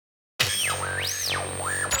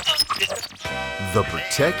The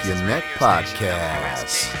Protect Your Neck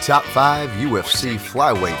Podcast. Top 5 UFC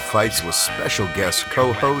flyweight fights with special guest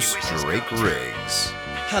co-host Drake Riggs.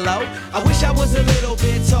 Hello, I wish I was a little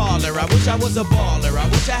bit taller. I wish I was a baller. I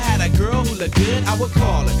wish I had a girl who looked good, I would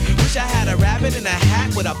call her. Wish I had a rabbit in a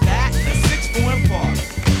hat with a bat and a 6'4"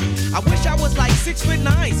 baller. I wish I was like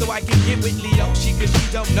 6'9" so I could get with Leoshi, cause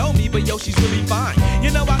she don't know me, but yo, she's really fine.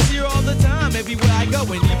 You know, I see her all the time, everywhere I go,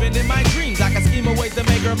 and even in my dreams, I can scheme a way to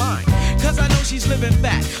make her mine. Cause I know she's living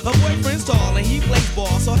fat. Her boyfriend's tall and he plays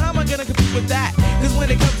ball, so how am I gonna compete with that? Cause when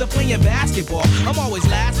it comes to playing basketball, I'm always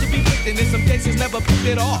last to be picked, and in some cases never picked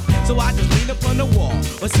at all. So I just lean up on the wall,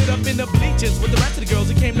 or sit up in the bleachers with the rest of the girls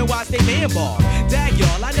who came to watch they man ball. Dag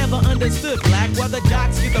y'all, I never understood black, why the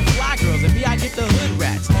jocks get the fly girls, and me I get the hood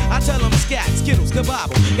rats. I tell them scat, skittles,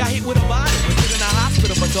 kabobble, got hit with a bottle, and put in a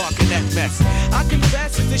hospital for talking that mess. I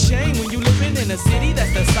confess it's a shame when you living in a city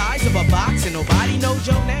that's the size of a box and nobody knows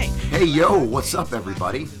your name. Hey yo, what's up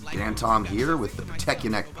everybody? Dan Tom here with the Protect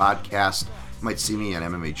Your Neck Podcast. You might see me on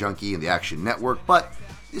MMA Junkie and the Action Network, but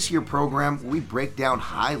this here program, we break down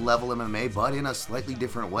high-level MMA, but in a slightly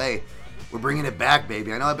different way. We're bringing it back,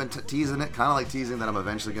 baby. I know I've been teasing it, kind of like teasing that I'm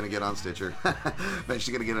eventually going to get on Stitcher,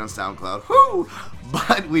 eventually going to get it on SoundCloud. Woo!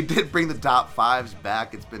 But we did bring the top fives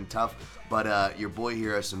back. It's been tough, but your boy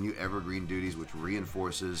here has some new evergreen duties, which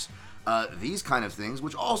reinforces these kind of things,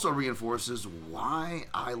 which also reinforces why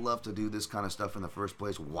I love to do this kind of stuff in the first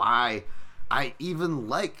place, why I even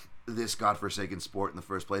like this godforsaken sport in the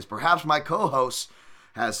first place. Perhaps my co-host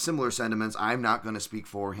has similar sentiments. I'm not going to speak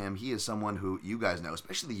for him. He is someone who you guys know,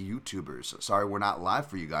 especially the YouTubers. Sorry we're not live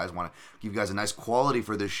for you guys. Want to give you guys a nice quality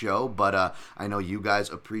for this show, but I know you guys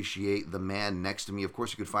appreciate the man next to me. Of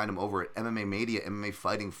course, you could find him over at MMA Media, MMA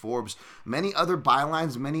Fighting Forbes, many other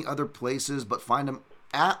bylines, many other places, but find him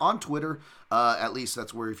on Twitter. At least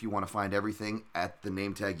that's where, if you want to find everything, at the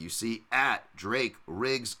name tag you see, at Drake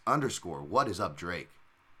Riggs _. What is up, Drake?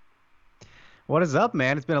 What is up,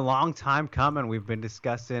 man? It's been a long time coming. We've been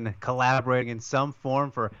discussing collaborating in some form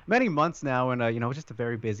for many months now, and it's just a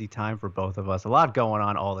very busy time for both of us. A lot going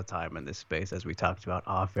on all the time in this space, as we talked about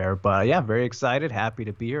off air. But yeah, very excited, happy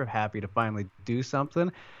to be here, happy to finally do something.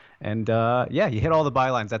 And you hit all the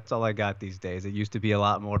bylines. That's all I got these days. It used to be a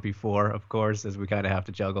lot more before, of course, as we kind of have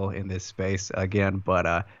to juggle in this space again.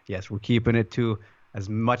 But yes, we're keeping it to as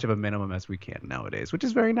much of a minimum as we can nowadays, which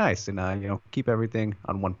is very nice. And keep everything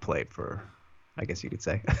on one plate for, I guess you could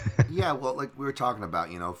say. Yeah, well, like we were talking about,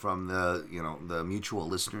 from the, the mutual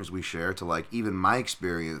listeners we share to like even my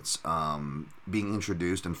experience being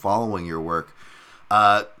introduced and following your work.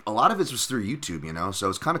 A lot of it was through YouTube, so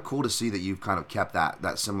it's kind of cool to see that you've kind of kept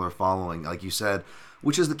that similar following, like you said,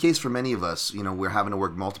 which is the case for many of us. We're having to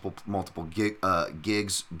work multiple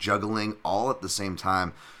gigs, juggling all at the same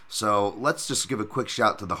time. So let's just give a quick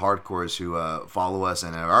shout to the hardcores who follow us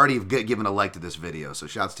and are already given a like to this video. So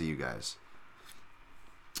shouts to you guys.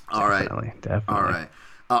 All right. Definitely. All right.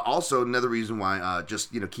 Also, another reason why,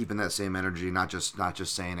 just keeping that same energy, not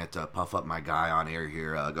just saying it to puff up my guy on air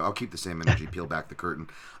here. I'll keep the same energy, peel back the curtain.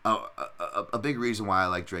 A big reason why I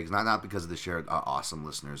like Drake is not because of the shared awesome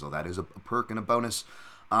listeners, though that is a perk and a bonus.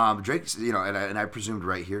 Drake's, and I presumed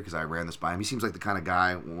right here because I ran this by him. He seems like the kind of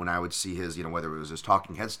guy when I would see his, whether it was his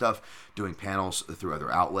talking head stuff, doing panels through other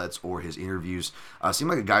outlets, or his interviews, seemed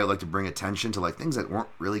like a guy who liked to bring attention to like things that weren't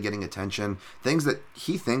really getting attention, things that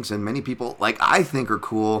he thinks and many people like I think are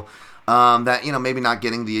cool, that maybe not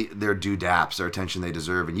getting their due daps, their attention they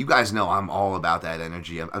deserve. And you guys know I'm all about that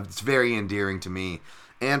energy. It's very endearing to me.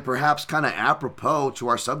 And perhaps kind of apropos to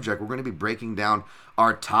our subject, we're going to be breaking down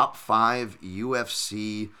our top 5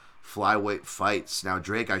 UFC flyweight fights. Now,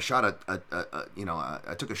 Drake, I shot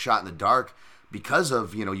I took a shot in the dark because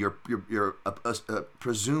of your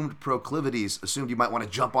presumed proclivities. Assumed you might want to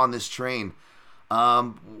jump on this train.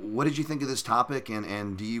 What did you think of this topic,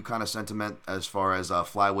 and do you kind of sentiment as far as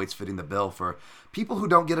flyweights fitting the bill for people who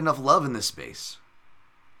don't get enough love in this space?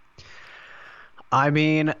 I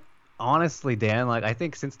mean, honestly, Dan, I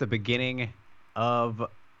think since the beginning of,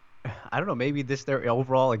 I don't know, maybe their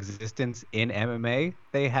overall existence in MMA,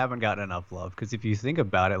 they haven't gotten enough love. Because if you think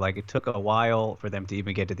about it, it took a while for them to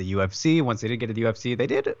even get to the UFC. Once they did get to the UFC, they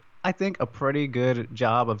did, I think, a pretty good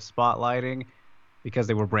job of spotlighting because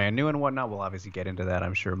they were brand new and whatnot. We'll obviously get into that,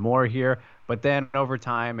 I'm sure, more here. But then over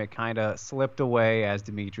time, it kind of slipped away as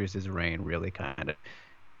Demetrius's reign really kind of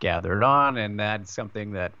gathered on, and that's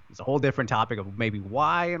something that is a whole different topic of maybe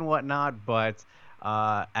why and whatnot. But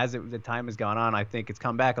as the time has gone on, I think it's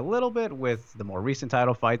come back a little bit with the more recent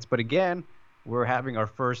title fights. But again, we're having our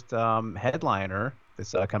first headliner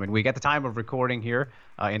this coming week. At the time of recording here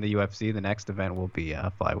in the UFC, the next event will be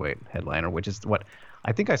Flyweight headliner, which is what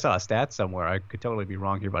I think I saw a stat somewhere. I could totally be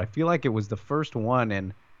wrong here, but I feel like it was the first one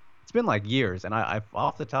in it's been like years. And I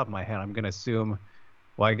off the top of my head, I'm going to assume,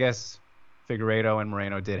 well, I guess Figueiredo and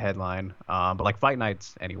Moreno did headline, but like fight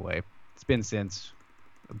nights anyway. It's been since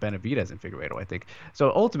Benavidez and Figueiredo, I think.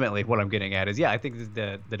 So ultimately, what I'm getting at is, yeah, I think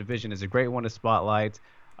the division is a great one to spotlight.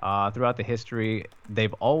 Throughout the history,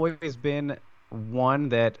 they've always been one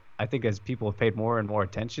that I think as people have paid more and more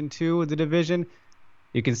attention to the division,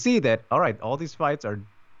 you can see that, all right, all these fights are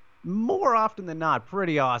more often than not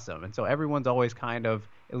pretty awesome. And so everyone's always kind of,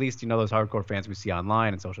 at least, those hardcore fans we see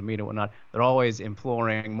online and social media and whatnot, they're always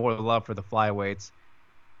imploring more love for the flyweights.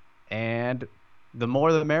 And the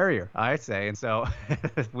more the merrier, I say. And so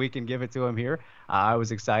we can give it to him here. I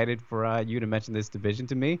was excited for you to mention this division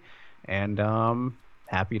to me, and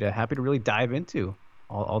happy to really dive into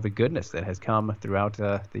all the goodness that has come throughout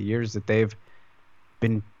the years that they've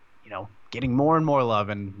been, getting more and more love,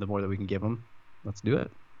 and the more that we can give them, let's do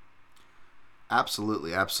it.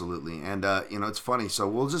 Absolutely. And, it's funny. So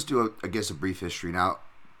we'll just do, a brief history. Now,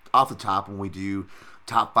 off the top, when we do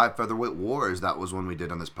top 5 featherweight wars, that was when we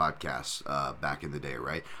did on this podcast back in the day,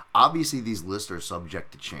 right? Obviously, these lists are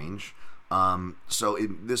subject to change. So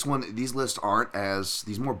these lists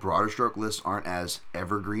these more broader stroke lists aren't as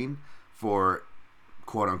evergreen for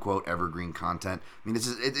quote unquote evergreen content. I mean,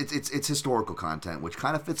 it's historical content, which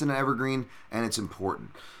kind of fits in an evergreen, and it's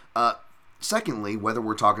important. Secondly, whether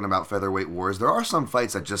we're talking about featherweight wars, there are some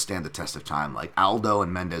fights that just stand the test of time. Like Aldo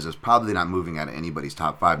and Mendez is probably not moving out of anybody's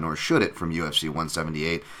top 5, nor should it, from UFC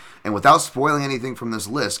 178. And without spoiling anything from this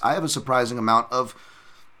list, I have a surprising amount of,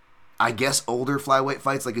 I guess, older flyweight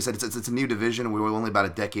fights. Like I said, it's a new division. We were only about a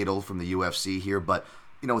decade old from the UFC here. But,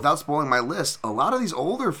 without spoiling my list, a lot of these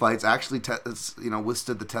older fights actually,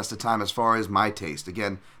 withstood the test of time as far as my taste.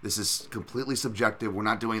 Again, this is completely subjective. We're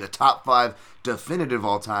not doing the top 5 definitive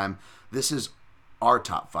all time. This is our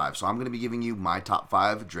top 5. So I'm going to be giving you my top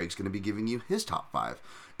 5. Drake's going to be giving you his top 5.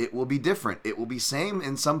 It will be different. It will be same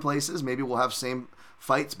in some places. Maybe we'll have same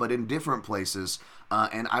fights, but in different places.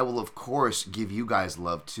 And I will, of course, give you guys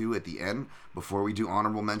love, too, at the end. Before we do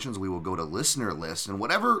honorable mentions, we will go to listener lists. And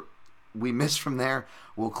whatever we miss from there,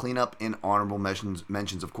 we'll clean up in honorable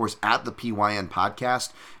mentions, of course, at the PYN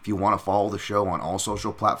podcast. If you want to follow the show on all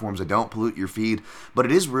social platforms, I don't pollute your feed, but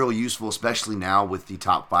it is real useful, especially now with the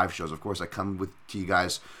top 5 shows. Of course, I come to you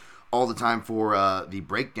guys all the time for the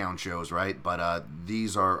breakdown shows, right? But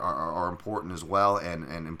these are important as well,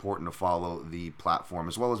 and important to follow the platform,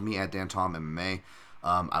 as well as me at Dan Tom MMA.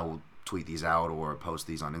 I will tweet these out or post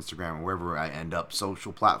these on Instagram or wherever I end up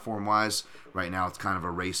social platform wise. Right now it's kind of a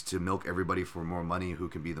race to milk everybody for more money, who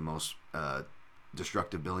can be the most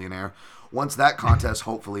destructive billionaire. Once that contest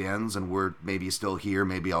hopefully ends and we're maybe still here,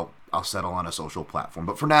 maybe I'll settle on a social platform.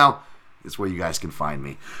 But for now, it's where you guys can find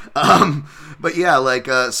me. But yeah,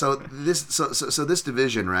 so this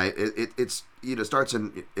division, right? It's starts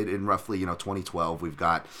in roughly 2012. We've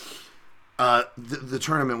got the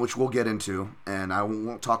tournament, which we'll get into, and I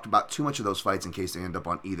won't talk about too much of those fights in case they end up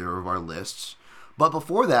on either of our lists. But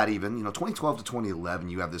before that, even 2012 to 2011,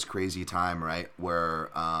 you have this crazy time, right, where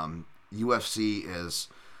UFC is,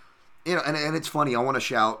 and it's funny. I want to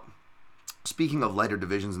shout. Speaking of lighter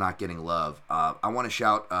divisions not getting love, I want to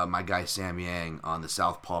shout my guy Sam Yang on the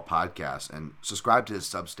Southpaw podcast, and subscribe to his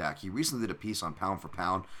Substack. He recently did a piece on Pound for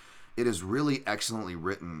Pound. It is really excellently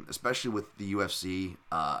written, especially with the UFC,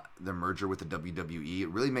 the merger with the WWE. It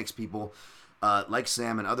really makes people like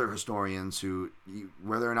Sam and other historians who,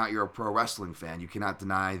 whether or not you're a pro wrestling fan, you cannot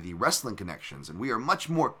deny the wrestling connections. And we are much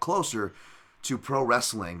more closer to pro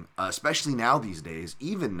wrestling, especially now these days,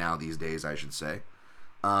 even now these days, I should say,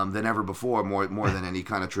 than ever before, more than any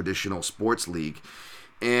kind of traditional sports league.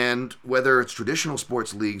 And whether it's traditional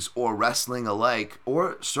sports leagues or wrestling alike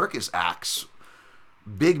or circus acts,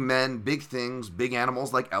 big men, big things, big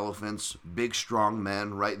animals like elephants, big strong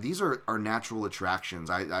men, right? These are natural attractions.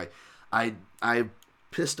 I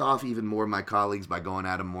pissed off even more of my colleagues by going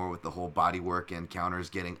at them more with the whole body work and counters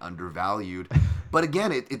getting undervalued. But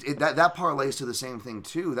again, that parlays to the same thing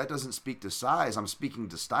too. That doesn't speak to size. I'm speaking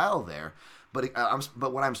to style there. But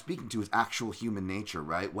what I'm speaking to is actual human nature,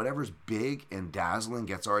 right? Whatever's big and dazzling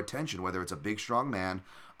gets our attention, whether it's a big strong man,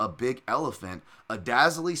 a big elephant, a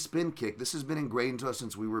dazzling spin kick. This has been ingrained into us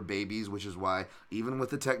since we were babies, which is why, even with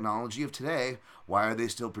the technology of today, why are they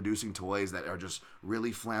still producing toys that are just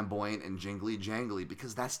really flamboyant and jingly-jangly?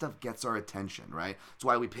 Because that stuff gets our attention, right? That's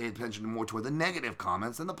why we pay attention more toward the negative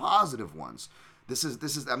comments than the positive ones.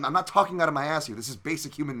 This is. I'm not talking out of my ass here. This is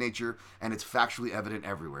basic human nature, and it's factually evident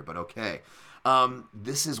everywhere. But okay,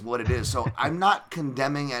 this is what it is. So I'm not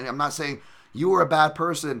condemning, and I'm not saying you are a bad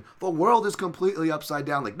person. The world is completely upside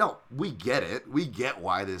down. Like, no, we get it. We get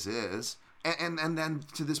why this is, and then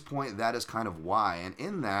to this point, that is kind of why. And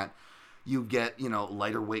in that, you get,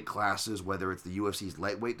 lighter weight classes, whether it's the UFC's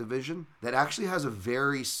lightweight division, that actually has a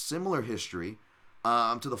very similar history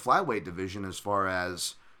to the flyweight division as far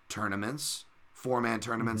as tournaments, four-man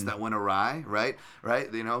tournaments that went awry, right?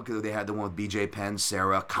 Right? Because they had the one with BJ Penn,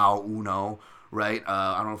 Sarah, Kao Uno, right?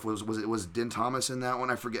 I don't know if it was Din Thomas in that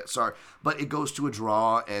one. I forget. Sorry. But it goes to a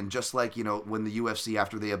draw, and just like, when the UFC,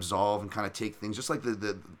 after they absolve and kind of take things, just like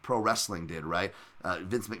the pro wrestling did, right?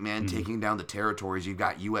 Vince McMahon taking down the territories. You've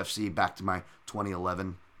got UFC back to my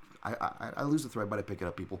 2011. I lose the thread, but I pick it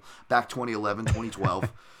up, people. Back 2011,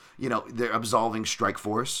 2012. They're absolving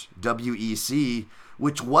Strikeforce, WEC,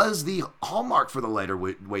 which was the hallmark for the lighter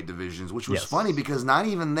weight divisions, which was funny because not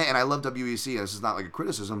even they, and I love WEC, and this is not like a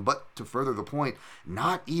criticism, but to further the point,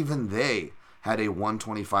 not even they had a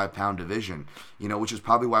 125-pound division, which is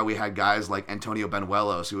probably why we had guys like Antonio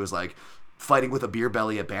Benuelos, who was like fighting with a beer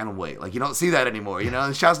belly at bantamweight. Like, you don't see that anymore,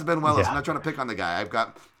 And shouts to Benuelos. I'm not trying to pick on the guy.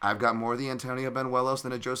 I've got more of the Antonio Benuelos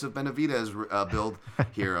than a Joseph Benavidez build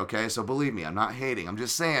here, okay? So believe me, I'm not hating. I'm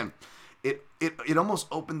just saying it almost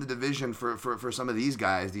opened the division for some of these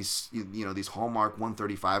guys, these hallmark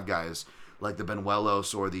 135 guys like the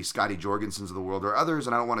Benuelos or the Scotty Jorgensens of the world or others,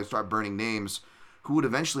 and I don't want to start burning names, who would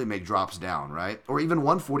eventually make drops down, right? Or even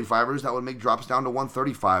 145ers that would make drops down to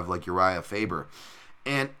 135 like Uriah Faber.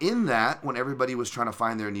 And in that, when everybody was trying to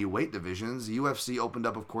find their new weight divisions, the UFC opened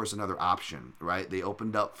up, of course, another option, right? They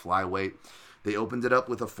opened up flyweight. They opened it up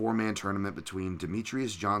with a four-man tournament between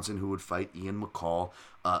Demetrius Johnson, who would fight Ian McCall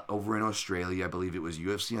over in Australia. I believe it was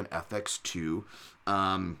UFC on FX2.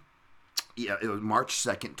 It was March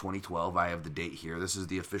 2nd, 2012. I have the date here. This is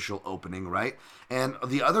the official opening, right? And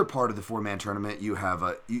the other part of the four-man tournament, you have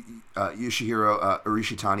Yoshihiro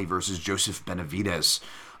Urishitani versus Joseph Benavidez.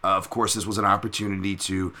 Of course, this was an opportunity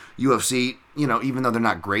to UFC, even though they're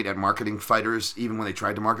not great at marketing fighters, even when they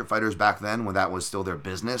tried to market fighters back then, when that was still their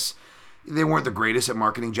business, they weren't the greatest at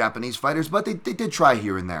marketing Japanese fighters, but they did try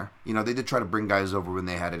here and there. They did try to bring guys over when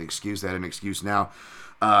they had an excuse. They had an excuse now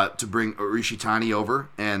to bring Urishitani over.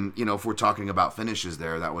 And, if we're talking about finishes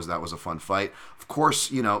there, that was a fun fight. Of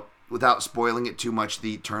course, without spoiling it too much,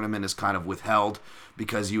 the tournament is kind of withheld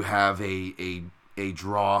because you have a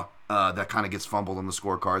draw that kind of gets fumbled on the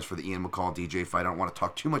scorecards for the Ian McCall DJ fight. I don't want to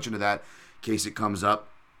talk too much into that in case it comes up.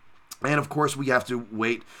 And, of course, we have to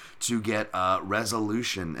wait to get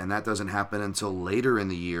resolution, and that doesn't happen until later in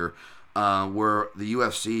the year, where the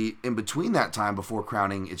UFC, in between that time before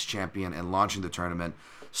crowning its champion and launching the tournament,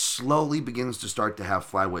 slowly begins to start to have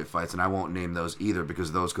flyweight fights, and I won't name those either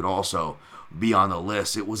because those could also be on the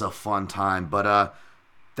list. It was a fun time, but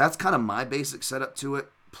that's kind of my basic setup to it.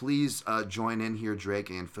 Please join in here, Drake,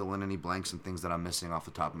 and fill in any blanks and things that I'm missing off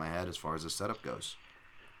the top of my head as far as the setup goes.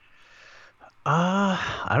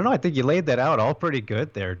 I don't know. I think you laid that out all pretty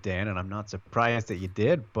good there, Dan, and I'm not surprised that you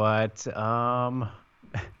did. But yeah,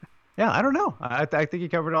 I don't know. I think you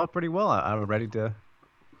covered it all pretty well. I'm ready to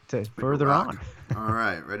further on. All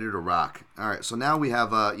right, ready to rock. All right, so now we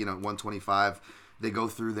have 125. They go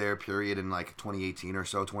through their period in like 2018 or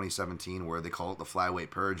so, 2017, where they call it the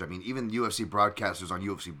flyweight purge. I mean, even UFC broadcasters on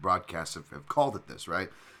UFC broadcasts have called it this, right?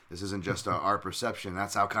 This isn't just our perception.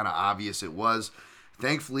 That's how kind of obvious it was.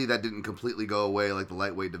 Thankfully, that didn't completely go away like the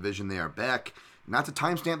lightweight division. They are back. Not to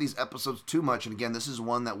timestamp these episodes too much, and again, this is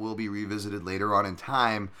one that will be revisited later on in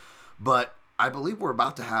time, but I believe we're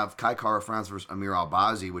about to have Kai Kara France versus Amir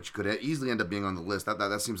Albazi, which could easily end up being on the list.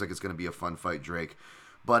 That seems like it's going to be a fun fight, Drake.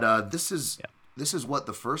 But this is what,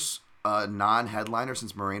 the first non-headliner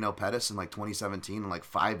since Moreno Pettis in like 2017 in like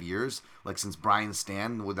 5 years, like since Brian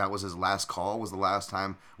Stann, that was his last call, was the last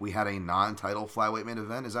time we had a non-title flyweight main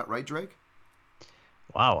event. Is that right, Drake?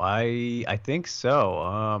 Wow, I think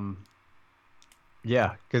so.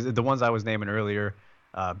 Yeah, because the ones I was naming earlier,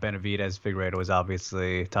 Benavidez, Figueiredo was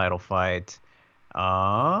obviously title fight.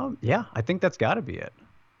 Yeah, I think that's got to be it.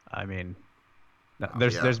 I mean,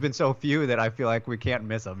 there's been so few that I feel like we can't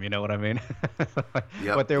miss them. You know what I mean?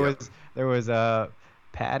 But there was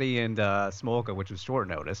Patty and Smolka, which was short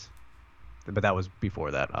notice, but that was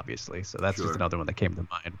before that, obviously. So that's just another one that came to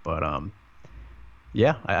mind. But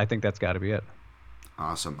yeah, I think that's got to be it.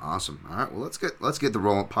 Awesome. All right, well, let's get the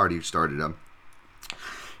roll party started.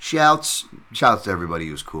 Shouts to everybody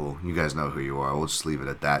who's cool. You guys know who you are. We'll just leave it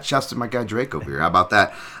at that. Shouts to my guy Drake over here. How about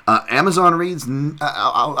that? Amazon reads.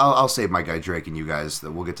 I'll save my guy Drake and you guys.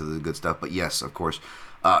 We'll get to the good stuff. But yes, of course,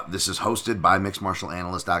 This is hosted by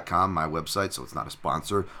mixedmartialanalyst.com, my website, so it's not a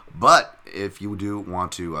sponsor. But if you do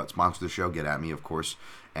want to sponsor the show, get at me, of course,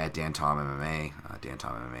 at DanTomMMA,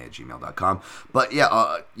 DanTomMMA@gmail.com. But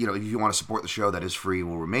yeah, if you want to support the show, that is free,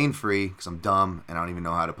 will remain free, because I'm dumb, and I don't even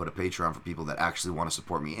know how to put a Patreon for people that actually want to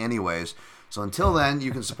support me anyways. So until then,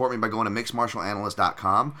 you can support me by going to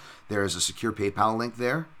mixedmartialanalyst.com. There is a secure PayPal link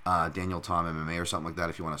there, Daniel Tom MMA or something like that.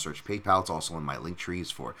 If you want to search PayPal, it's also in my link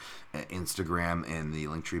trees for Instagram and the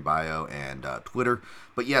link tree bio and Twitter.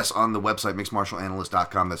 But yes, on the website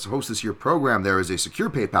mixedmartialanalyst.com that's hosts this here program, there is a secure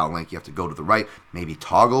PayPal link. You have to go to the right, maybe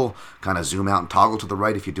toggle, kind of zoom out and toggle to the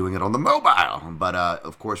right if you're doing it on the mobile. But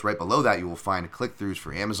of course, right below that, you will find click-throughs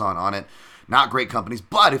for Amazon on it. Not great companies,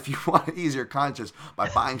 but if you want to ease your conscience by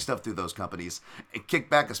buying stuff through those companies and kick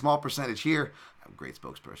back a small percentage here, I'm a great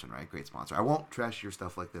spokesperson, right? Great sponsor. I won't trash your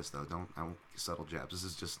stuff like this, though. I won't subtle jabs. This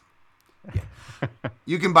is just, yeah.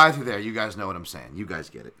 You can buy through there. You guys know what I'm saying. You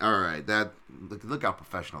guys get it. All right. Look how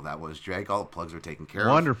professional that was, Jake. All the plugs are taken care of.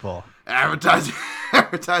 Wonderful.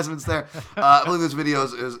 Advertisements there. I believe this video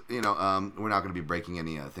is we're not going to be breaking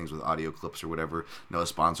any things with audio clips or whatever. No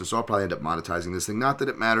sponsor. So I'll probably end up monetizing this thing. Not that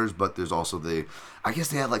it matters, but there's also I guess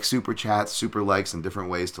they have like super chats, super likes, and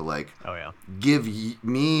different ways to give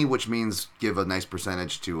me, which means give a nice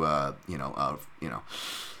percentage to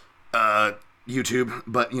YouTube,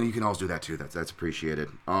 but you can always do that too. That's appreciated.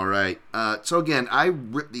 All right. So again, I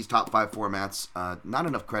rip these top 5 formats. Not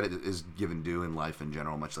enough credit is given due in life in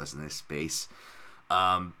general, much less in this space.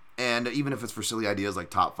 And even if it's for silly ideas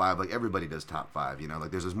like top 5, like everybody does top 5.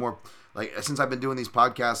 There's more. Like since I've been doing these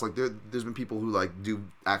podcasts, like there's been people who do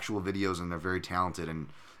actual videos and they're very talented and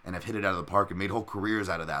have hit it out of the park and made whole careers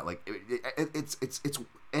out of that. Like it's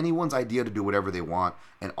anyone's idea to do whatever they want,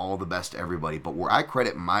 and all the best to everybody. But where I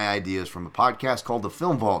credit my ideas from a podcast called The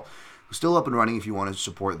Film Vault, who's still up and running if you want to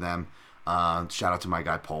support them. Shout out to my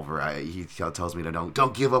guy Pulver. He tells me to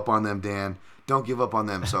don't give up on them, Dan. Don't give up on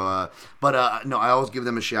them. So, no, I always give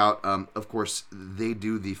them a shout. Of course, they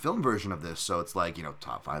do the film version of this, so it's like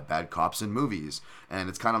top 5 bad cops in movies, and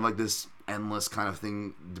it's kind of like this endless kind of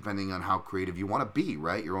thing, depending on how creative you want to be.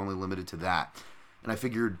 Right, you're only limited to that, and I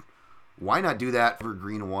figured, why not do that for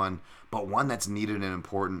green one, but one that's needed and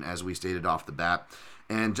important, as we stated off the bat.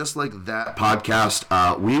 And just like that podcast,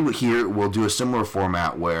 we'll do a similar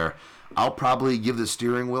format where I'll probably give the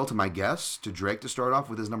steering wheel to my guest, to Drake, to start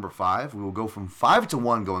off with his number 5. We will go from 5 to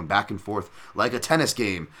 1, going back and forth like a tennis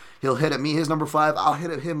game. He'll hit at me his number 5. I'll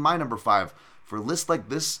hit at him my number 5. For lists like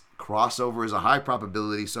this, crossover is a high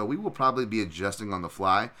probability, so we will probably be adjusting on the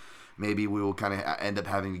fly. Maybe we will kind of end up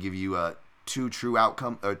having to give you two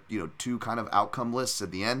kind of outcome lists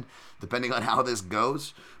at the end, depending on how this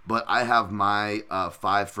goes. But I have my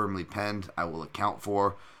 5 firmly penned. I will account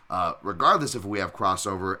for regardless if we have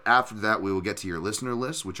crossover. After that, we will get to your listener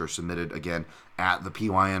lists, which are submitted again at the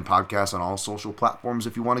PYN podcast on all social platforms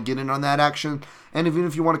if you want to get in on that action. And even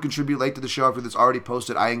if you want to contribute late to the show after it's already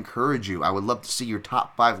posted, I encourage you. I would love to see your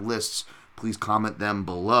top 5 lists. Please comment them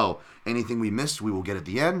below. Anything we missed, we will get at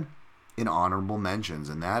the end in honorable mentions,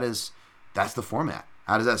 and that's the format.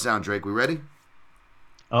 How does that sound, Drake? We ready?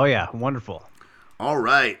 Oh yeah, wonderful. All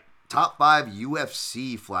right, top 5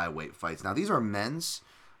 UFC flyweight fights. Now these are men's.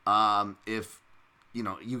 If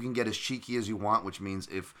you can get as cheeky as you want, which means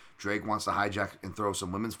if Drake wants to hijack and throw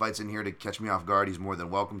some women's fights in here to catch me off guard, he's more than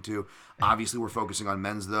welcome to. Obviously, we're focusing on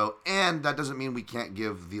men's though, and that doesn't mean we can't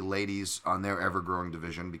give the ladies on their ever-growing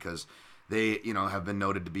division, because they, have been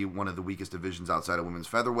noted to be one of the weakest divisions outside of women's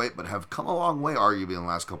featherweight, but have come a long way, arguably, in the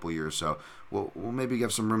last couple of years. So we'll maybe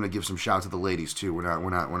give some room to give some shout to the ladies too. We're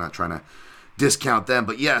not trying to discount them,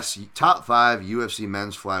 but yes, top 5 UFC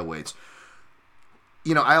men's flyweights.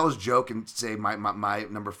 I always joke and say my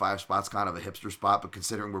number 5 spot's kind of a hipster spot, but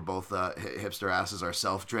considering we're both hipster asses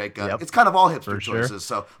ourselves, Drake, it's kind of all hipster choices. Sure.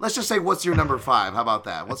 So let's just say, what's your number 5? How about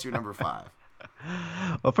that? What's your number 5?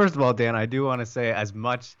 Well, first of all, Dan, I do want to say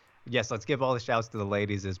yes, let's give all the shouts to the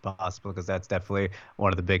ladies as possible, because that's definitely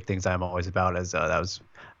one of the big things I'm always about. As that was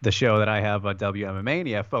the show that I have,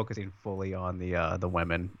 WMMania, focusing fully on the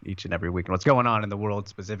women each and every week and what's going on in the world,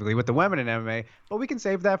 specifically with the women in MMA. But we can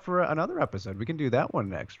save that for another episode. We can do that one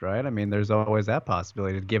next, right? I mean, there's always that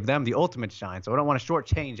possibility to give them the ultimate shine. So I don't want to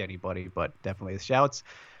shortchange anybody, but definitely the shouts.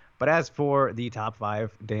 But as for the top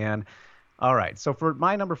 5, Dan. All right, so for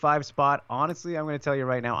my number 5 spot, honestly, I'm going to tell you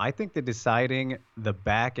right now, I think that deciding the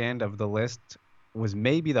back end of the list was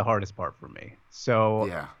maybe the hardest part for me. So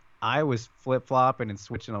yeah. I was flip-flopping and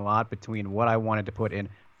switching a lot between what I wanted to put in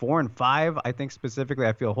 4 and 5. I think specifically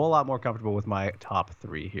I feel a whole lot more comfortable with my top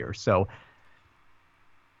 3 here. So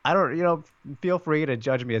I don't, feel free to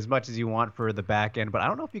judge me as much as you want for the back end, but I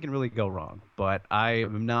don't know if you can really go wrong. But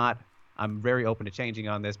I'm very open to changing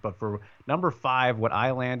on this. But for number five, what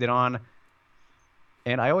I landed on,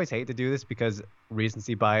 and I always hate to do this because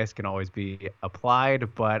recency bias can always be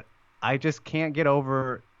applied, but I just can't get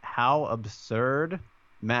over how absurd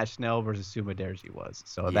Matt Schnell versus Sumaderji was.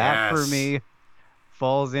 So that for Yes. me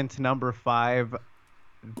falls into number five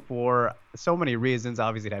for so many reasons.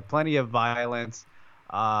 Obviously, it had plenty of violence,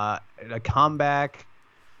 a comeback,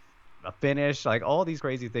 a finish, like all these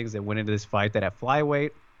crazy things that went into this fight that at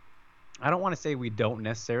flyweight, I don't want to say we don't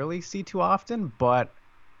necessarily see too often, but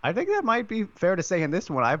I think that might be fair to say in this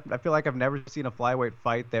one. I feel like I've never seen a flyweight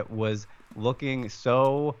fight that was looking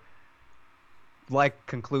so like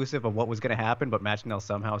conclusive of what was going to happen, but Matt Schnell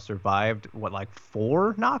somehow survived what like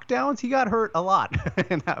four knockdowns. He got hurt a lot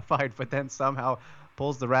in that fight, but then somehow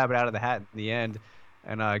pulls the rabbit out of the hat in the end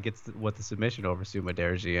and gets with the submission over Suma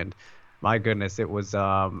Derji. And my goodness, it was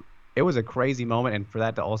a crazy moment, and for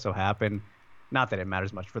that to also happen. Not that it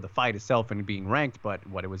matters much for the fight itself and being ranked, but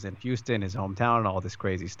what it was in Houston, his hometown, and all this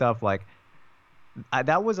crazy stuff. Like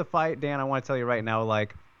that was a fight, Dan. I want to tell you right now,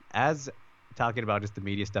 like as talking about just the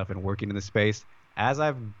media stuff and working in the space, as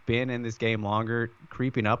I've been in this game longer,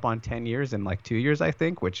 creeping up on 10 years in like 2 years, I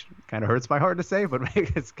think, which kind of hurts my heart to say, but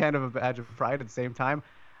it's kind of a badge of pride at the same time.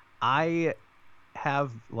 I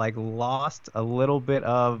have like lost a little bit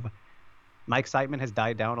of my excitement has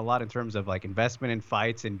died down a lot in terms of like investment in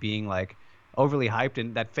fights and being like overly hyped,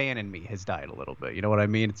 and that fan in me has died a little bit. You know what I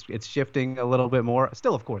mean? It's shifting a little bit more.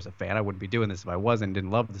 Still, of course, a fan. I wouldn't be doing this if I wasn't,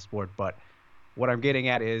 didn't love the sport. But what I'm getting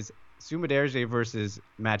at is Sumaderje versus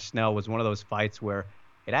Matt Schnell was one of those fights where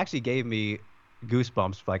it actually gave me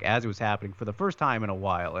goosebumps like as it was happening for the first time in a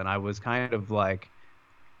while, and I was kind of like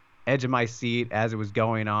edge of my seat as it was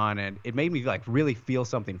going on, and it made me like really feel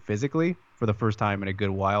something physically for the first time in a good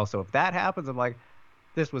while. So if that happens, I'm like,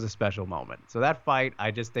 this was a special moment. So that fight,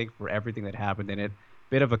 I just think for everything that happened in it,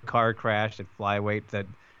 bit of a car crash at flyweight, that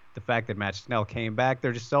the fact that Matt Schnell came back,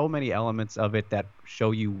 there's just so many elements of it that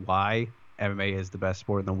show you why MMA is the best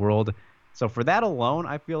sport in the world. So for that alone,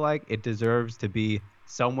 I feel like it deserves to be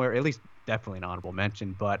somewhere, at least definitely an honorable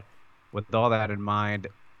mention. But with all that in mind,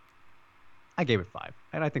 I gave it five,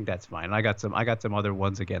 and I think that's fine. And I got some other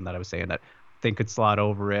ones again that I was saying that I think could slot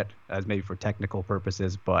over it as maybe for technical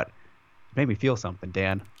purposes, but it made me feel something,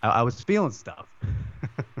 Dan. I was feeling stuff.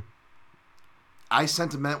 I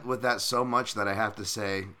sentiment with that so much that I have to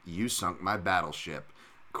say, you sunk my battleship.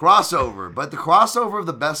 Crossover, but the crossover of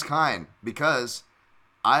the best kind, because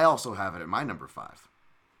I also have it at my number five.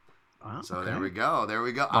 Wow, So okay. there we go. There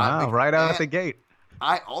we go. Wow, right out at the gate.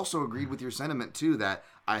 I also agreed with your sentiment too that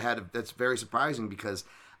I had. That's very surprising because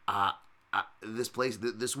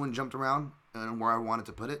this one jumped around and where I wanted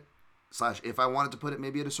to put it, slash if I wanted to put it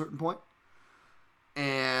maybe at a certain point.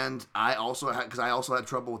 And I also had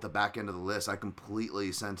trouble with the back end of the list. I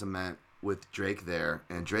completely sentiment with Drake there.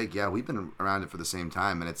 And Drake, yeah, we've been around it for the same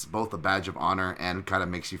time, and it's both a badge of honor and kind of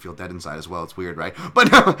makes you feel dead inside as well. It's weird, right? But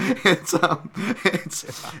no, it's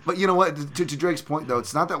but you know what? To Drake's point though,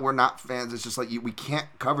 it's not that we're not fans. It's just like we can't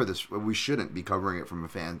cover this. We shouldn't be covering it from a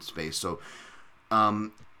fan space. So,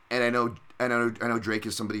 and I know Drake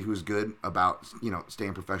is somebody who's good about,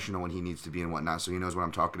 staying professional when he needs to be and whatnot, so he knows what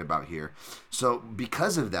I'm talking about here. So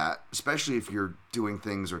because of that, especially if you're doing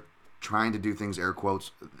things or trying to do things,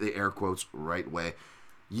 the air quotes right way,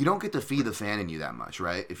 you don't get to feed the fan in you that much,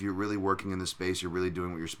 right? If you're really working in the space, you're really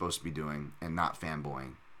doing what you're supposed to be doing and not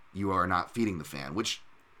fanboying. You are not feeding the fan, which,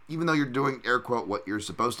 even though you're doing air quote what you're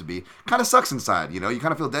supposed to be, kind of sucks inside. You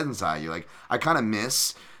kind of feel dead inside. You're like, I kind of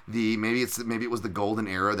miss maybe it was the golden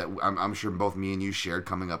era that I'm sure both me and you shared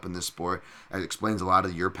coming up in this sport. It explains a lot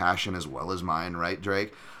of your passion as well as mine, right,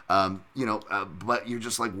 Drake? But you're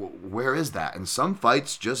just like, where is that? And some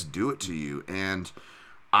fights just do it to you. And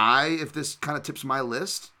if this kind of tips my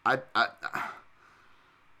list, I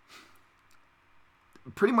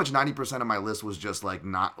pretty much 90% of my list was just like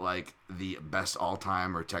not like the best all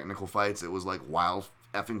time or technical fights. It was like wild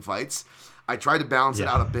effing fights. I tried to balance it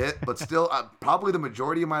out a bit, but still, probably the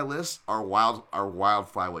majority of my list are wild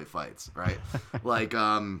flyweight fights, right? Like,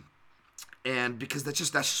 and because that's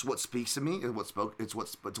just what speaks to me. It's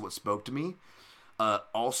what spoke to me.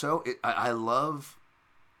 Also, I love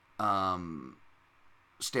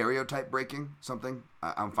stereotype breaking. Something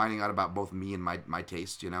I'm finding out about both me and my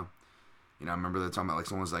taste. I remember the time like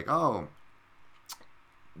someone was like, "Oh,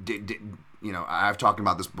 I've talked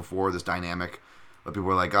about this before. This dynamic, but people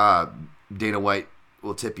were like, Dana White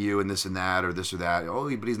will tip you and this and that or this or that. Oh,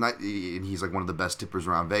 but he's not, and he's like one of the best tippers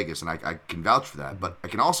around Vegas, and I can vouch for that. But I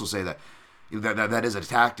can also say that that is a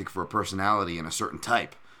tactic for a personality and a certain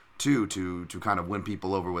type. too, to kind of win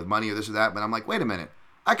people over with money or this or that. But I'm like, wait a minute,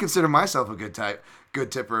 I consider myself a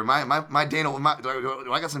good tipper. My Dana,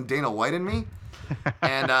 do I got some Dana White in me?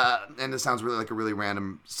 And this sounds really like a really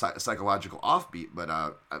random psychological offbeat, but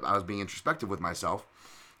I was being introspective with myself.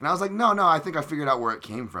 And I was like, no, I think I figured out where it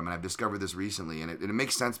came from, and I've discovered this recently, and it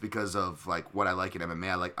makes sense because of like what I like in MMA.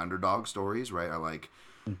 I like underdog stories, right? I like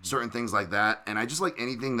certain things like that, and I just like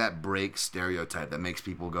anything that breaks stereotype, that makes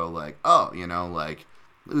people go like, oh, like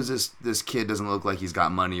who's this kid doesn't look like he's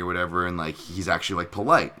got money or whatever, and like he's actually like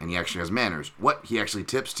polite and he actually has manners. What, he actually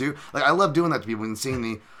tips too? Like I love doing that to people and seeing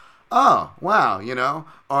the oh, wow,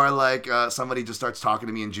 or like somebody just starts talking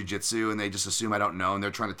to me in jiu-jitsu and they just assume I don't know and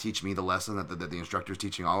they're trying to teach me the lesson that the instructor's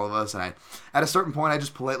teaching all of us. And at a certain point, I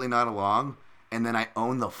just politely nod along and then I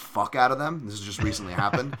own the fuck out of them. This has just recently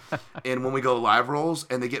happened. And when we go live rolls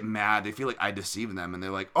and they get mad, they feel like I deceived them and they're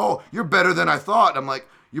like, oh, you're better than I thought. I'm like,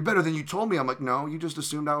 you're better than you told me. I'm like, no, you just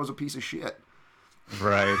assumed I was a piece of shit.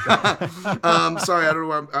 Right. Sorry, I don't know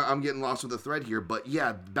where I'm getting lost with the thread here, but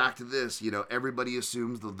yeah, back to this. Everybody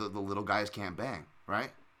assumes the little guys can't bang,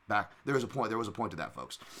 right? There was a point to that,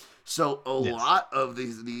 folks. So lot of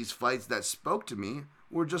these fights that spoke to me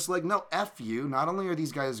were just like, no, F you. Not only are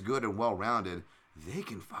these guys good and well rounded, they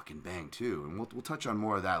can fucking bang too, and we'll touch on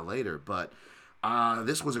more of that later. But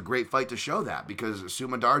this was a great fight to show that because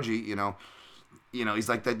Sumadarji, he's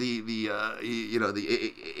like the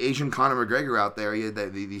Asian Conor McGregor out there. He had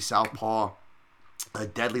the southpaw, a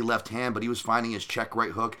deadly left hand, but he was finding his check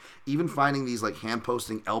right hook, even finding these like hand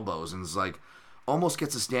posting elbows, and it's like almost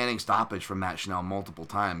gets a standing stoppage from Matt Schnell multiple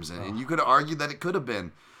times. And you could argue that it could have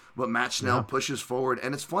been, but Matt Schnell pushes forward.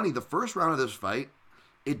 And it's funny, the first round of this fight,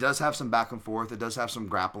 it does have some back and forth. It does have some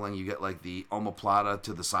grappling. You get like the omoplata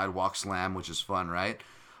to the sidewalk slam, which is fun, right?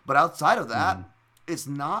 But outside of that, it's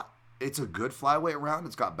not. It's a good flyweight round.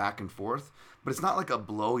 It's got back and forth, but it's not like a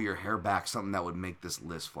blow your hair back, something that would make this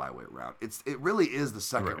list flyweight round. It really is the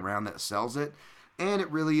second round that sells it, and it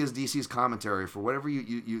really is DC's commentary. For whatever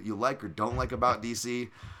you like or don't like about DC,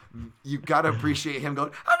 you got to appreciate him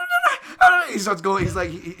going, he starts going, it's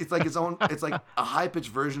like his own, it's like a high-pitched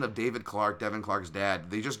version of Devin Clark's dad.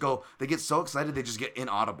 They get so excited, they just get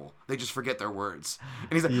inaudible. They just forget their words.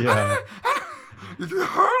 And he's like, you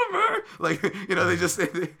heard me, like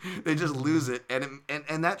they just lose it,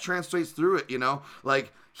 and that translates through it,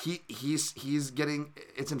 like he's getting,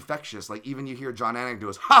 it's infectious. Like even you hear John Anik do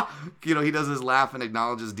his he does his laugh and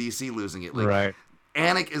acknowledges DC losing it. Like, right.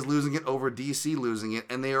 Anik is losing it over DC losing it,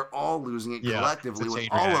 and they are all losing it collectively with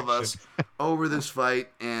all of us over this fight.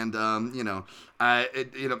 And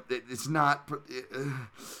it's not.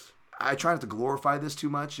 I try not to glorify this too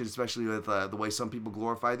much, especially with the way some people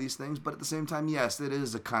glorify these things. But at the same time, yes, it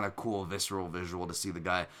is a kind of cool, visceral visual to see the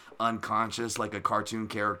guy unconscious, like a cartoon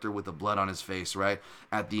character with the blood on his face, right,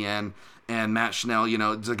 at the end. And Matt Schnell,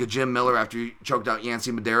 it's like a Jim Miller after he choked out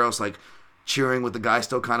Yancy Medeiros, like cheering with the guy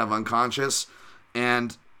still kind of unconscious.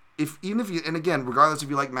 And and again, regardless if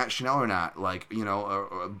you like Matt Schnell or not, like,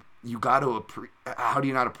 you got to, how do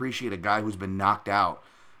you not appreciate a guy who's been knocked out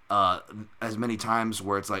as many times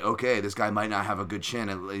where it's like, okay, this guy might not have a good chin,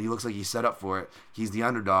 and he looks like he's set up for it. He's the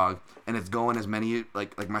underdog, and it's going as many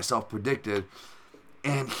like myself predicted,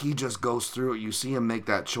 and he just goes through it. You see him make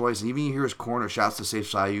that choice, and even you hear his corner shouts to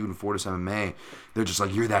Safe Sayud and Fortis MMA. They're just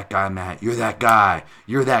like, "You're that guy, Matt. You're that guy.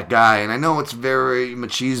 You're that guy." And I know it's very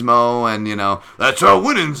machismo, and that's how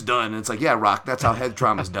winning's done. And it's like, yeah, Rock, that's how head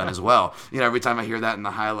trauma's done as well. Every time I hear that in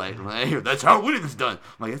the highlight, I'm like, hey, that's how winning's done.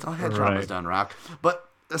 I'm like, that's how head trauma's done, Rock. But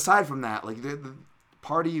aside from that, like the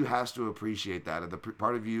part of you has to appreciate that, the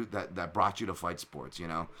part of you that brought you to fight sports,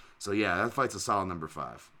 So yeah, that fight's a solid number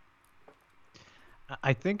 5.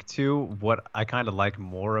 I think too, what I kind of like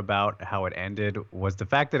more about how it ended was the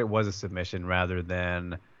fact that it was a submission rather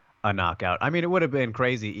than a knockout. I mean, it would have been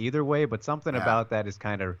crazy either way, but something about that is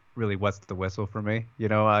kind of really what's the whistle for me.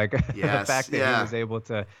 Like the fact that he was able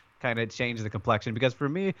to kind of change the complexion. Because for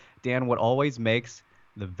me, Dan, what always makes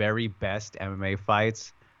the very best MMA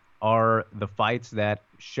fights are the fights that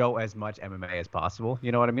show as much MMA as possible.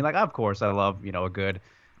 You know what I mean? Like, of course, I love, a good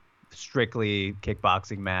strictly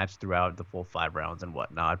kickboxing match throughout the full 5 rounds and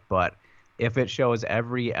whatnot. But if it shows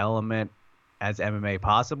every element as MMA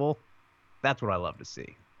possible, that's what I love to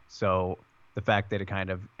see. So the fact that it kind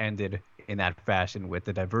of ended in that fashion with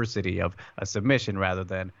the diversity of a submission rather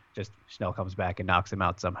than just Schnell comes back and knocks him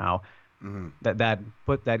out somehow, that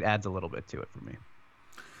adds a little bit to it for me.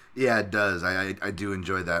 Yeah, it does. I do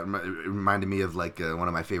enjoy that. It reminded me of like one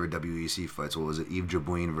of my favorite WEC fights. What was it? Yves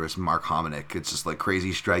Jabouin versus Mark Hominick. It's just like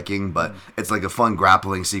crazy striking, but it's like a fun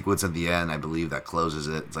grappling sequence at the end. I believe that closes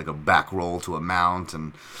it. It's like a back roll to a mount,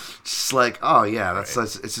 and just like, oh yeah, that's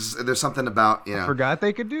Right. it's just there's something about Forgot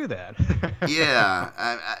they could do that. yeah.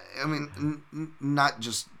 I mean, not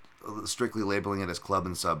just strictly labeling it as club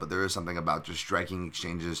and sub, but there is something about just striking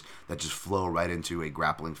exchanges that just flow right into a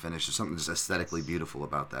grappling finish. There's something just aesthetically beautiful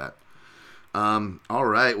about that. All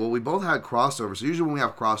right. Well, we both had crossover. So usually when we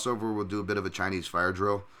have crossover, we'll do a bit of a Chinese fire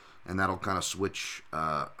drill, and that'll kind of switch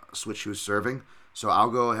who's serving. So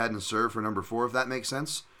I'll go ahead and serve for number 4 if that makes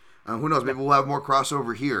sense. Who knows? Maybe we'll have more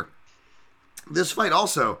crossover here. This fight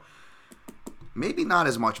also, maybe not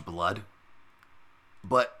as much blood,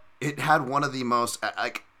 but it had one of the most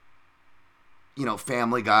like,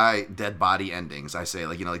 Family Guy dead body endings. I say,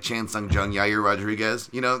 like Chan Sung Jung, Yair Rodriguez.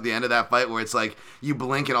 The end of that fight where it's like you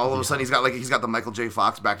blink and all of a sudden he's got the Michael J.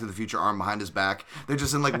 Fox Back to the Future arm behind his back. They're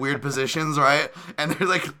just in like weird positions, right? And they're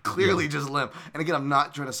like clearly just limp. And again, I'm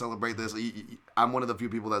not trying to celebrate this. I'm one of the few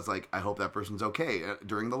people that's like, I hope that person's okay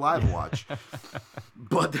during the live watch.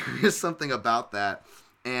 But there is something about that,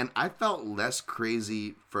 and I felt less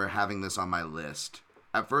crazy for having this on my list.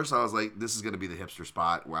 At first, I was like, this is going to be the hipster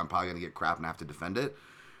spot where I'm probably going to get crap and have to defend it.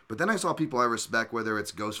 But then I saw people I respect, whether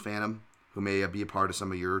it's Ghost Phantom, who may be a part of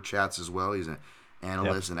some of your chats as well. He's an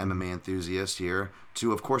analyst and MMA enthusiast here.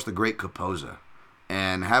 To, of course, the great Capoza.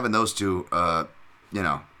 And having those two, having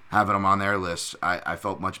them on their list, I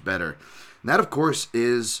felt much better. And that, of course,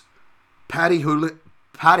 is Paddy Houlihan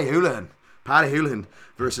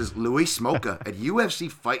versus Luis Smolka at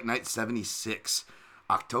UFC Fight Night 76.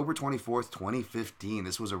 October 24th, 2015.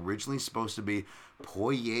 This was originally supposed to be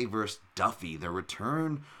Poirier versus Duffy. Their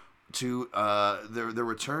return to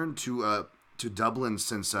to Dublin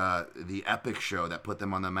since the Epic show that put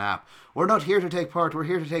them on the map. We're not here to take part. We're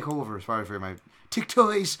here to take over. Sorry for my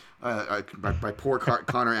TikToks, my poor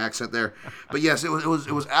Connor accent there. But yes, it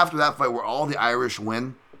was after that fight where all the Irish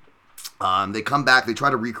win. They come back. They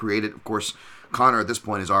try to recreate it. Of course, Connor at this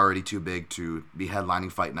point is already too big to be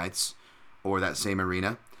headlining fight nights or that same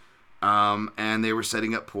arena. And they were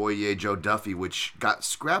setting up Poirier Joe Duffy, which got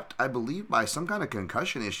scrapped, I believe, by some kind of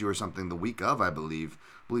concussion issue or something the week of, I believe.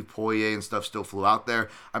 Poirier and stuff still flew out there.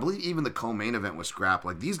 I believe even the co-main event was scrapped.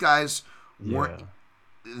 Like, these guys weren't...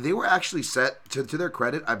 They were actually set, to their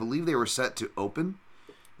credit, I believe they were set to open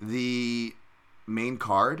the main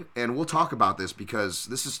card. And we'll talk about this because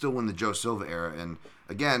this is still in the Joe Silva era. And,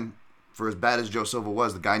 again, for as bad as Joe Silva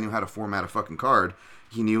was, the guy knew how to format a fucking card.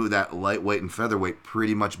 He knew that lightweight and featherweight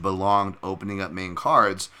pretty much belonged opening up main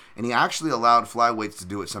cards, and he actually allowed flyweights to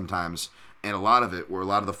do it sometimes, and a lot of it were a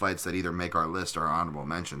lot of the fights that either make our list or honorable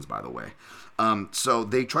mentions, by the way. So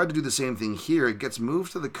they tried to do the same thing here. It gets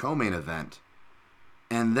moved to the co-main event,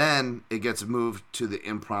 and then it gets moved to the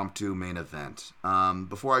impromptu main event.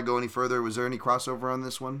 Before I go any further, was there any crossover on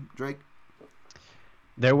this one, Drake?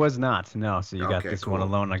 There was not, no. So you got this cool. one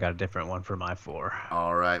alone. I got a different one for my 4.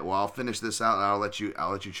 All right. Well, I'll finish this out, and I'll let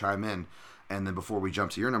you chime in, and then before we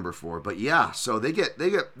jump to your number 4. But yeah, so they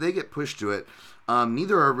get pushed to it.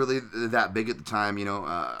 Neither are really that big at the time.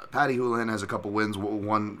 Paddy Houlihan has a couple wins.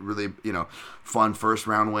 One really fun first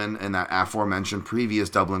round win in that aforementioned previous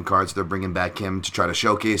Dublin card. So they're bringing back him to try to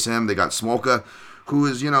showcase him. They got Smolka, who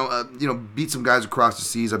is beat some guys across the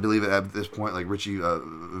seas, I believe at this point, like Richie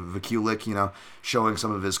Vakulik, showing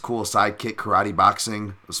some of his cool sidekick karate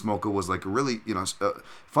boxing. Smolka was like a really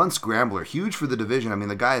fun scrambler, huge for the division. I mean,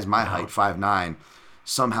 the guy is my height, 5'9",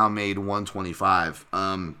 somehow made 125.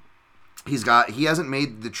 He hasn't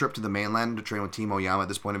made the trip to the mainland to train with Team Oyama at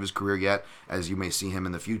this point of his career yet, as you may see him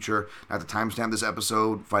in the future. At the timestamp this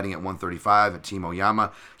episode, fighting at 135 at Team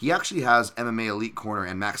Oyama. He actually has MMA Elite Corner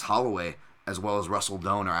and Max Holloway as well as Russell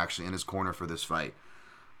Doan are actually in his corner for this fight.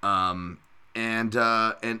 And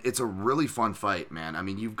it's a really fun fight, man. I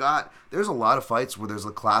mean, there's a lot of fights where there's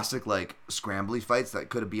a classic, like, scrambly fights that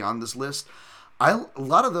could be on this list. A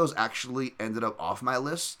lot of those actually ended up off my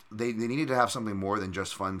list. They needed to have something more than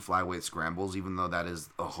just fun flyweight scrambles, even though that is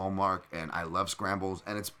a hallmark, and I love scrambles,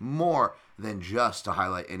 and it's more than just to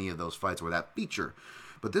highlight any of those fights where that feature.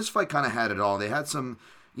 But this fight kind of had it all. They had some...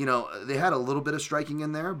 they had a little bit of striking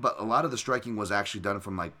in there, but a lot of the striking was actually done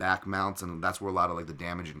from, like, back mounts, and that's where a lot of, like, the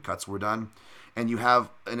damage and cuts were done. And you have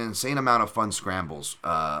an insane amount of fun scrambles.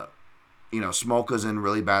 Smolka's in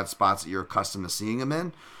really bad spots that you're accustomed to seeing him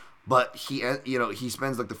in, but he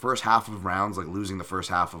spends, like, the first half of rounds, like, losing the first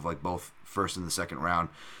half of, like, both first and the second round.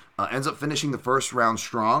 Ends up finishing the first round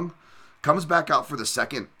strong, comes back out for the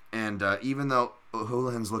second, And even though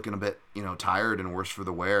Houlihan's looking a bit, tired and worse for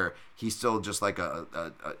the wear, he's still just like a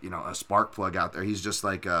spark plug out there. He's just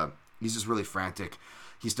like he's just really frantic.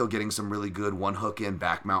 He's still getting some really good one hook in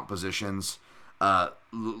back mount positions.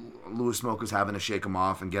 Louis Smolka's having to shake him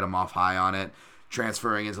off and get him off high on it,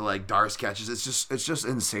 transferring into like Darce catches. It's just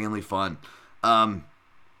insanely fun. And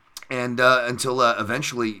until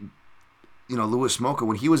eventually, Louis Smolka,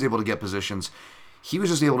 when he was able to get positions, he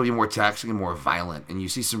was just able to be more taxing and more violent. And you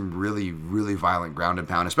see some really, really violent ground and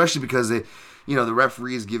pound, especially because the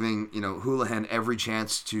referee is giving, Houlihan every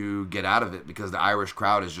chance to get out of it because the Irish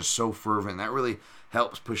crowd is just so fervent. That really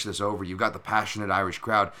helps push this over. You've got the passionate Irish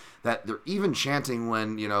crowd that they're even chanting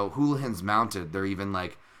when, Houlihan's mounted. They're even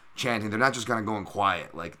like chanting. They're not just kind of going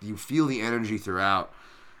quiet. Like you feel the energy throughout.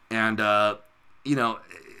 And,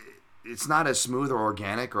 it's not as smooth or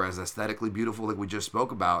organic or as aesthetically beautiful like we just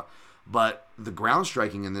spoke about. But the ground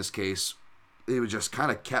striking in this case, it was just kind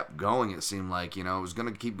of kept going, it seemed like. It was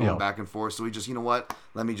going to keep going back and forth. So he just,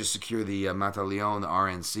 let me just secure the Mataleon, the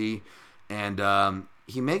RNC. And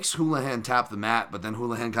he makes Houlihan tap the mat, but then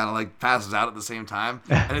Houlihan kind of like passes out at the same time.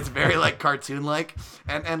 And it's very like cartoon-like.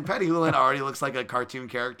 And Paddy Houlihan already looks like a cartoon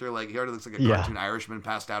character. Like he already looks like a cartoon Irishman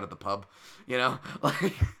passed out at the pub,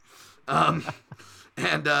 Like,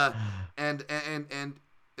 and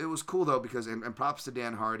it was cool though because and props to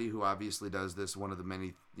Dan Hardy, who obviously does this, one of the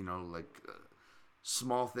many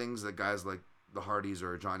small things that guys like the Hardys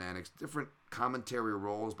or John Anik, different commentary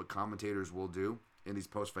roles, but commentators will do in these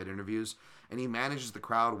post-fight interviews. And he manages the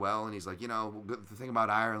crowd well, and he's like, the thing about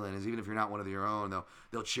Ireland is even if you're not one of your own,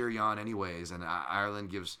 they'll cheer you on anyways. And Ireland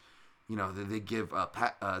gives, they give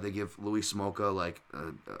Louis Smolka like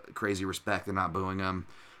crazy respect. They're not booing him.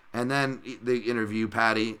 And then they interview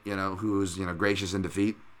Paddy, who's gracious in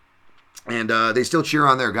defeat, and they still cheer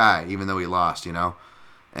on their guy even though he lost,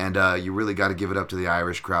 And you really got to give it up to the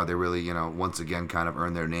Irish crowd. They really, once again, kind of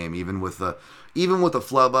earned their name. Even with the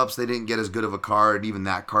flub ups, they didn't get as good of a card. Even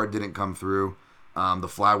that card didn't come through. The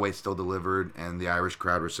flyweight still delivered, and the Irish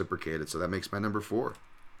crowd reciprocated. So that makes my number 4.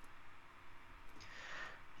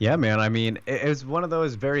 Yeah, man. I mean, it was one of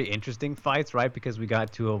those very interesting fights, right? Because we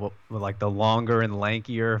got two of the longer and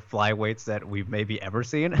lankier flyweights that we've maybe ever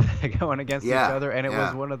seen going against each other, and it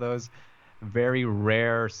was one of those very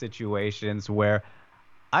rare situations where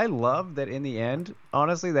I love that in the end,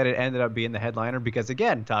 honestly, that it ended up being the headliner because,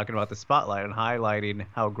 again, talking about the spotlight and highlighting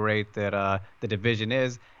how great that the division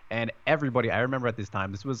is, and everybody. I remember at this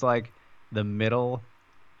time, this was like the middle,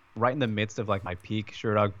 right in the midst of like my peak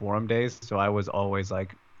Sherdog Forum days, so I was always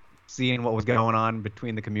like seeing what was going on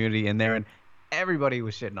between the community in there, and everybody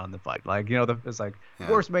was shitting on the fight. Like, it's like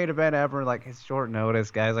worst main event ever. Like, it's short notice,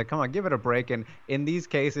 guys. Like, come on, give it a break. And in these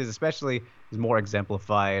cases, especially, it was more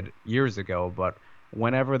exemplified years ago. But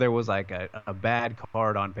whenever there was like a bad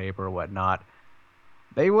card on paper or whatnot,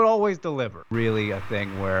 they would always deliver. Really, a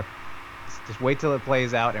thing where just wait till it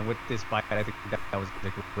plays out. And with this fight, I think that was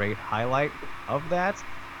a great highlight of that.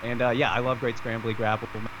 And I love great scrambly grapple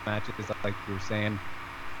matches, like you were saying.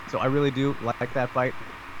 So I really do like that fight.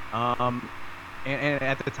 And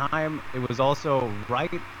at the time, it was also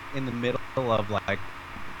right in the middle of, like,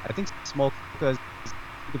 I think Smolka's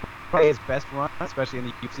probably his best run, especially in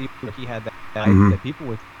the UFC, where he had that that people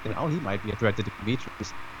would think, he might be a threat to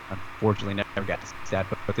Demetrius. Unfortunately, never got to see that.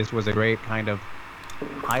 But this was a great kind of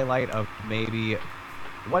highlight of maybe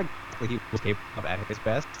what he was capable of at his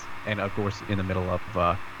best. And, of course, in the middle of,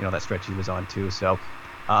 that stretch he was on, too. So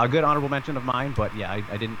a good honorable mention of mine, but I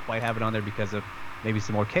didn't quite have it on there because of maybe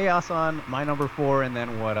some more chaos on my number 4, and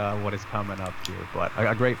then what is coming up here. But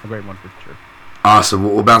a great one for sure. Awesome.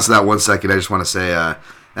 We'll bounce to that 1 second. I just want to say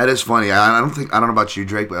that is funny. I don't know about you,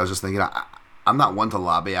 Drake, but I was just thinking I'm not one to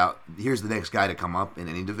lobby out. Here's the next guy to come up in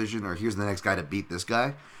any division, or here's the next guy to beat this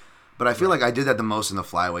guy. But I feel like I did that the most in the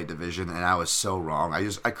flyweight division, and I was so wrong.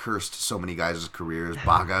 I cursed so many guys' careers: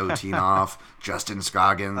 Baga Utinov, Justin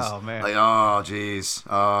Scoggins. Oh man! Like, oh jeez,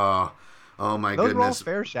 oh my Those goodness. were all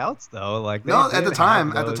fair shouts, though. Like at the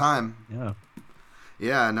time. Yeah.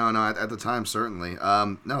 Yeah, no, at the time certainly.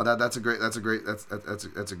 No, that's a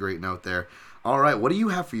great note there. All right, what do you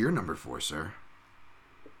have for your number 4, sir?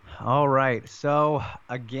 All right, so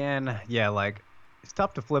again, it's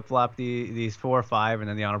tough to flip flop these 4 or 5 and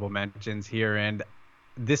then the honorable mentions here. And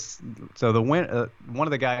one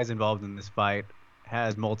of the guys involved in this fight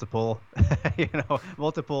has multiple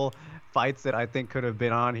fights that I think could have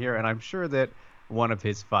been on here, and I'm sure that one of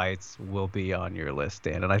his fights will be on your list,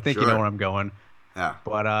 Dan. And I think you know where I'm going. Yeah.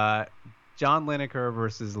 But John Lineker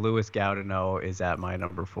versus Louis Gaudinot is at my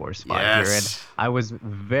number 4 spot here, and I was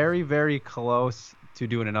very, very close to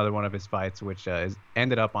doing another one of his fights, which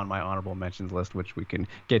ended up on my honorable mentions list, which we can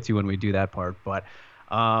get to when we do that part. But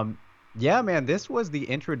yeah, man, this was the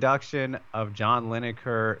introduction of John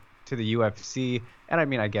Lineker to the UFC. And I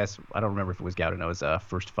mean, I guess I don't remember if it was Gaudino's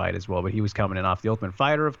first fight as well, but he was coming in off the Ultimate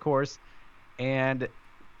Fighter, of course. And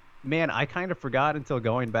man, I kind of forgot until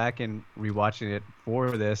going back and rewatching it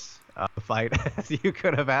for this fight, as you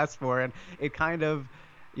could have asked for. And it kind of,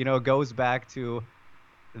 goes back to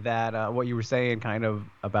that what you were saying, kind of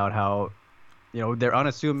about how, they're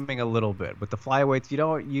unassuming a little bit. With the flyweights,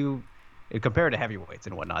 compared to heavyweights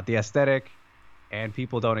and whatnot, the aesthetic, and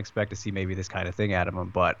people don't expect to see maybe this kind of thing out of him,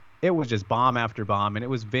 but it was just bomb after bomb, and it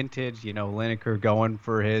was vintage. Lineker going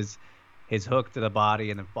for his hook to the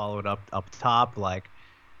body and then followed up top. Like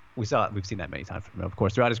we've seen that many times from him, of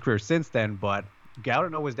course, throughout his career since then. But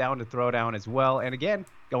Gaudino was down to throw down as well. And again,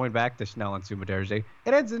 going back to Schnell and Sumudaerji,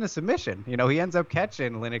 it ends in a submission. He ends up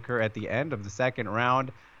catching Lineker at the end of the second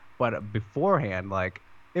round, but beforehand, like,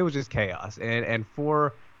 it was just chaos. And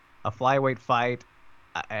for a flyweight fight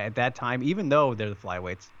at that time, even though they're the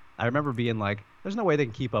flyweights, I remember being like, there's no way they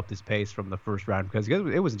can keep up this pace from the first round, because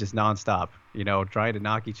it was just nonstop, trying to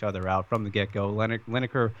knock each other out from the get-go.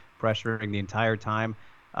 Lineker pressuring the entire time,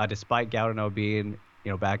 despite Gaudino being,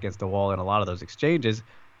 back against the wall in a lot of those exchanges,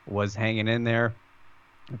 was hanging in there,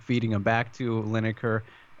 feeding him back to Lineker.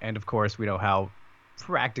 And of course, we know how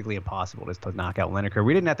practically impossible it is to knock out Lineker.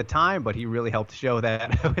 We didn't at the time, but he really helped show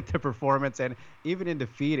that with the performance. And even in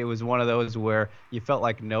defeat, it was one of those where you felt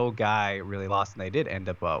like no guy really lost, and they did end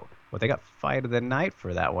up they got fight of the night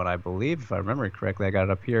for that one, I believe, if I remember correctly. I got it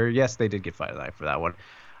up here. Yes, they did get fight of the night for that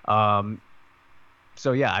one.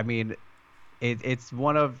 So yeah, I mean, it's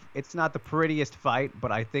not the prettiest fight,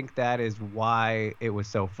 but I think that is why it was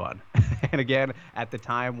so fun. And again, at the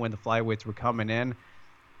time when the flyweights were coming in,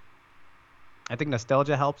 I think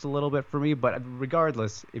nostalgia helps a little bit for me, but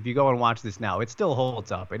regardless, if you go and watch this now, it still holds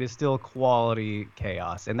up. It is still quality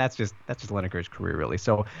chaos, and that's just Lineker's career, really.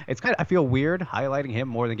 So I feel weird highlighting him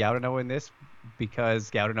more than Gaudino in this, because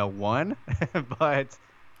Gaudino won, but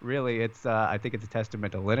really, I think it's a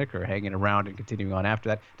testament to Lineker hanging around and continuing on after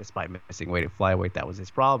that, despite missing weight at flyweight. That was his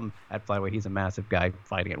problem at flyweight. He's a massive guy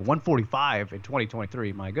fighting at 145 in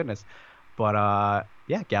 2023. My goodness, but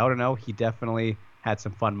yeah, Gaudino, he definitely had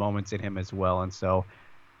some fun moments in him as well. And so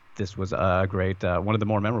this was a great, one of the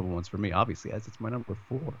more memorable ones for me, obviously, as it's my number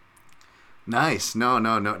 4. Nice.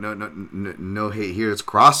 No hate here. It's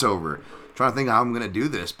crossover. I'm trying to think how I'm going to do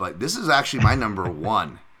this, but this is actually my number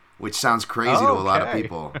 1, which sounds crazy to a lot of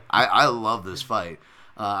people. I love this fight.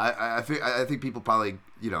 I think people probably,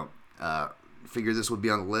 figured this would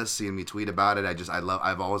be on the list, seeing me tweet about it.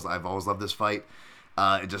 I've always loved this fight.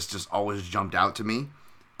 It just always jumped out to me.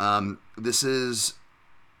 This is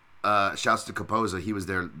shouts to Capoza. He was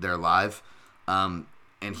there live, and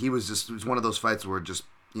it was one of those fights where just,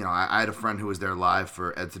 I had a friend who was there live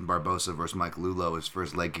for Edson Barbosa versus Mike Lulo, his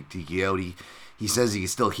first leg kick TKO. He says he can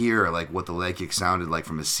still hear like what the leg kick sounded like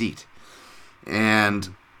from his seat,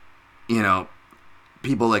 and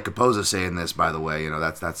people like Capoza saying this, by the way,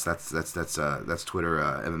 that's Twitter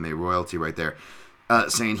MMA royalty right there.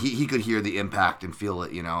 Saying he could hear the impact and feel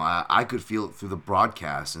it, I could feel it through the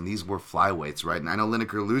broadcast, and these were flyweights, right? And I know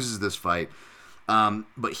Lineker loses this fight,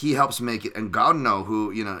 but he helps make it. And Gaudino,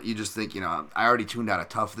 who, you just think, I already tuned out of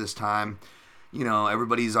Tough this time.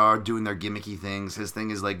 Everybody's doing their gimmicky things. His thing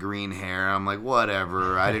is like green hair. I'm like,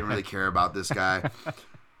 whatever. I didn't really care about this guy.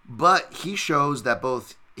 But he shows that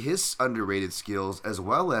both his underrated skills as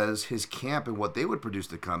well as his camp and what they would produce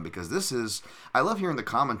to come, because I love hearing the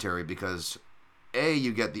commentary, because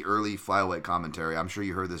you get the early flyweight commentary. I'm sure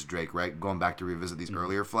you heard this, Drake, right? Going back to revisit these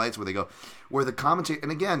earlier fights where the commentator,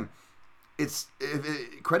 and again,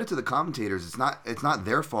 credit to the commentators. It's not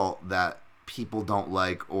their fault that people don't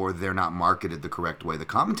like or they're not marketed the correct way. The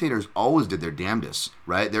commentators always did their damnedest,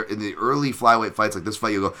 right? They're in the early flyweight fights like this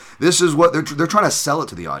fight. You go, this is what they're trying to sell it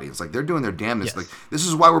to the audience. Like, they're doing their damnedest. Yes. Like, this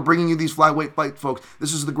is why we're bringing you these flyweight fight folks.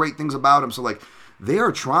 This is the great things about them. So like, they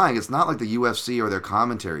are trying. It's not like the UFC or their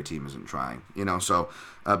commentary team isn't trying, So,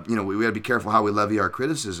 we got to be careful how we levy our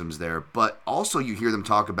criticisms there. But also, you hear them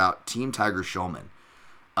talk about Team Tiger Showman,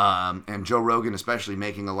 and Joe Rogan especially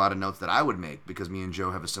making a lot of notes that I would make, because me and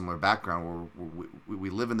Joe have a similar background where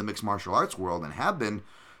we live in the mixed martial arts world and have been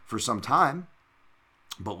for some time,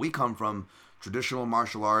 but we come from traditional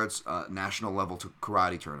martial arts, national level to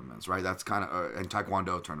karate tournaments, right? That's kind of and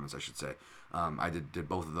Taekwondo tournaments, I should say. I did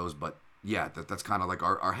both of those, but yeah, that's kind of like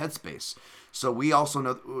our headspace. So we also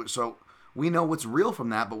know. So we know what's real from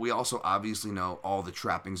that, but we also obviously know all the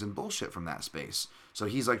trappings and bullshit from that space. So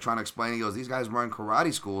he's like trying to explain, he goes, these guys run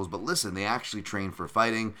karate schools, but listen, they actually train for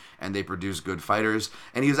fighting and they produce good fighters.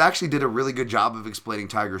 And he actually did a really good job of explaining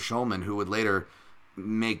Tiger Schulman, who would later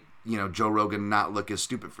make, Joe Rogan not look as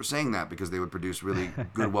stupid for saying that, because they would produce really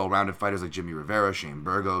good, well-rounded fighters like Jimmy Rivera, Shane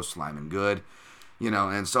Burgos, Lyman Good,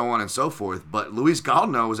 and so on and so forth. But Luis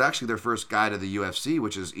Galdino was actually their first guy to the UFC,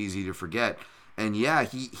 which is easy to forget. And yeah,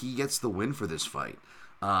 he gets the win for this fight.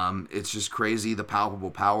 It's just crazy, the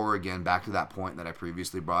palpable power. Again, back to that point that I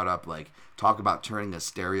previously brought up, like, talk about turning a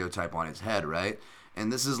stereotype on its head, right?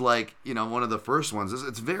 And this is like, one of the first ones.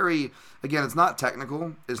 It's very, again, it's not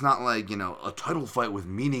technical. It's not like, a title fight with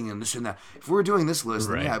meaning and this and that. If we were doing this list,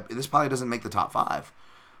 then yeah, this probably doesn't make the top 5.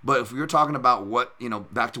 But if we were talking about what,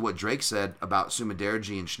 back to what Drake said about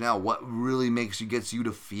Sumiderji and Schnell, what really gets you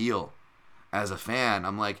to feel as a fan,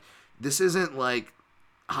 I'm like, this isn't like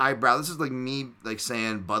highbrow. This is like me like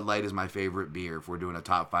saying Bud Light is my favorite beer if we're doing a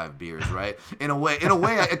top 5 beers, right? In a way,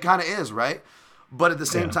 it kind of is, right? But at the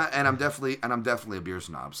same time, and I'm definitely a beer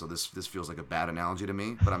snob, so this feels like a bad analogy to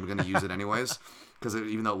me, but I'm going to use it anyways, because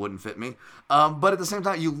even though it wouldn't fit me. But at the same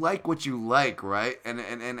time, you like what you like, right?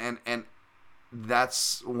 And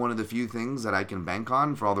that's one of the few things that I can bank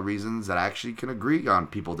on for all the reasons that I actually can agree on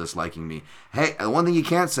people disliking me. Hey, the one thing you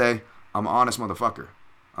can't say, I'm an honest motherfucker.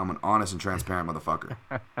 I'm an honest and transparent motherfucker.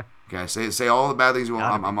 Okay, say all the bad things you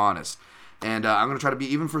want. I'm honest, and I'm gonna try to be,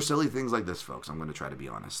 even for silly things like this, folks. I'm gonna try to be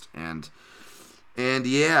honest, and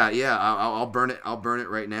yeah. I'll burn it. I'll burn it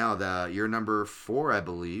right now. Your number 4, I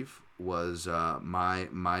believe, was my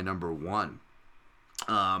number 1.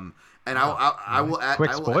 And I will add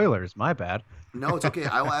quick spoilers. My bad. No, it's okay.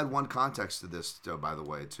 I will add one context to this, by the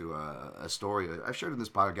way, to a story I've shared in this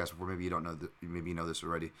podcast before. Maybe you don't know. Maybe you know this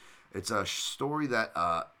already. It's a story that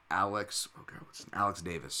Alex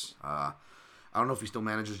Davis. I don't know if he still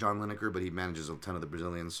manages John Lineker, but he manages a ton of the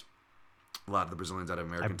Brazilians. A lot of the Brazilians out of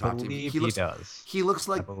American top team. He does. He looks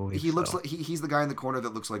like he's the guy in the corner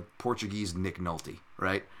that looks like Portuguese Nick Nolte,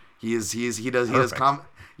 right? He does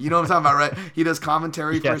you know what I'm talking about, right? He does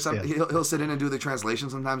commentary for something. Yes. He'll sit in and do the translation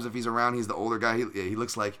sometimes if he's around. He's the older guy. He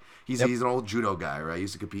looks like he's an old judo guy, right? He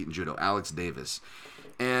used to compete in judo. Alex Davis.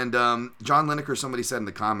 And John Lineker, somebody said in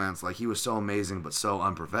the comments, like, he was so amazing but so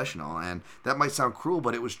unprofessional. And that might sound cruel,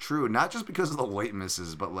 but it was true. Not just because of the weight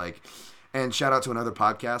misses, but like, and shout out to another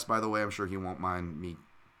podcast, by the way. I'm sure he won't mind me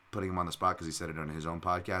putting him on the spot because he said it on his own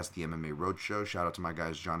podcast, the MMA Roadshow. Shout out to my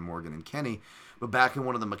guys, John Morgan and Kenny. But back in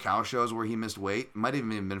one of the Macau shows where he missed weight, might have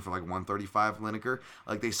even been for like 135 Lineker,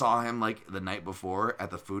 like they saw him like the night before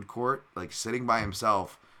at the food court, like sitting by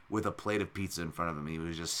himself with a plate of pizza in front of him. He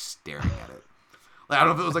was just staring at it. Like, I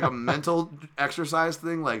don't know if it was like a mental exercise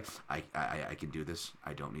thing. Like, I can do this.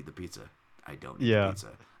 I don't need the pizza. I don't need the pizza.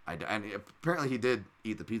 And apparently he did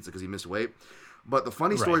eat the pizza because he missed weight. But the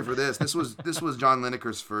funny story for this was John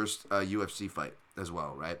Lineker's first UFC fight as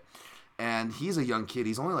well, right? And he's a young kid.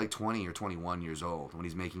 He's only like 20 or 21 years old when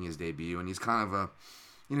he's making his debut, and he's kind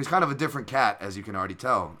of a different cat, as you can already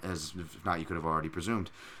tell, as if not you could have already presumed,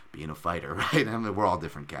 being a fighter, right? I mean, we're all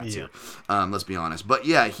different cats here. Let's be honest. But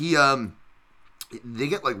yeah, they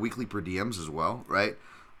get like weekly per diems as well, right?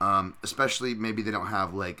 Especially maybe they don't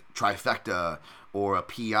have like Trifecta or a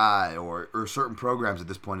PI or certain programs at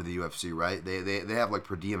this point of the UFC, right? They have like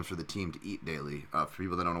per diems for the team to eat daily. For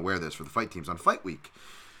people that aren't aware of this, for the fight teams on fight week.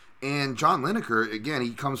 And John Lineker, again,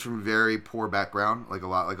 he comes from a very poor background, like a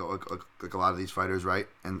lot of these fighters, right?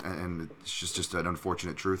 And it's just an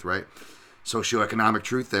unfortunate truth, right? Socioeconomic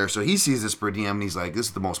truth there. So he sees this per diem and he's like, this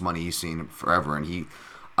is the most money he's seen forever. And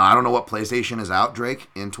I don't know what PlayStation is out, Drake,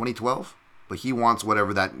 in 2012, but he wants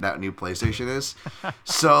whatever that new PlayStation is.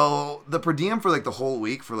 So the per diem for like the whole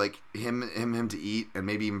week for like him to eat and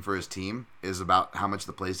maybe even for his team is about how much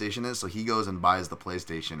the PlayStation is. So he goes and buys the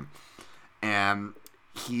PlayStation, and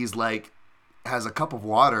he's like has a cup of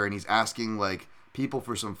water and he's asking like people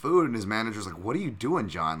for some food, and his manager's like, "What are you doing,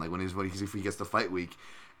 John?" Like when he gets to fight week.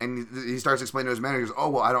 And he starts explaining to his manager, he goes, "Oh,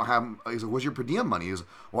 well, I don't have." He's like, "What's your per diem money?" He goes,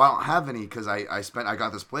 "Well, I don't have any because I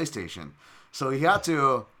got this PlayStation." So he had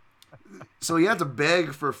to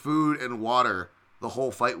beg for food and water the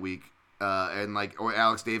whole fight week, or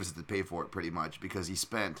Alex Davis had to pay for it pretty much because he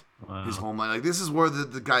spent his whole money. Like this is where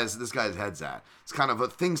this guy's head's at. It's kind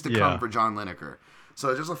of things to come for John Lineker.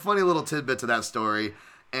 So just a funny little tidbit to that story.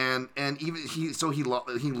 And even he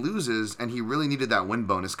loses, and he really needed that win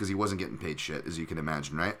bonus because he wasn't getting paid shit, as you can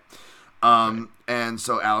imagine, right? And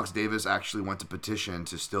so Alex Davis actually went to petition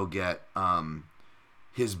to still get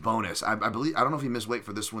his bonus. I believe, I don't know if he missed weight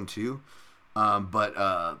for this one too,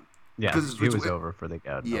 but Yeah, because he was over for the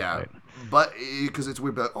Gaudio yeah, fight. but because it's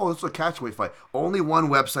weird, but it's a catchweight fight. Only one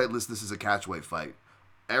website lists this as a catchweight fight.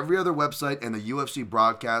 Every other website and the UFC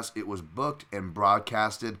broadcast, it was booked and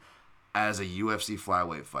broadcasted as a UFC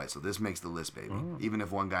flyweight fight. So this makes the list, baby. Even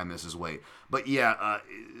if one guy misses weight. But yeah,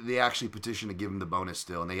 they actually petitioned to give him the bonus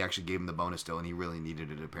still, and they actually gave him the bonus still, and he really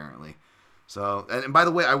needed it apparently. So, and by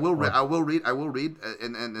the way, I will read,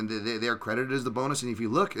 and they are credited as the bonus. And if you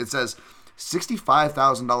look, it says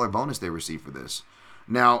 $65,000 bonus they received for this.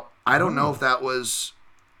 Now, I don't know if that was.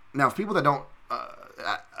 Now, for people that don't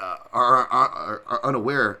are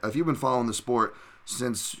unaware, if you've been following the sport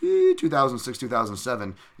since 2006,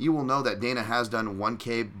 2007, you will know that Dana has done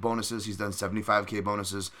 1K bonuses. He's done 75K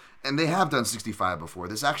bonuses, and they have done 65 before.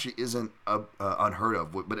 This actually isn't unheard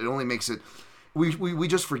of, but it only makes it. We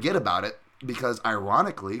just forget about it because,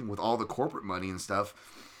 ironically, with all the corporate money and stuff,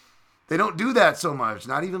 they don't do that so much,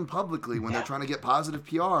 not even publicly when they're trying to get positive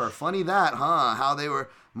PR. Funny that, huh? How they were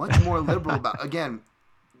much more liberal about. Again,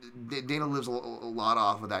 Dana lives a lot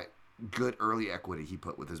off of that good early equity he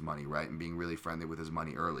put with his money, right? And being really friendly with his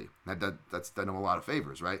money early. That's done him a lot of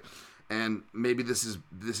favors, right? And maybe this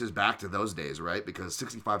is back to those days, right? Because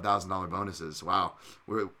 $65,000 bonuses, wow,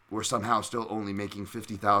 we're somehow still only making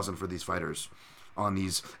 $50,000 for these fighters on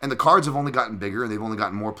these, and the cards have only gotten bigger and they've only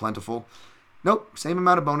gotten more plentiful. Nope, same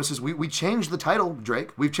amount of bonuses. We changed the title,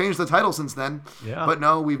 Drake. We've changed the title since then. Yeah. But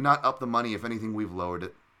no, we've not upped the money. If anything, we've lowered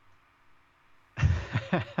it.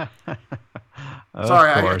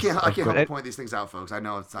 Sorry, I can't help but point these things out, folks. I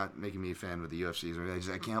know it's not making me a fan with the UFC.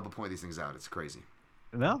 I can't help but point these things out. It's crazy.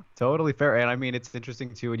 No, totally fair. And I mean, it's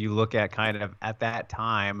interesting too when you look at kind of at that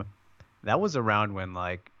time, that was around when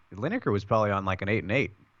like Lineker was probably on like an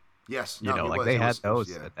 8-8. Yes, they had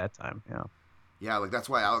those at that time. Yeah. Yeah, like that's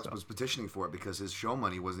why Alex was petitioning for it, because his show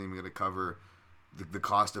money wasn't even going to cover the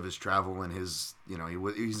cost of his travel and his,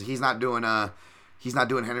 he's not doing Henry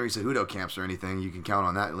Cejudo camps or anything. You can count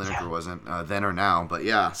on that. Lineker wasn't then or now, but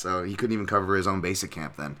yeah, so he couldn't even cover his own basic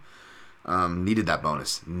camp then. Needed that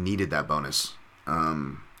bonus.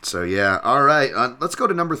 So yeah, all right. Let's go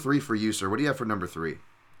to number 3 for you, sir. What do you have for number 3?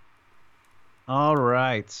 All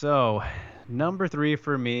right, so number 3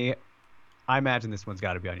 for me. I imagine this one's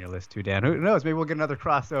got to be on your list too, Dan. Who knows? Maybe we'll get another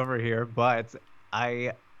crossover here, but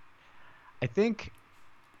I think,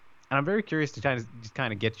 and I'm very curious to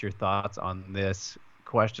kind of get your thoughts on this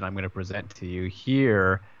question I'm going to present to you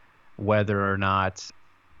here, whether or not.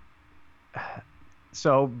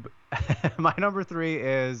 So, my number 3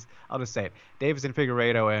 is, I'll just say it, Davison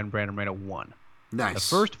Figueiredo and Brandon Moreno won. Nice. The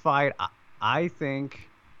first fight, I think,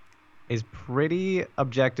 is pretty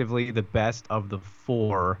objectively the best of the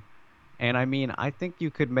 4. And I mean, I think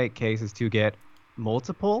you could make cases to get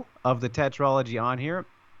multiple of the tetralogy on here.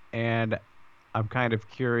 And I'm kind of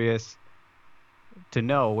curious to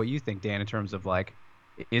know what you think, Dan, in terms of like,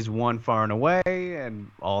 is one far and away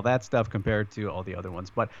and all that stuff compared to all the other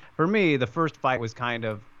ones. But for me, the first fight was kind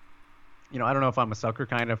of, I don't know if I'm a sucker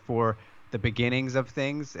kind of for the beginnings of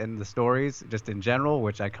things and the stories just in general,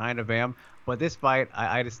 which I kind of am. But this fight,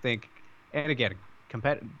 I just think, and again,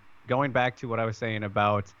 going back to what I was saying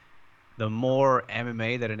about the more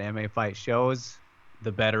MMA that an MMA fight shows,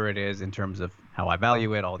 the better it is in terms of how I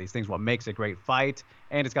value it, all these things, what makes a great fight,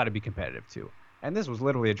 and it's got to be competitive too. And this was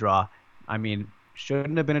literally a draw. I mean,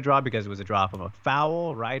 shouldn't have been a draw because it was a draw from a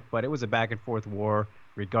foul, right? But it was a back and forth war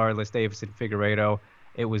regardless. Davison Figueiredo,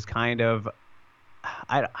 it was kind of,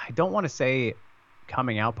 I don't want to say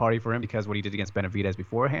coming out party for him, because what he did against Benavidez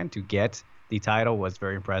beforehand to get the title was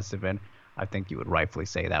very impressive, and I think you would rightfully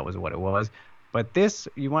say that was what it was. But this,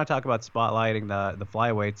 you want to talk about spotlighting the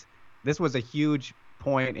flyweights, this was a huge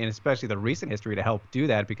point in especially the recent history to help do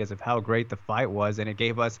that because of how great the fight was, and it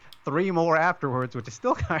gave us 3 more afterwards, which is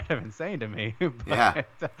still kind of insane to me. But,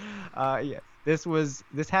 yeah.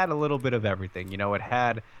 This had a little bit of everything. It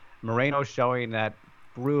had Moreno showing that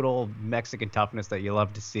brutal Mexican toughness that you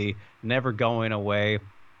love to see, never going away,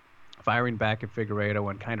 firing back at Figueiredo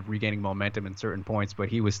and kind of regaining momentum in certain points, but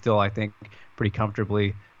he was still, I think, pretty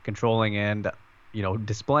comfortably controlling and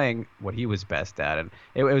displaying what he was best at. And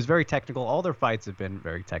it was very technical. All their fights have been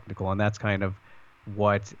very technical, and that's kind of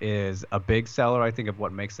what is a big seller, I think, of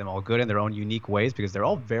what makes them all good in their own unique ways, because they're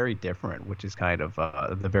all very different, which is kind of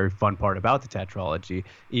the very fun part about the tetralogy,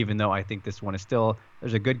 even though I think this one is still,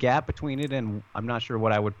 there's a good gap between it, and I'm not sure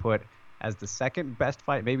what I would put as the second best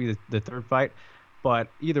fight, maybe the third fight. But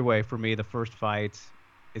either way, for me, the first fight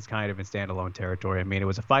is kind of in standalone territory. I mean, it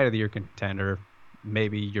was a fight of the year contender,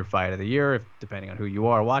 maybe your fight of the year, depending on who you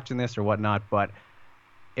are watching this or whatnot. But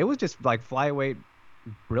it was just like flyweight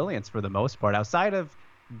brilliance for the most part, outside of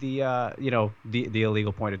the the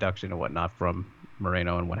illegal point deduction and whatnot from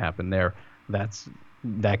Moreno and what happened there.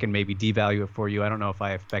 That can maybe devalue it for you. I don't know if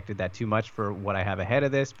I affected that too much for what I have ahead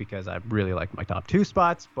of this because I really like my top 2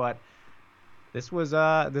 spots, but it was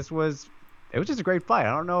just a great fight. I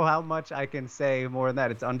don't know how much I can say more than that.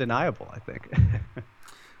 It's undeniable, I think.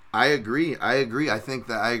 I agree. I think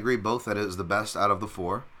that I agree both that it is the best out of the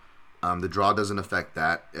 4. The draw doesn't affect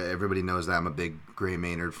that. Everybody knows that I'm a big Gray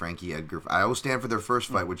Maynard, Frankie Edgar. I always stand for their first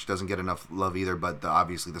fight, which doesn't get enough love either, but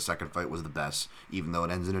obviously the second fight was the best, even though it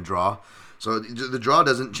ends in a draw. So the draw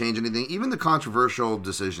doesn't change anything. Even the controversial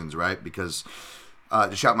decisions, right? Because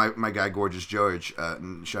to shout my guy Gorgeous George,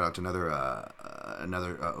 shout out to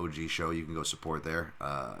another OG show you can go support there,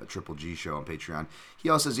 Triple G show on Patreon. He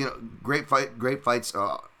also says, great fights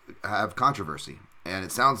have controversy, and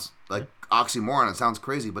it sounds like oxymoron. It sounds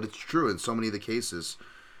crazy, but it's true in so many of the cases.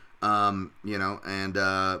 And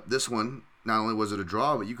this one, not only was it a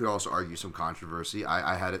draw, but you could also argue some controversy.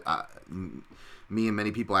 I had it. Me and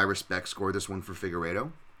many people I respect scored this one for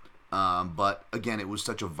Figueiredo. But again, it was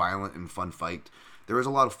such a violent and fun fight. There was a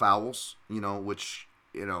lot of fouls, which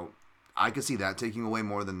I could see that taking away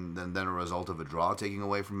more than a result of a draw, taking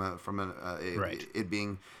away from Right. it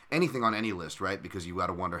being anything on any list, right? Because you got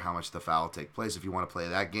to wonder how much the foul take place if you want to play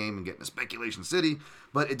that game and get into speculation city.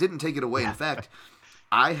 But it didn't take it away. In fact,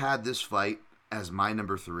 I had this fight as my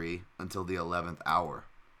number 3 until the 11th hour,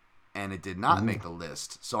 and it did not make the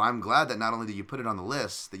list. So I'm glad that not only did you put it on the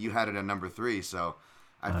list, that you had it at number 3. So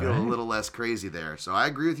I feel a little less crazy there. So I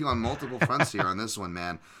agree with you on multiple fronts here on this one,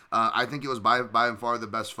 man. I think it was by and far the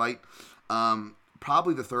best fight.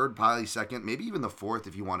 Probably the third, probably second, maybe even the fourth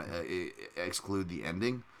if you want to exclude the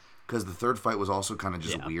ending, because the third fight was also kind of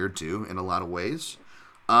just weird too in a lot of ways.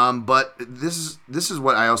 But this is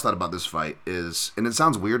what I also thought about this fight is, and it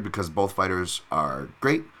sounds weird because both fighters are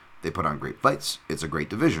great. They put on great fights. It's a great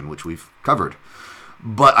division, which we've covered.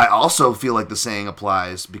 But I also feel like the saying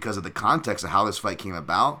applies because of the context of how this fight came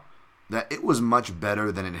about, that it was much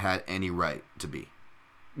better than it had any right to be.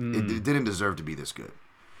 It didn't deserve to be this good.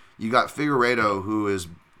 You got Figueiredo, who is,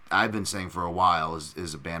 I've been saying for a while,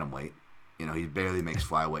 is a bantamweight. He barely makes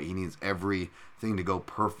flyweight. He needs everything to go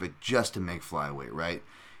perfect just to make flyweight, right?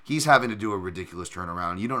 He's having to do a ridiculous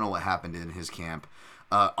turnaround. You don't know what happened in his camp.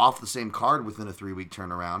 Off the same card within a 3-week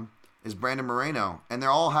turnaround is Brandon Moreno. And they're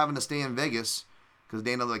all having to stay in Vegas because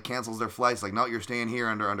Dana cancels their flights. Like, no, you're staying here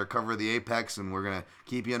under cover of the Apex, and we're going to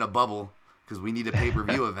keep you in a bubble because we need a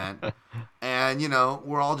pay-per-view event. And,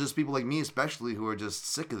 we're all just people like me especially who are just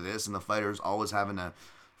sick of this, and the fighters always having to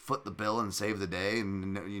foot the bill and save the day.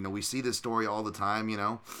 And, we see this story all the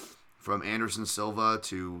time, from Anderson Silva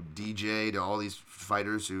to DJ to all these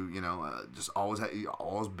fighters who, just always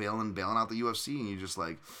bailing out the UFC. And you're just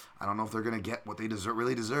like, I don't know if they're going to get what they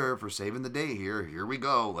really deserve for saving the day here. Here we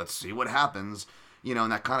go. Let's see what happens.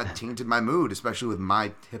 And that kind of tainted my mood, especially with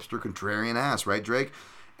my hipster contrarian ass, right, Drake?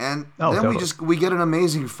 And then totally. we get an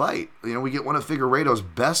amazing fight. We get one of Figueiredo's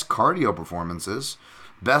best cardio performances,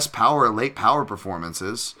 best late power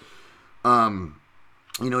performances.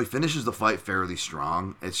 He finishes the fight fairly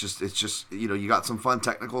strong. It's just you got some fun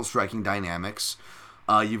technical striking dynamics.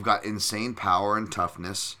 You've got insane power and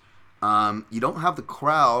toughness. You don't have the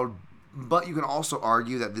crowd, but you can also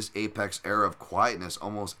argue that this Apex era of quietness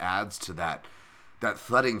almost adds to that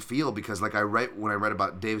thudding feel, because when I read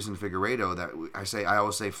about Davison Figueiredo, that I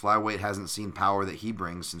always say flyweight hasn't seen power that he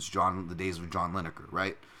brings since the days of John Lineker,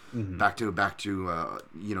 right? Mm-hmm. Back to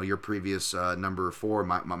your previous number 4,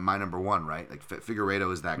 my number 1, right? Like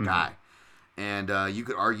Figueiredo is that guy, and you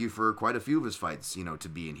could argue for quite a few of his fights, to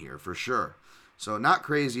be in here for sure. So not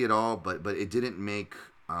crazy at all, but it didn't make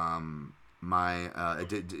it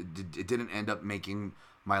didn't end up making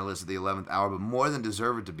my list at the 11th hour, but more than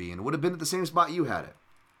deserved to be, and it would have been at the same spot you had it.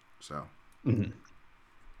 So,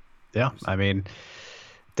 yeah, I mean,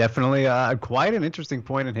 definitely quite an interesting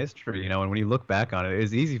point in history, and when you look back on it,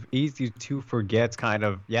 it's easy to forget kind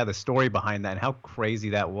of the story behind that and how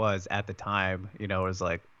crazy that was at the time. It was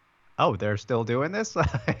like, oh, they're still doing this.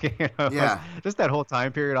 Just that whole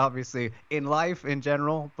time period, obviously in life in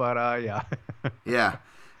general, but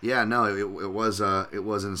no, it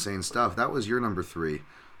was insane stuff. That was your number 3.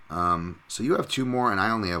 So you have 2 more, and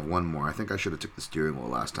I only have 1 more. I think I should have took the steering wheel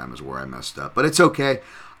last time is where I messed up, but it's okay.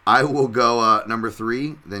 I will go number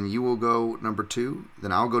 3, then you will go number 2,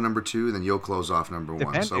 then I'll go number 2, then you'll close off number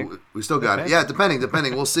 1. So we still got it. Yeah, depending.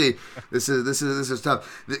 We'll see. This is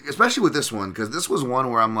tough, especially with this one, because this was one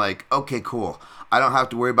where I'm like, okay, cool. I don't have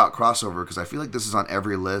to worry about crossover because I feel like this is on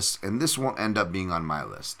every list, and this won't end up being on my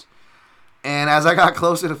list. And as I got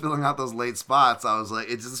closer to filling out those late spots, I was like,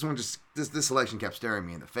 this selection kept staring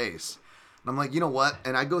me in the face. And I'm like, you know what?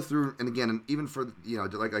 And I go through, and again, and even for,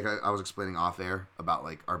 like I was explaining off air about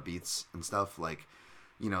like our beats and stuff, like,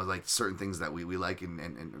 like certain things that we like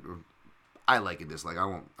and I like and dislike. I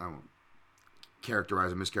won't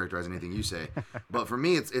characterize or mischaracterize anything you say. But for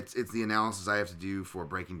me, it's the analysis I have to do for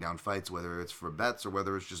breaking down fights, whether it's for bets or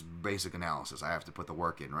whether it's just basic analysis. I have to put the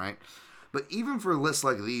work in, right? But even for lists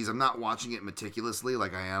like these, I'm not watching it meticulously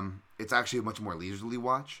like I am. It's actually a much more leisurely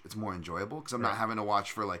watch. It's more enjoyable because I'm not having to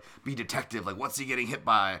watch for, like, be detective, like, what's he getting hit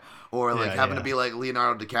by? Or, like, having to be like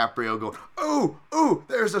Leonardo DiCaprio going, ooh,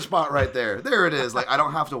 there's a spot right there. There it is. Like, I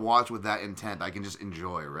don't have to watch with that intent. I can just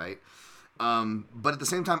enjoy, right? But at the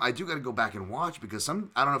same time, I do got to go back and watch because I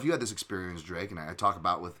don't know if you had this experience, Drake, and I talk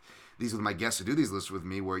about with my guests who do these lists with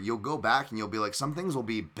me, where you'll go back and you'll be like, some things will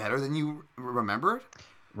be better than you remembered.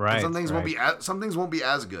 Right. And some things won't be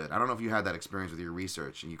as good. I don't know if you had that experience with your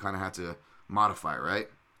research, and you kind of had to modify, right?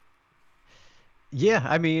 Yeah,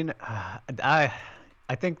 I mean, I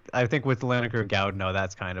think with Lineker Gaudino,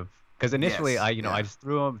 that's kind of because initially I just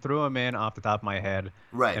threw him in off the top of my head,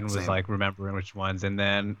 right, and was same. like remembering which ones, and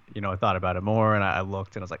then I thought about it more, and I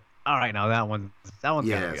looked and I was like, all right, now that one's gotta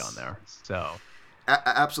be on there. So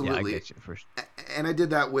absolutely, I get you for sure. And I did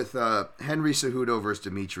that with Henry Cejudo versus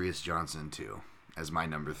Demetrius Johnson too, as my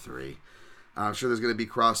number 3. I'm sure there's going to be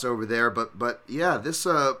crossover there, but yeah, this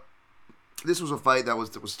was a fight that was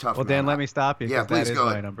tough. Well, Dan, let me stop you. Yeah, please that is go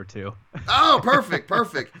my ahead. number 2. Oh, perfect.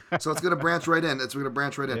 So it's going to branch right in.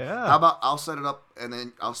 Yeah. How about I'll set it up, and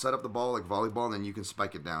then I'll set up the ball like volleyball, and then you can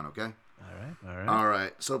spike it down, okay? All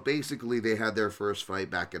right. So basically, they had their first fight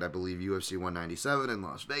back at, I believe, UFC 197 in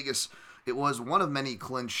Las Vegas. It was one of many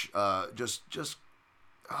clinch, I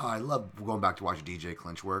love going back to watch DJ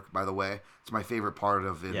clinch work, by the way. It's my favorite part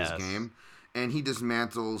of his game. And he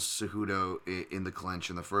dismantles Cejudo in the clinch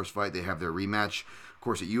in the first fight. They have their rematch, of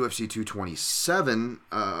course, at UFC 227.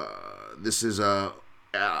 This is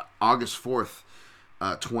August 4th,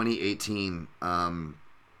 2018. And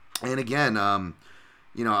again,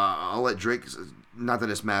 I'll let Drake, not that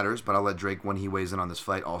this matters, but I'll let Drake, when he weighs in on this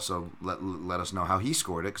fight, also let us know how he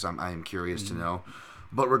scored it, because I am curious to know.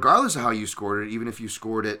 But regardless of how you scored it, even if you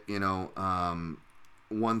scored it,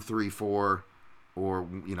 1-3-4 or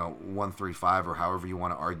 1-3-5 or however you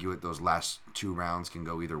want to argue it, those last 2 rounds can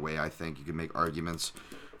go either way. I think you can make arguments.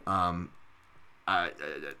 I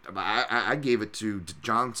gave it to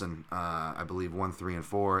Johnson. I believe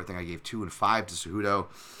 1-3-4. I think I gave 2-5 to Cejudo.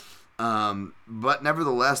 But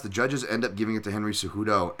nevertheless, the judges end up giving it to Henry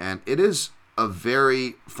Cejudo, and it is a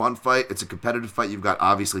very fun fight. It's a competitive fight. You've got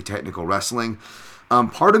obviously technical wrestling.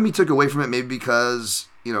 Part of me took away from it maybe because,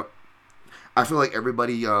 I feel like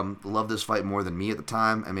everybody loved this fight more than me at the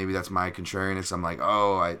time, and maybe that's my contrariness. I'm like,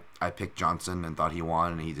 I picked Johnson and thought he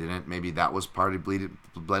won, and he didn't. Maybe that was part of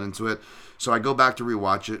bled into it. So I go back to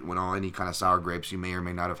rewatch it when any kind of sour grapes you may or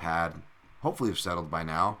may not have had, hopefully have settled by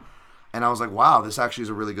now. And I was like, wow, this actually is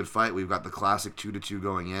a really good fight. We've got the classic 2-2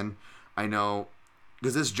 going in. I know,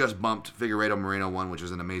 because this just bumped Figueiredo Moreno 1, which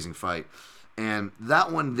is an amazing fight. And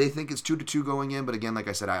that one, they think it's 2-2 going in. But again, like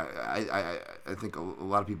I said, I think a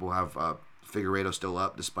lot of people have Figueiredo still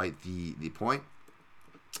up despite the point.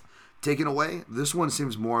 Taken away, this one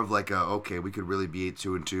seems more of like we could really be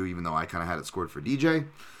 2-2, even though I kind of had it scored for DJ.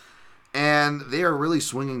 And they are really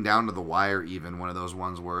swinging down to the wire, even one of those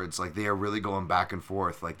ones where it's like they are really going back and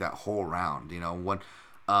forth like that whole round. When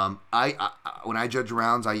I judge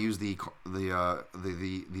rounds, I use the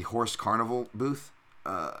horse carnival booth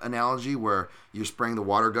analogy, where you're spraying the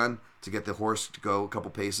water gun to get the horse to go a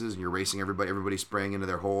couple paces, and you're racing everybody's spraying into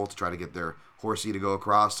their hole to try to get their horsey to go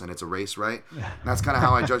across, and it's a race, right? And that's kind of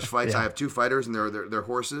how I judge fights. I have 2 fighters, and they're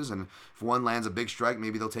horses, and if one lands a big strike,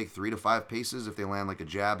 maybe they'll take 3 to 5 paces. If they land like a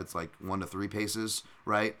jab, it's like 1 to 3 paces,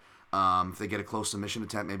 right? If they get a close submission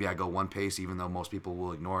attempt, maybe I go 1 pace, even though most people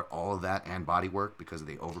will ignore all of that and body work because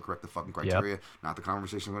they overcorrect the fucking criteria. Yep. Not the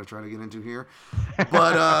conversation I'm going to try to get into here.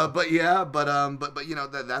 But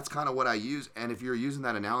that's kind of what I use. And if you're using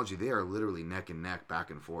that analogy, they are literally neck and neck,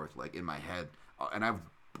 back and forth, like in my head. And I've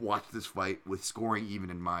watched this fight with scoring even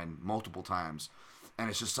in mind multiple times. And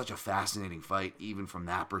it's just such a fascinating fight, even from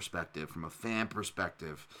that perspective, from a fan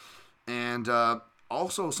perspective. And,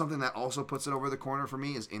 also, something that also puts it over the corner for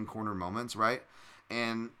me is in-corner moments, right?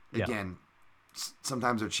 And again,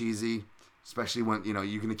 sometimes they're cheesy, especially when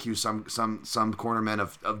you can accuse some cornermen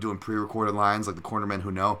of doing pre-recorded lines, like the cornermen who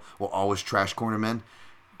know will always trash cornermen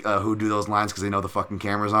who do those lines because they know the fucking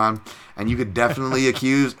camera's on. And you could definitely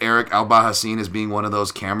accuse Eric Albahassin as being one of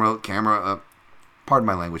those camera. Pardon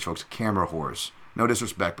my language, folks. Camera whores. No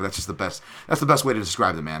disrespect, but that's just the best. That's the best way to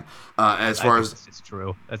describe the man. As far as it's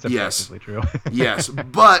true. That's effectively true. Yes,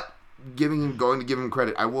 but going to give him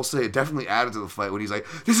credit. I will say it definitely added to the fight when he's like,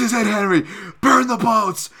 "This is it, Henry. Burn the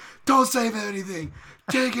boats. Don't save anything.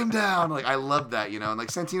 Take him down." Like, I love that, and like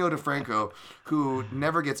Santino DeFranco, who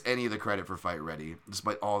never gets any of the credit for Fight Ready,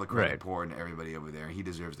 despite all the credit poured into everybody over there. He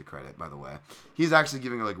deserves the credit, by the way. He's actually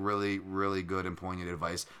giving like really, really good and poignant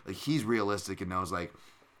advice. Like, he's realistic and knows, like,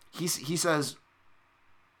 he says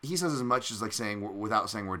as much as like saying, without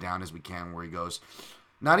saying we're down as we can, where he goes,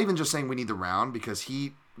 not even just saying we need the round, because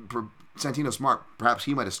Santino's smart. Perhaps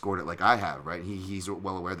he might have scored it like I have, right? He's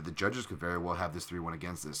well aware that the judges could very well have this 3-1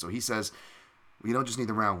 against this. So he says, we don't just need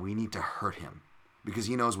the round, we need to hurt him, because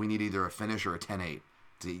he knows we need either a finish or a 10-8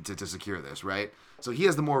 to secure this, right? So he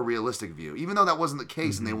has the more realistic view, even though that wasn't the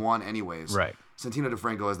case and they won anyways. Right. Santino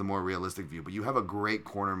DeFranco has the more realistic view, but you have a great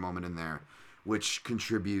corner moment in there, which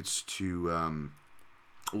contributes to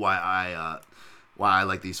why I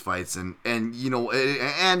like these fights, and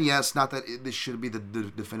yes, not that this should be the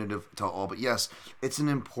definitive tell all, but yes, it's an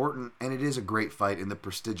important and it is a great fight in the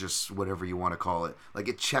prestigious whatever you want to call it. Like,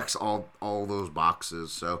 it checks all those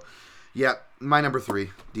boxes. So yeah, my number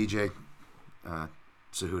 3, DJ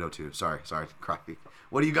Cejudo 2. Sorry, cry.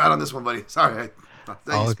 What do you got on this one, buddy? Sorry,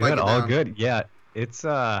 all good. Yeah, it's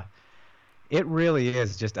it really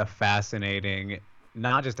is just a fascinating,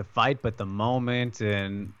 not just a fight, but the moment,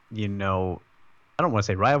 and I don't want to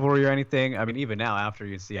say rivalry or anything. I mean, even now, after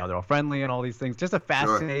you see how they're all friendly and all these things, just a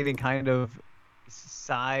fascinating kind of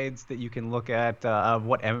sides that you can look at of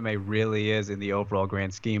what MMA really is in the overall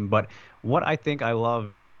grand scheme. But what I think I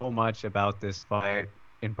love so much about this fight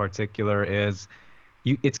in particular is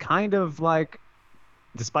it's kind of like,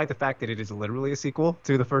 despite the fact that it is literally a sequel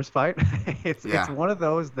to the first fight, it's one of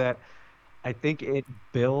those that I think it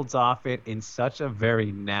builds off it in such a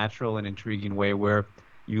very natural and intriguing way, where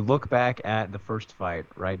you look back at the first fight,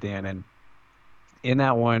 right, Dan? And in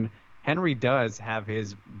that one, Henry does have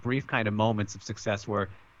his brief kind of moments of success where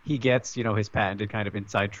he gets, his patented kind of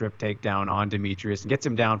inside trip takedown on Demetrius and gets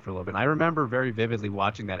him down for a little bit. And I remember very vividly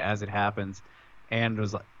watching that as it happens, and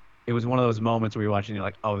it was one of those moments where you're watching, you're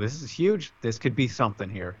like, oh, this is huge. This could be something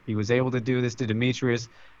here. He was able to do this to Demetrius.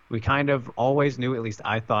 We kind of always knew, at least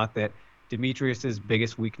I thought, that Demetrius's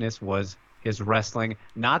biggest weakness was his wrestling.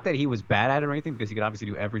 Not that he was bad at it or anything, because he could obviously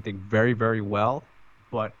do everything very, very well.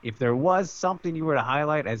 But if there was something you were to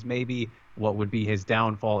highlight as maybe what would be his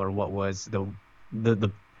downfall, or what was the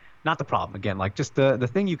not the problem, again, like just the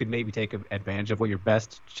thing you could maybe take advantage of, what your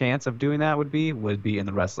best chance of doing that would be in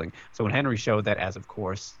the wrestling. So when Henry showed that, as of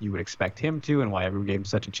course you would expect him to, and why everyone gave him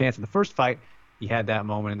such a chance in the first fight, he had that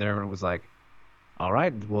moment in there and it was like, all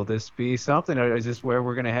right, will this be something? Or is this where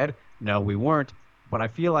we're going to head? No, we weren't. But I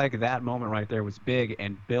feel like that moment right there was big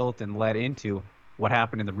and built and led into what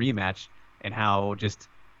happened in the rematch, and how just,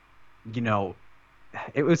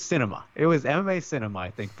 it was cinema. It was MMA cinema,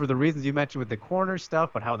 I think, for the reasons you mentioned with the corner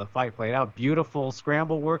stuff, but how the fight played out. Beautiful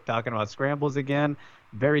scramble work, talking about scrambles again.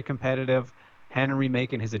 Very competitive. Henry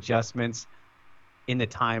making his adjustments in the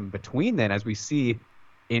time between then, as we see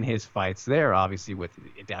in his fights there, obviously with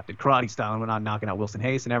adapted karate style and whatnot, knocking out Wilson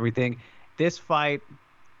Hayes and everything. This fight,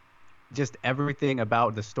 just everything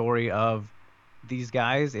about the story of these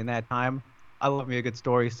guys in that time. I love me a good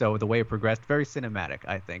story, so the way it progressed, very cinematic,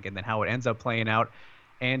 I think, and then how it ends up playing out.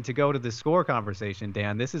 And to go to the score conversation,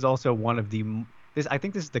 Dan, this is also one of I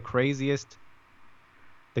think this is the craziest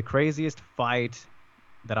fight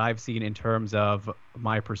that I've seen in terms of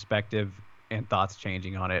my perspective and thoughts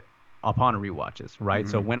changing on it upon rewatches, right?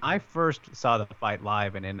 Mm-hmm. So when I first saw the fight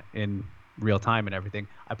live and in real time and everything,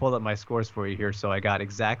 I pulled up my scores for you here, so I got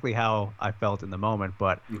exactly how I felt in the moment.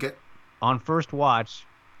 But on first watch,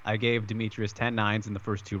 I gave Demetrius 10-9s in the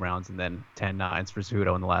first 2 rounds, and then 10-9s for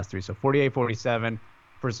Cejudo in the last 3. So 48-47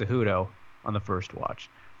 for Cejudo on the first watch.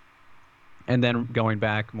 And then going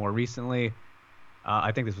back more recently,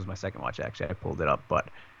 I think this was my second watch, actually. I pulled it up, and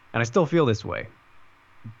I still feel this way.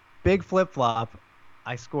 Big flip-flop.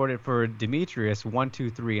 I scored it for Demetrius 1, 2,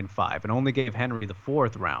 3, and 5, and only gave Henry the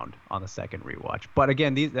 4th round on the second rewatch. But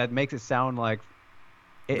again, that makes it sound like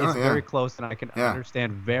it's very close, and I can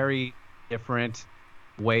understand very different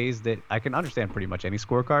ways that I can understand pretty much any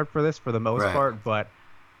scorecard for this for the most part. But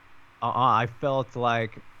I felt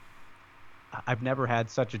like I've never had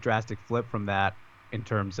such a drastic flip from that in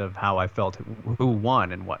terms of how I felt who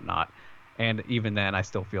won and whatnot. And even then, I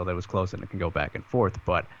still feel that it was close and it can go back and forth.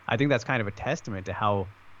 But I think that's kind of a testament to how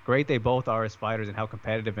great they both are as fighters and how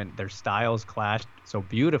competitive, and their styles clashed so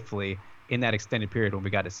beautifully in that extended period when we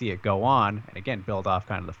got to see it go on and, again, build off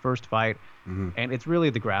kind of the first fight. Mm-hmm. And it's really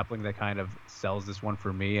the grappling that kind of sells this one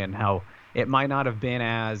for me, and how it might not have been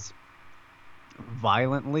as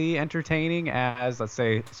violently entertaining as, let's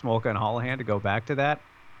say, Smolka and Holohan, to go back to that.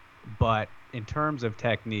 But in terms of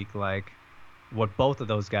technique, like what both of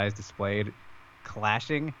those guys displayed,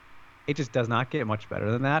 clashing, it just does not get much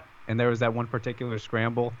better than that. And there was that one particular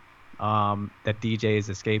scramble that DJ is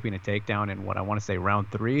escaping a takedown in what I want to say round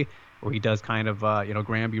 3, where he does kind of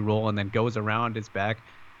Granby roll and then goes around his back.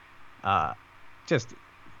 Just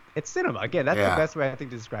it's cinema again. That's the Yeah. best way I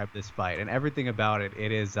think to describe this fight, and everything about it.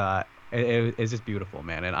 It is it's just beautiful,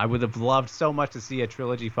 man. And I would have loved so much to see a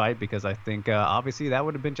trilogy fight because I think obviously that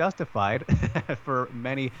would have been justified for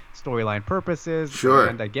many storyline purposes. Sure.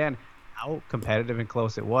 And again, how competitive and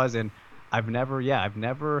close it was. And I've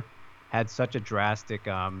never had such a drastic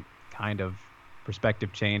kind of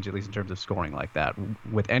perspective change, at least in terms of scoring like that,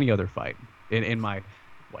 with any other fight in my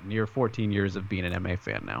near 14 years of being an MMA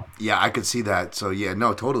fan now. Yeah, I could see that. So yeah,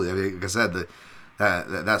 no, totally. I mean, like I said,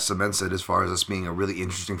 that cements it as far as this being a really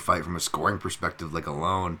interesting fight from a scoring perspective, like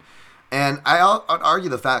alone. And I'd argue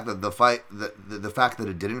the fact that the fact that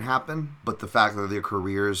it didn't happen, but the fact that their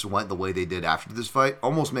careers went the way they did after this fight,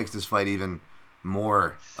 almost makes this fight even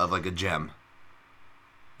more of like a gem.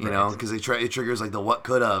 You know, because it triggers like the what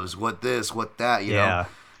could haves, what this, what that. You know.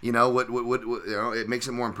 You know what it makes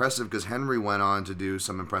it more impressive because Henry went on to do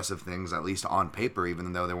some impressive things, at least on paper,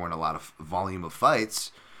 even though there weren't a lot of volume of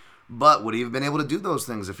fights. But would he have been able to do those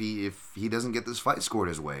things if he doesn't get this fight scored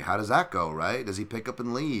his way? How does that go, right? Does he pick up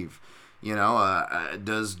and leave? You know,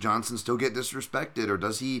 does Johnson still get disrespected, or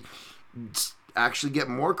does he actually get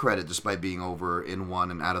more credit despite being over in one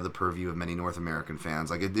and out of the purview of many North American fans?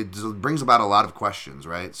 Like it brings about a lot of questions,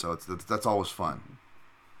 right? So that's always fun.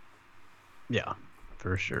 Yeah.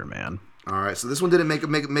 For sure, man. All right, so this one didn't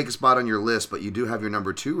make a spot on your list, but you do have your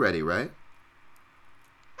number 2 ready, right?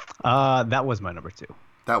 That was my number 2.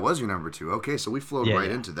 That was your number 2. Okay, so we flowed Yeah.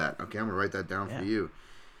 into that. Okay, I'm gonna write that down for you.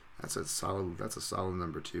 That's a solid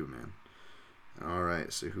number 2, man. All right,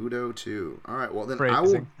 Cejudo 2. All right, well then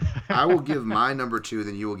I will give my number 2,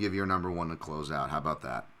 then you will give your number 1 to close out. How about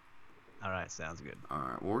that? All right, sounds good. All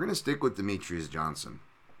right, well we're gonna stick with Demetrius Johnson.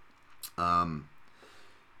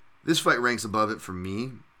 This fight ranks above it for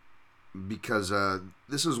me because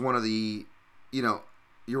this is one of the, you're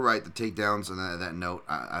right, the takedowns and that note,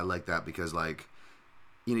 I like that because, like,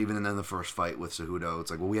 even in the first fight with Cejudo,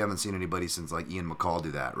 it's like, well, we haven't seen anybody since, like, Ian McCall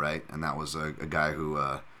do that, right? And that was a guy who,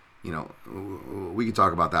 we could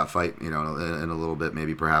talk about that fight, in a little bit,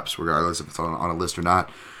 maybe, perhaps, regardless if it's on a list or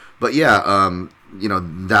not. But, yeah,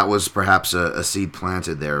 that was perhaps a seed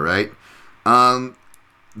planted there, right?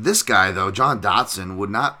 This guy, though, John Dodson, would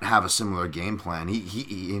not have a similar game plan.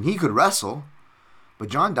 He could wrestle, but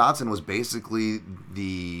John Dodson was basically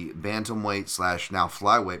the bantamweight / now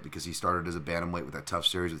flyweight because he started as a bantamweight with that tough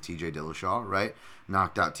series with T.J. Dillashaw, right?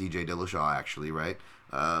 Knocked out T.J. Dillashaw, actually, right?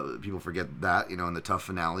 People forget that, in the tough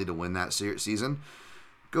finale to win that season.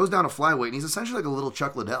 Goes down to flyweight, and he's essentially like a little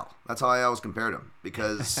Chuck Liddell. That's how I always compared him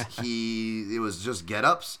because it was just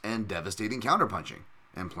get-ups and devastating counterpunching.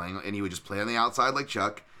 And he would just play on the outside like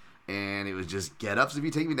Chuck, and it was just get-ups if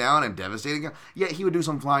you take me down and devastating. Yeah, he would do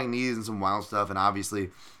some flying knees and some wild stuff, and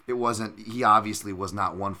he obviously was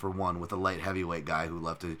not 1-for-1 with a light heavyweight guy who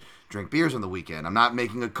loved to drink beers on the weekend. I'm not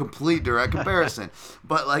making a complete direct comparison,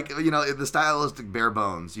 but the stylistic bare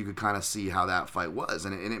bones, you could kind of see how that fight was,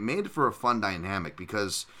 and it made for a fun dynamic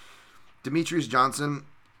because Demetrius Johnson,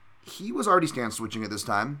 he was already stance switching at this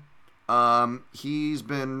time. He's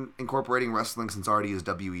been incorporating wrestling since already his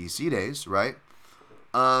WEC days, right?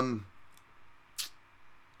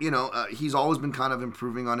 He's always been kind of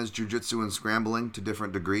improving on his jiu-jitsu and scrambling to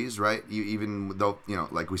different degrees, right? Even though,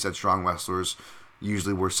 like we said, strong wrestlers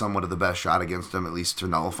usually were somewhat of the best shot against him, at least to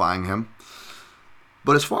nullifying him.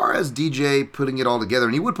 But as far as DJ putting it all together,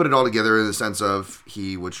 and he would put it all together in the sense of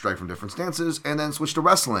he would strike from different stances and then switch to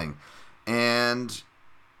wrestling. And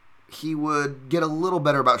he would get a little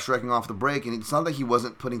better about striking off the break, and it's not that he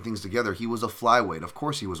wasn't putting things together. He was a flyweight. Of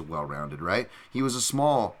course he was well-rounded, right? He was a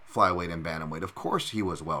small flyweight and bantamweight. Of course he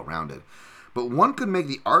was well-rounded. But one could make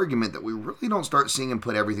the argument that we really don't start seeing him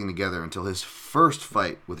put everything together until his first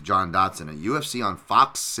fight with John Dodson at UFC on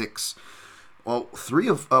Fox 6. Well,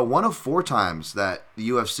 one of 4 times that the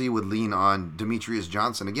UFC would lean on Demetrius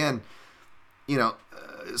Johnson. Again,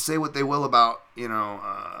 say what they will about,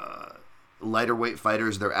 lighter weight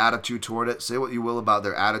fighters, their attitude toward it. Say what you will about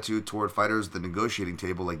their attitude toward fighters at the negotiating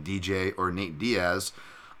table like DJ or Nate Diaz.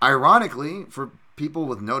 Ironically, for people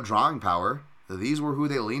with no drawing power, these were who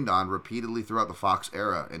they leaned on repeatedly throughout the Fox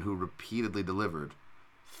era and who repeatedly delivered.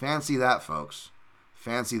 Fancy that, folks.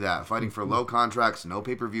 Fancy that. Fighting for low contracts, no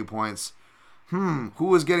pay-per-view points. Who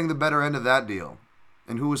was getting the better end of that deal?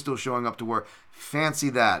 And who was still showing up to work? Fancy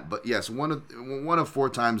that. But yes, one of 4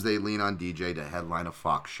 times they lean on DJ to headline a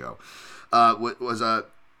Fox show.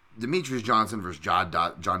 Demetrius Johnson versus John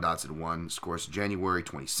Dodson 1, scores January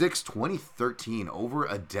 26, 2013, over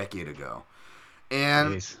a decade ago.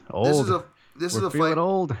 And Jeez, old. This We're is a feeling fight.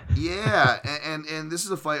 old. Yeah, and this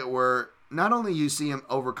is a fight where not only you see him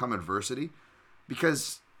overcome adversity,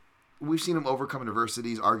 because we've seen him overcome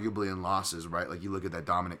adversities arguably in losses, right? Like you look at that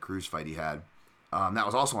Dominic Cruz fight he had. That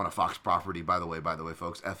was also on a Fox property, by the way,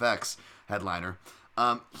 folks. FX headliner.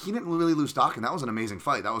 He didn't really lose stock, and that was an amazing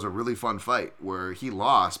fight. That was a really fun fight where he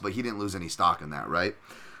lost, but he didn't lose any stock in that, right?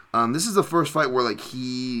 This is the first fight where like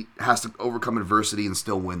he has to overcome adversity and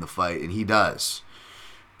still win the fight, and he does.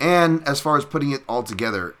 And as far as putting it all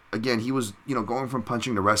together, again, he was, going from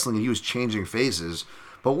punching to wrestling, and he was changing faces.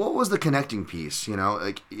 But what was the connecting piece? It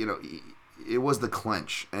was the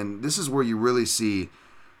clinch, and this is where you really see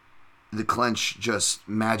the clinch, just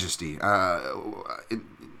majesty,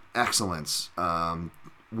 excellence,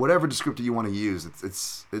 whatever descriptor you want to use.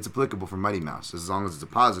 It's applicable for Mighty Mouse as long as it's a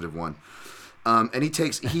positive one. And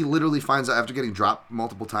he literally finds out after getting dropped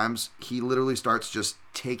multiple times, he literally starts just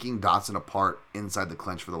taking Dotson apart inside the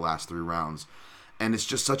clinch for the last 3 rounds. And it's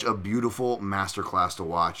just such a beautiful masterclass to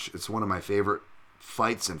watch. It's one of my favorite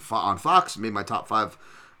fights on Fox. It made my top 5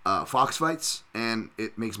 Fox fights, and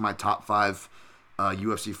it makes my top 5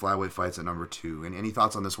 UFC flyweight fights at number 2. And any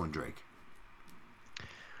thoughts on this one, Drake?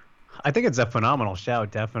 I think it's a phenomenal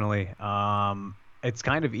shout, definitely. It's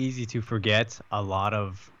kind of easy to forget a lot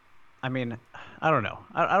of... I mean, I don't know.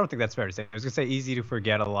 I don't think that's fair to say. I was going to say easy to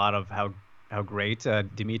forget a lot of how great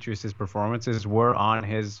Demetrius' performances were on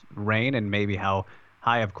his reign and maybe how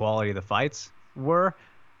high of quality the fights were.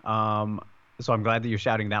 So I'm glad that you're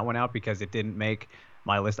shouting that one out because it didn't make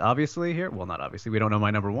my list, obviously, here. Well, not obviously. We don't know my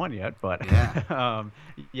number 1 yet, but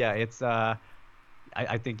yeah, it's...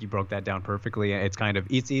 I think you broke that down perfectly.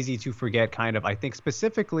 It's easy to forget I think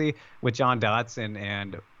specifically with John Dodson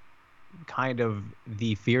and kind of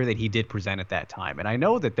the fear that he did present at that time. And I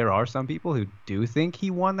know that there are some people who do think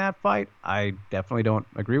he won that fight. I definitely don't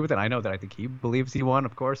agree with it. I know that I think he believes he won,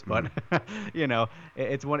 of course, but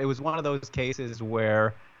it was one of those cases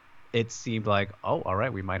where it seemed like, oh, all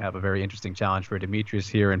right, we might have a very interesting challenge for Demetrius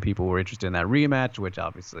here, and people were interested in that rematch, which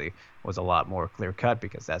obviously was a lot more clear cut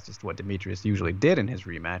because that's just what Demetrius usually did in his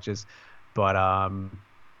rematches. But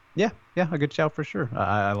yeah, a good shout for sure.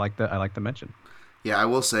 I like the mention. Yeah, I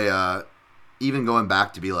will say, even going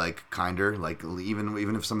back to be like kinder, like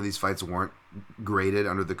even if some of these fights weren't graded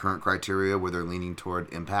under the current criteria where they're leaning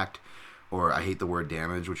toward impact, or I hate the word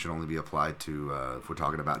damage, which should only be applied to if we're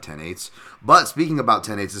talking about 10-8s. But speaking about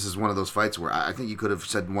 10-8s, this is one of those fights where I think you could have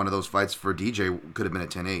said one of those fights for DJ could have been a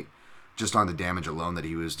 10-8, just on the damage alone that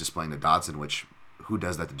he was displaying to Dodson, which who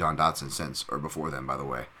does that to John Dodson since, or before then, by the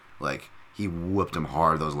way. Like, he whooped him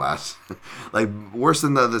hard those last, like, worse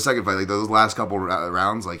than the second fight, like, those last couple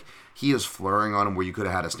rounds, like, he is flurrying on him where you could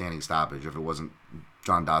have had a standing stoppage if it wasn't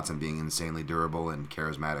John Dodson being insanely durable and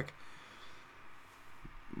charismatic.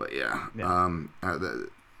 But yeah.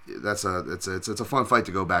 It's a fun fight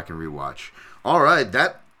to go back and rewatch. All right,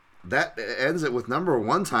 that ends it with number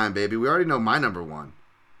 1 time, baby. We already know my number 1,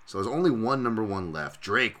 so there's only one number 1 left.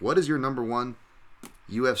 Drake, what is your number 1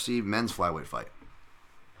 UFC men's flyweight fight?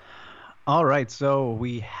 All right, so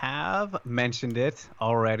we have mentioned it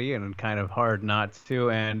already, and kind of hard not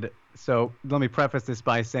to. And so let me preface this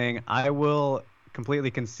by saying I will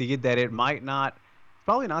completely concede that it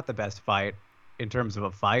probably not the best fight in terms of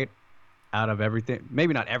a fight out of everything.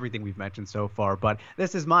 Maybe not everything we've mentioned so far, but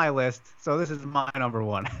this is my list, so this is my number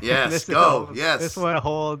 1. Yes, yes. This one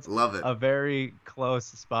holds Love it. A very close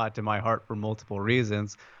spot to my heart for multiple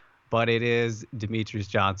reasons, but it is Demetrius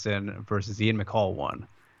Johnson versus Ian McCall 1.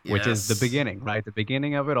 Yes. Which is the beginning, right? The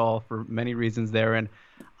beginning of it all for many reasons there. And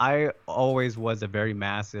I always was a very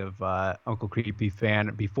massive Uncle Creepy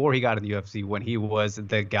fan before he got in the UFC, when he was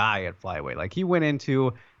the guy at flyweight. Like, he went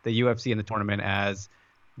into the UFC in the tournament as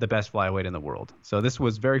the best flyweight in the world. So this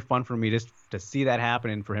was very fun for me just to see that happen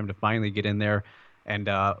and for him to finally get in there and,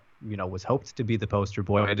 was hoped to be the poster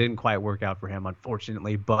boy. It didn't quite work out for him,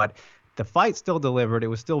 unfortunately, but the fight still delivered. It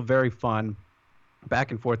was still very fun.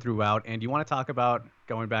 Back and forth throughout. And you want to talk about,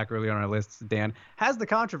 going back earlier on our lists, Dan, has the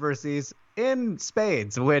controversies in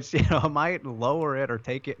spades, which might lower it or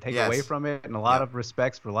take Yes. away from it in a lot of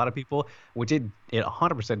respects for a lot of people, which it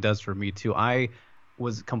 100% does for me too. I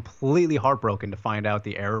was completely heartbroken to find out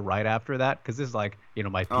the error right after that, because this is like,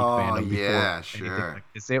 my peak fandom before anything like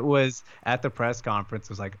this. It was at the press conference.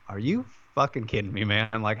 It was like, are you fucking kidding me,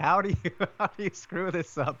 man? Like, how do you screw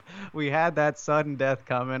this up? We had that sudden death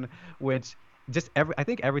coming, which I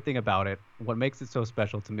think everything about it, what makes it so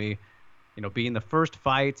special to me, being the first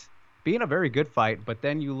fight, being a very good fight, but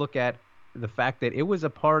then you look at the fact that it was a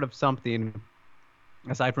part of something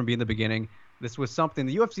aside from being the beginning, this was something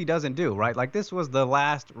the UFC doesn't do, right? Like this was the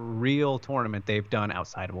last real tournament they've done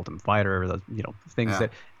outside of Ultimate Fighter, things Yeah.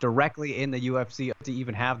 that directly in the UFC to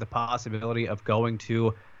even have the possibility of going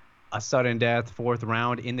to a sudden death fourth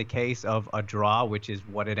round in the case of a draw, which is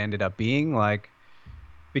what it ended up being. Like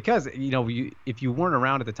because if you weren't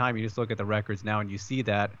around at the time, you just look at the records now and you see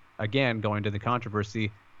that again going to the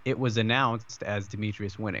controversy. It was announced as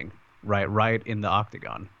Demetrius winning, right in the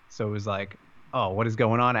octagon. So it was like, oh, what is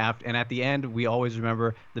going on? And at the end, we always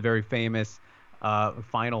remember the very famous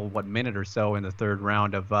final minute or so in the third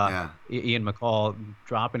round of Yeah. Ian McCall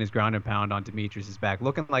dropping his ground and pound on Demetrius's back,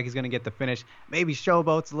 looking like he's going to get the finish. Maybe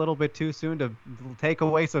showboats a little bit too soon to take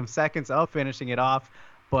away some seconds of finishing it off.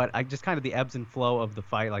 But I just kind of the ebbs and flow of the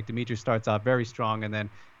fight. Like Demetrius starts off very strong, and then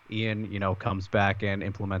Ian, comes back and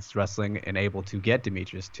implements wrestling and able to get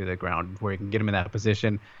Demetrius to the ground where he can get him in that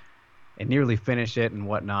position and nearly finish it and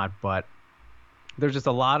whatnot. But there's just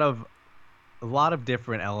a lot of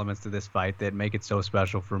different elements to this fight that make it so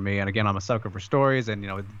special for me. And again, I'm a sucker for stories, and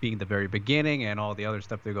being the very beginning and all the other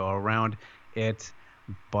stuff that go around it.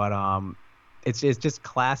 But it's just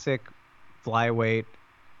classic flyweight,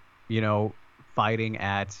 fighting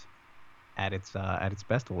at its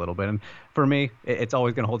best a little bit. And for me, it's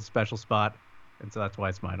always going to hold a special spot, and so that's why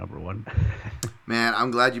it's my number one. Man,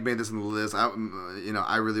 I'm glad you made this on the list.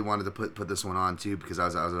 I really wanted to put this one on too because I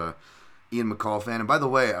was a Ian McCall fan. And by the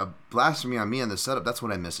way, blasphemy on me on the setup. That's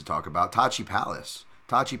what I missed to talk about. Tachi Palace,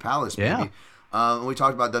 baby. Yeah. When we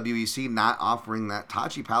talked about WEC not offering that,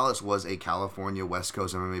 Tachi Palace was a California West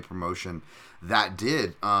Coast MMA promotion that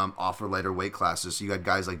did offer lighter weight classes. So you had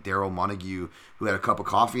guys like Daryl Montague, who had a cup of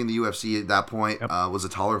coffee in the UFC at that point, Yep. was a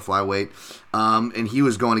taller flyweight. And he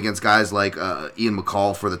was going against guys like Ian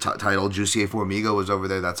McCall for the title. Jussier Formiga was over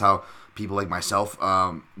there. That's how people like myself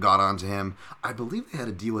got onto him. I believe they had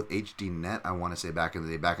a deal with HD Net, I want to say, back in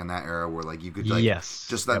the day, back in that era where like you could like Yes.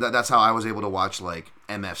 just Yep. that's how I was able to watch like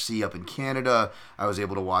MFC up in Canada. I was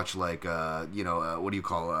able to watch like what do you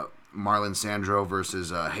call Marlon Sandro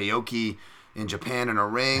versus Heyoki in Japan in a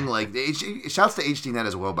ring. Like shouts to HD Net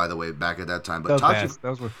as well, by the way, back at that time. But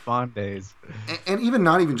Those were fun days. and even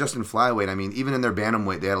not even just in flyweight. I mean, even in their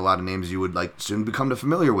bantamweight, they had a lot of names you would like soon become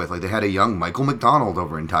familiar with. Like they had a young Michael McDonald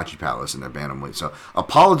over in Tachi Palace in their bantamweight. So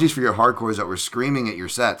apologies for your hardcores that were screaming at your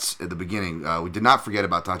sets at the beginning. We did not forget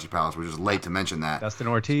about Tachi Palace. We're just late to mention that. Dustin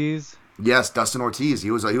Ortiz. Yes, Dustin Ortiz.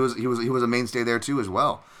 He was a mainstay there too as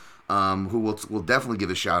well. Who will definitely give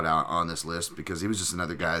a shout out on this list because he was just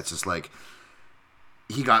another guy that's just like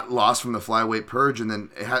he got lost from the flyweight purge and then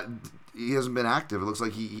he hasn't been active. It looks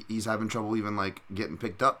like he's having trouble even like getting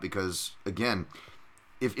picked up because again,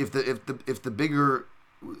 if the bigger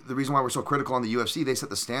the reason why we're so critical on the UFC, they set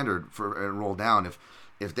the standard for and roll down.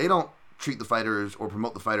 If they don't treat the fighters or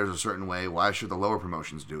promote the fighters a certain way, why should the lower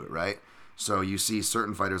promotions do it, right? So you see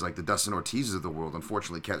certain fighters like the Dustin Ortizes of the world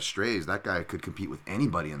unfortunately catch strays. That guy could compete with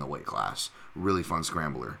anybody in the weight class. Really fun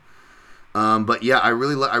scrambler. But yeah, I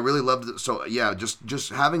really loved it. So yeah, just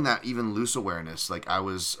having that even loose awareness. Like I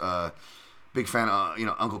was big fan of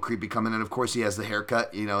Uncle Creepy coming in. Of course, he has the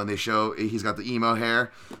haircut. And they show he's got the emo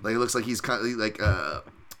hair. Like it looks like he's kind of like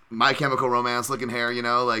My Chemical Romance looking hair.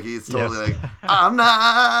 Like he's totally like I'm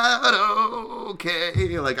not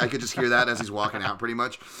okay. Like I could just hear that as he's walking out, pretty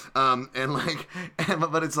much. But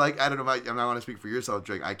it's like I don't know. I don't want to speak for yourself,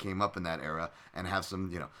 Drake. I came up in that era and have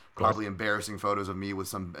some probably embarrassing photos of me with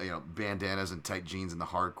some bandanas and tight jeans in the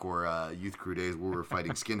hardcore youth crew days where we were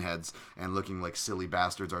fighting skinheads and looking like silly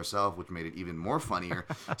bastards ourselves, which made it even more funnier.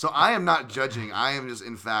 So I am not judging. I am just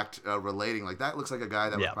in fact relating. Like that looks like a guy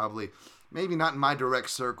that was probably maybe not in my direct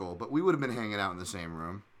circle, but we would have been hanging out in the same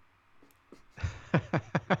room.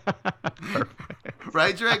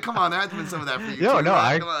 Right, Drake? Come on, there has been some of that for you. No, too, no,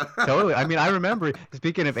 right? totally. I mean, I remember,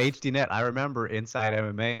 speaking of HD Net, I remember Inside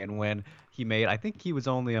MMA and when he made, I think he was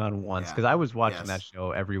only on once because I was watching that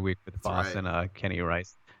show every week with Boss and Kenny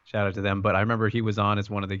Rice. Shout out to them. But I remember he was on as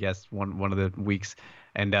one of the guests one of the weeks.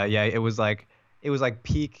 And it was like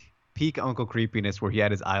peak Uncle Creepiness where he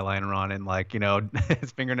had his eyeliner on and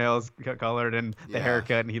his fingernails colored and the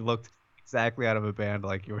haircut, and he looked exactly out of a band,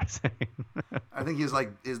 like you were saying. I think he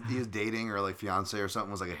was dating or like fiance or something,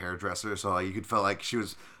 was like a hairdresser, so like you could feel like she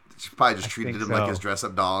probably just treated him like his dress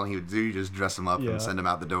up doll, and he would just dress him up and send him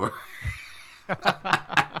out the door.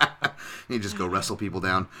 He'd just go wrestle people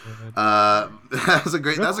down. That's a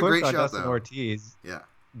great show Dustin though. Ortiz. Yeah.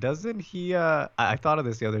 Doesn't he? I thought of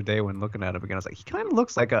this the other day when looking at him again. I was like, he kind of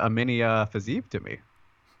looks like a mini Physique to me.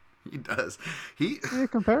 He does. A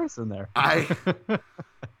comparison there.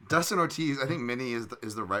 Dustin Ortiz, I think mini is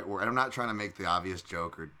the right word. And I'm not trying to make the obvious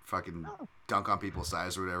joke or fucking dunk on people's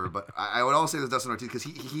size or whatever, but I would also say this Dustin Ortiz because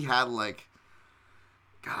he had like,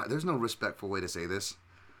 God, there's no respectful way to say this,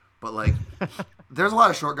 but like, there's a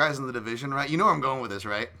lot of short guys in the division, right? You know where I'm going with this,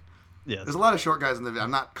 right? Yes. There's a lot of short guys in the division.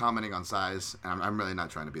 I'm not commenting on size. And I'm really not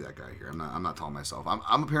trying to be that guy here. I'm not tall myself.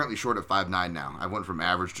 I'm apparently short at 5'9" now. I went from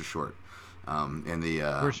average to short.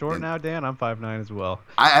 We're short now, Dan. I'm 5'9" as well.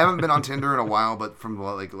 I haven't been on Tinder in a while, but from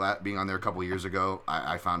like being on there a couple of years ago,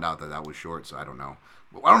 I found out that was short. So I don't know.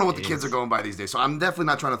 I don't know what the kids are going by these days. So I'm definitely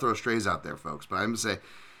not trying to throw strays out there, folks. But I'm gonna say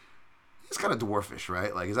he's kind of dwarfish,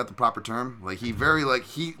 right? Like, is that the proper term? Like, he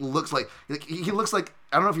looks like he looks like,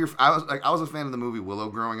 I don't know if you're. I was a fan of the movie Willow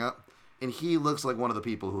growing up. And he looks like one of the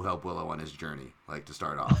people who helped Willow on his journey, like, to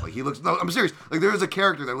start off. Like, he looks... No, I'm serious. Like, there is a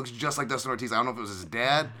character that looks just like Dustin Ortiz. I don't know if it was his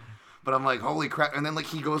dad, but I'm like, holy crap. And then, like,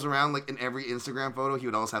 he goes around, like, in every Instagram photo, he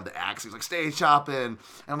would always have the axe. He's like, stay chopping. And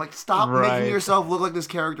I'm like, stop making yourself look like this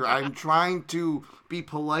character. I'm trying to be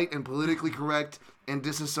polite and politically correct and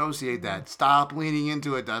disassociate that. Stop leaning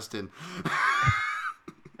into it, Dustin.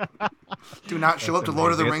 Do not show up to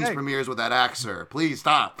Lord of the Rings premieres with that axe, sir. Please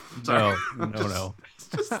stop. Sorry. No.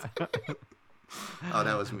 Oh,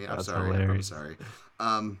 that was me. I'm That's sorry. hilarious. I'm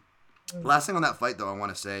sorry. Last thing on that fight, though, I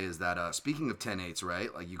want to say is that speaking of 10-8s,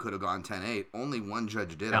 right? Like, you could have gone 10-8. Only one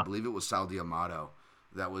judge did. Yeah. I believe it was Sal D'Amato.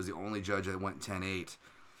 That was the only judge that went 10-8.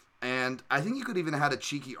 And I think you could even have had a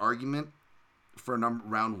cheeky argument for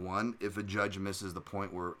round one if a judge misses the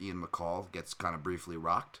point where Ian McCall gets kind of briefly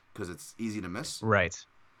rocked because it's easy to miss. Right.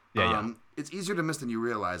 Yeah. It's easier to miss than you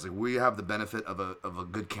realize. Like, we have the benefit of a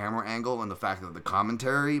good camera angle and the fact that the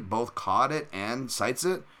commentary both caught it and cites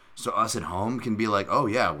it. So us at home can be like, oh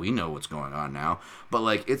yeah, we know what's going on now. But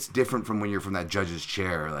like, it's different from when you're from that judge's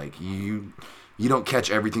chair. Like, you don't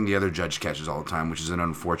catch everything the other judge catches all the time, which is an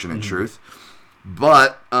unfortunate truth.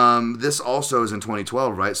 But this also is in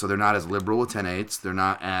 2012, right? So they're not as liberal with 10-8s. They're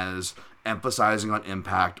not as emphasizing on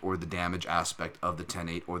impact or the damage aspect of the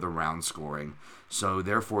 10-8 or the round scoring. So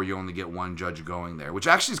therefore, you only get one judge going there, which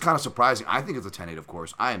actually is kind of surprising. I think it's a 10-8, of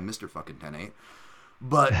course. I am Mr. fucking 10-8.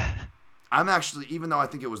 But I'm actually, even though I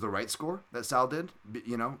think it was the right score that Sal did,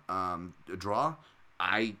 a draw,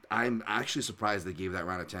 I'm actually surprised they gave that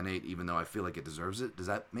round a 10-8, even though I feel like it deserves it. Does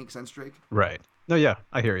that make sense, Drake? Right. No, yeah,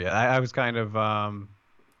 I hear you. I was kind of,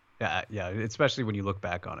 yeah, especially when you look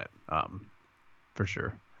back on it, for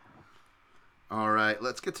sure. All right,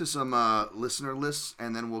 let's get to some listener lists,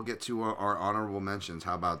 and then we'll get to our honorable mentions.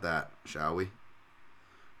 How about that, shall we?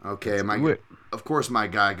 Okay, of course, my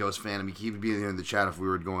guy, Ghost Phantom, he would be here in the chat if we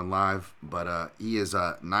were going live, but he is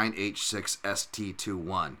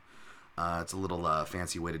 9H6ST21. It's a little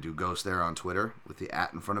fancy way to do Ghost there on Twitter with the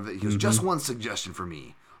 @ in front of it. He goes, just one suggestion for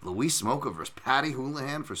me. Luis Smolka versus Patty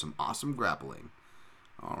Houlihan for some awesome grappling.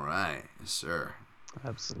 All right, yes, sir.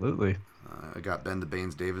 Absolutely. I got Ben the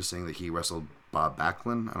Baines Davis saying that he wrestled Bob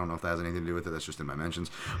Backlund. I don't know if that has anything to do with it. That's just in my mentions.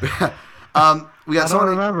 We got I don't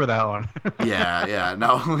remember that one. yeah.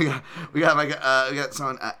 No, we got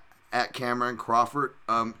someone at Cameron Crawford.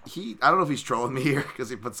 I don't know if he's trolling me here because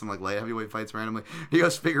he put some like light heavyweight fights randomly. He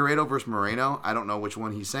goes Figueiredo versus Moreno. I don't know which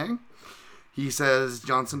one he's saying. He says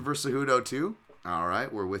Johnson versus Cejudo too. All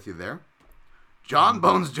right, we're with you there. John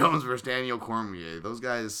Bones Jones versus Daniel Cormier. Those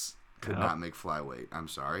guys could not make flyweight. I'm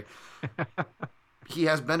sorry. He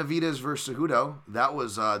has Benavidez versus Cejudo. That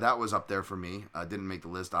was up there for me. Didn't make the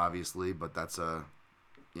list, obviously, but that's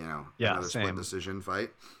another split decision fight.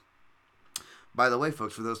 By the way,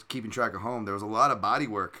 folks, for those keeping track at home, there was a lot of body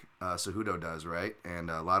work Cejudo does, right? And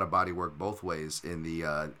a lot of body work both ways in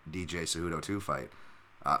the DJ Cejudo 2 fight.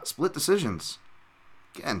 Split decisions.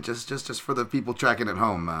 Again, just for the people tracking at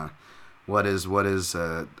home, what is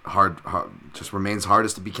hard just remains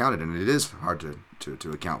hardest to be counted, and it is hard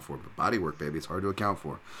to account for. But body work, baby, it's hard to account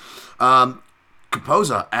for.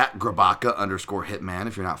 Capoza at Grabaka _Hitman.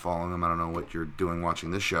 If you're not following him, I don't know what you're doing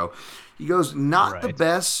watching this show. He goes, not the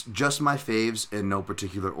best, just my faves in no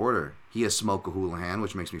particular order. He has Smolka Houlihan,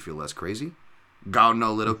 which makes me feel less crazy.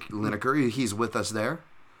 Gaudno Lineker, he's with us there.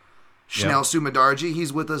 Chanel Sumadarji,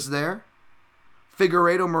 he's with us there.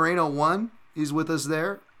 Figueiredo Moreno 1, he's with us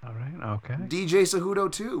there. All right, okay. DJ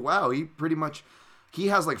Cejudo 2, wow, he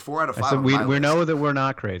has like 4 out of 5 so on my list. We know that we're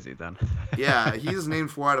not crazy then. Yeah, he's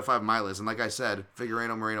named 4 out of 5 on my list. And like I said,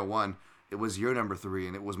 Figueiredo Moreno 1, it was your number 3,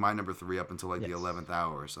 and it was my number 3 up until like the 11th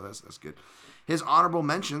hour. So that's good. His honorable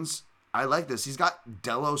mentions, I like this. He's got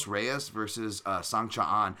Delos Reyes versus Sang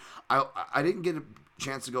Cha'an. I didn't get a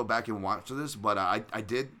chance to go back and watch this, but I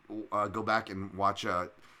did go back and watch an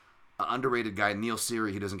underrated guy, Neil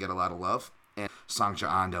Seery. He doesn't get a lot of love. And Sang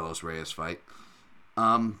Cha'an Delos Reyes fight.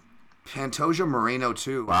 Pantoja Moreno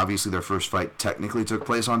too. Obviously, their first fight technically took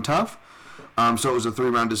place on Tough. So it was a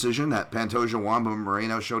 3-round decision that Pantoja won, but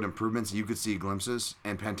Moreno showed improvements. You could see glimpses,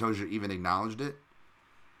 and Pantoja even acknowledged it.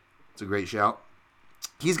 It's a great shout.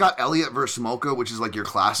 He's got Elliott versus Smolka, which is like your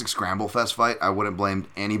classic Scramble Fest fight. I wouldn't blame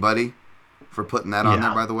anybody for putting that on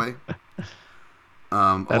there, by the way.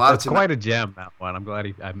 That's quite a gem, that one. I'm glad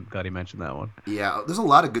he mentioned that one. Yeah, there's a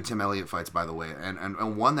lot of good Tim Elliott fights, by the way.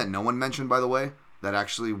 And one that no one mentioned, by the way, that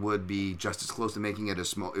actually would be just as close to making it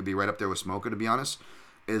as it'd be right up there with Smolka, to be honest,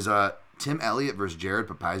 is Tim Elliott versus Jared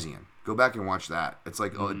Papazian. Go back and watch that. It's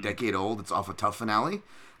like a decade old. It's off a Tough finale.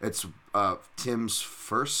 It's Tim's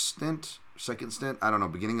second stint, I don't know,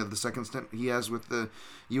 beginning of the second stint he has with the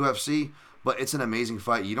UFC. But it's an amazing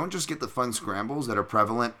fight. You don't just get the fun scrambles that are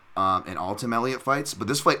prevalent in all Tim Elliott fights, but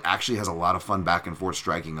this fight actually has a lot of fun back and forth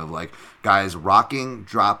striking of like guys rocking,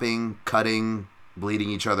 dropping, cutting, bleeding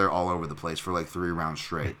each other all over the place for like 3 rounds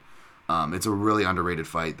straight. It's a really underrated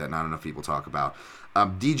fight that not enough people talk about.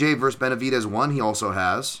 DJ versus Benavidez 1, he also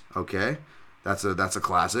has. Okay, that's a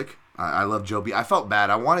classic. I love Joe B. I felt bad.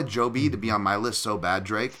 I wanted Joe B to be on my list so bad,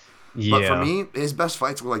 Drake. Yeah. But for me, his best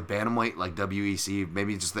fights were like bantamweight, like WEC,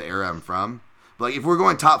 maybe just the era I'm from. But like if we're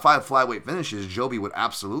going top 5 flyweight finishes, Joby would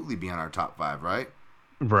absolutely be on our top 5, right?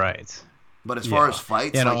 Right. But as far as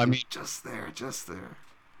fights, just there.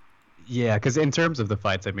 Yeah, because in terms of the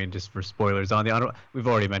fights, I mean, just for spoilers we've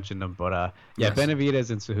already mentioned them, but yes. Benavidez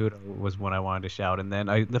and Cejudo was one I wanted to shout, and then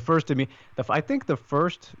I think the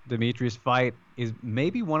first Demetrius fight is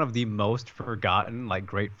maybe one of the most forgotten like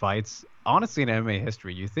great fights, honestly, in MMA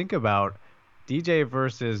history. You think about DJ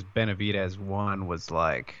versus Benavidez 1 was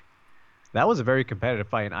like. That was a very competitive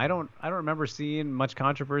fight, and I don't remember seeing much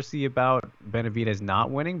controversy about Benavidez not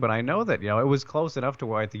winning, but I know that it was close enough to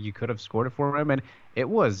where I think you could have scored it for him, and it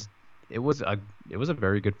was a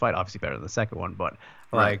very good fight, obviously better than the second one, but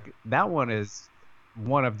like that one is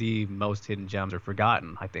one of the most hidden gems or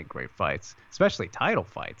forgotten, I think, great fights, especially title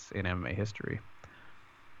fights in MMA history.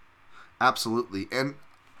 Absolutely, and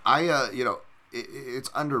I it's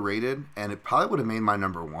underrated, and it probably would have made my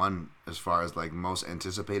number 1 as far as like most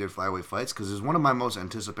anticipated flyweight fights, because it's one of my most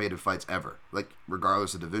anticipated fights ever, like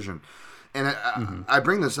regardless of division. And I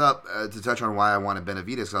bring this up to touch on why I wanted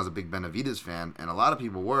Benavidez, because I was a big Benavidez fan, and a lot of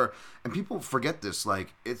people were, and people forget this.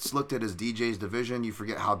 Like, it's looked at as DJ's division. You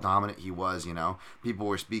forget how dominant he was. People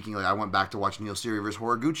were speaking. Like, I went back to watch Neil Seery versus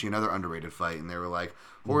Horiguchi, another underrated fight, and they were like,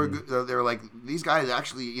 they were like, these guys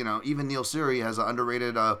actually, even Neil Seery has an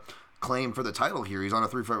underrated claim for the title here. He's on a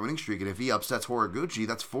 3-fight winning streak, and if he upsets Horiguchi,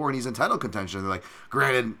 that's 4, and he's in title contention. They're like,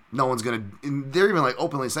 granted, no one's gonna. And they're even like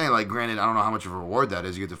openly saying, like, granted, I don't know how much of a reward that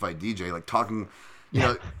is. You get to fight DJ, like talking,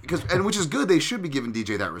 because which is good. They should be giving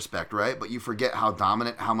DJ that respect, right? But you forget how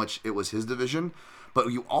dominant, how much it was his division. But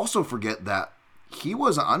you also forget that he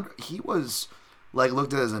was like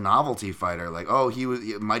looked at as a novelty fighter. Like, oh, he was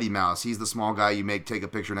Mighty Mouse. He's the small guy you make take a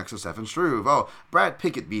picture next to Stefan Struve. Oh, Brad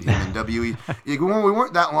Pickett beat him in WE. We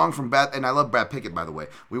weren't that long from and I love Brad Pickett, by the way.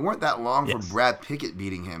 We weren't that long from Brad Pickett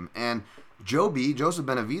beating him. And Joseph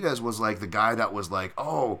Benavidez was like the guy that was like,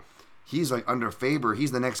 oh, he's like under Faber.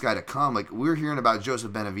 He's the next guy to come. Like, we were hearing about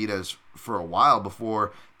Joseph Benavidez for a while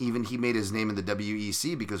before even he made his name in the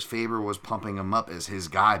WEC, because Faber was pumping him up as his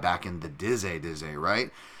guy back in the Dizzy,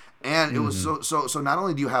 right? And it was so not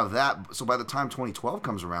only do you have that, so by the time 2012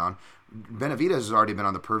 comes around, Benavidez has already been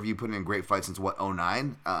on the purview, putting in great fights since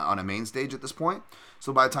 2009 on a main stage at this point.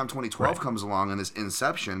 So by the time 2012 comes along and this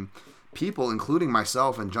inception, people, including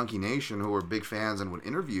myself and Junkie Nation, who were big fans and would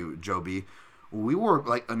interview Joby, we were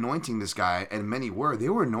like anointing this guy, and they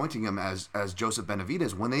were anointing him as Joseph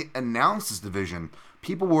Benavidez. When they announced this division,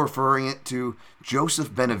 people were referring it to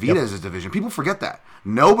Joseph Benavidez's division. People forget that.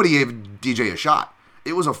 Nobody gave DJ a shot.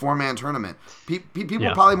 It was a 4-man tournament. People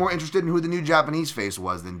were probably more interested in who the new Japanese face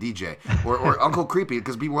was than DJ or Uncle Creepy,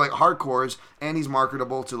 because people were like hardcores, and he's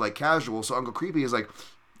marketable to like casual. So Uncle Creepy is like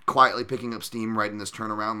quietly picking up steam right in this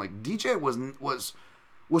turnaround. Like, DJ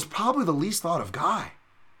was probably the least thought of guy,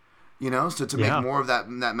 so to make more of that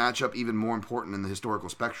matchup even more important in the historical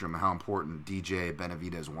spectrum, how important DJ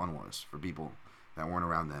Benavidez 1 was for people that weren't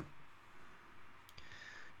around then.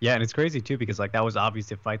 Yeah, and it's crazy too, because like that was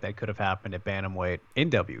obviously a fight that could have happened at bantamweight in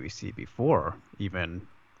WEC before even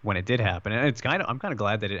when it did happen. And I'm kind of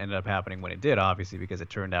glad that it ended up happening when it did, obviously, because it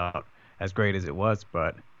turned out as great as it was.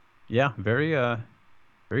 But yeah, very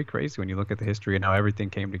very crazy when you look at the history and how everything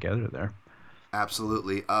came together there.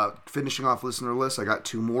 Absolutely. Finishing off listener list, I got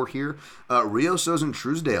 2 more here. Rio Sozin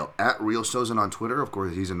Truesdale, at Rio Sozin on Twitter. Of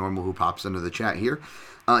course, he's a normal who pops into the chat here.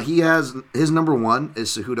 He has his number 1 is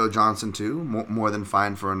Cejudo Johnson 2, more than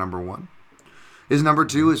fine for a number 1. His number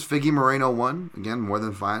 2 is Figgy Moreno 1. Again, more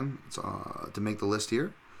than fine to make the list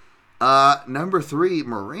here. Number 3,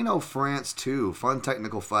 Moreno France 2. Fun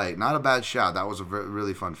technical fight. Not a bad shot. That was a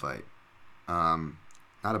really fun fight. Not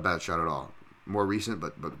a bad shot at all. More recent,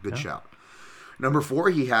 but good shout. Number 4,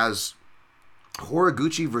 he has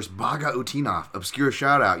Horiguchi versus Baga Utinov. Obscure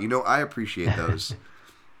shout out. I appreciate those.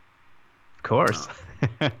 Of course.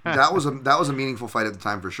 That was a meaningful fight at the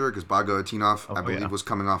time for sure, because Baga Utinov, I believe, was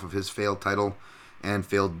coming off of his failed title and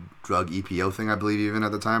failed drug EPO thing, I believe, even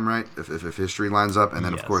at the time, right? If history lines up. And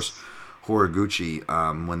then, of course,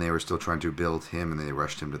 Horiguchi, when they were still trying to build him, and they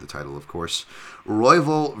rushed him to the title, of course.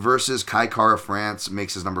 Royval versus Kai Kara France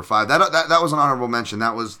makes his number 5. That was an honorable mention.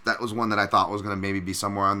 That was one that I thought was going to maybe be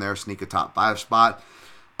somewhere on there, sneak a top 5 spot.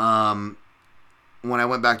 When I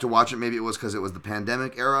went back to watch it, maybe it was because it was the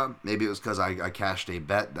pandemic era. Maybe it was because I cashed a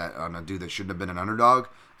bet on a dude that shouldn't have been an underdog.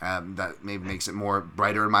 That maybe makes it more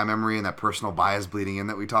brighter in my memory, and that personal bias bleeding in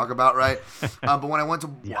that we talk about, right? But when I went to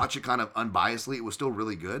watch it kind of unbiasedly, it was still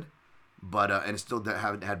really good. But and it still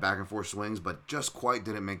had back and forth swings, but just quite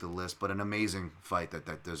didn't make the list. But an amazing fight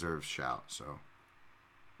that deserves shout. So.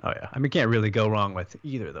 Oh yeah, I mean, can't really go wrong with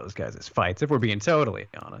either of those guys' fights if we're being totally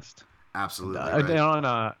honest. Absolutely. Right.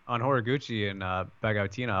 On Horiguchi and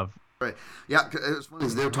Bagautinov. Right. Yeah, it was funny.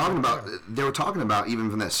 They were talking about even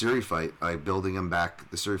from that Siri fight, like building him back.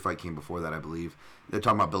 The Siri fight came before that, I believe. They're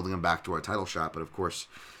talking about building him back to our title shot, but of course,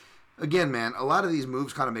 again, man, a lot of these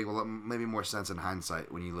moves kind of make maybe more sense in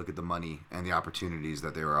hindsight when you look at the money and the opportunities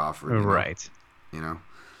that they were offering. Right.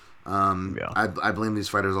 I blame these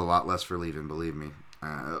fighters a lot less for leaving. Believe me.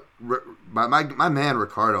 My man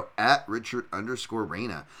Ricardo at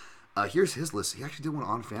Richard_Reina. Here's his list. He actually did one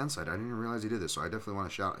on Fanside. I didn't even realize he did this, so I definitely want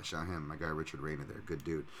to shout him. My guy Richard Reina there, good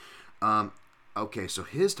dude. Okay, so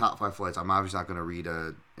his top 5 fights. I'm obviously not going to read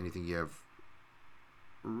anything you have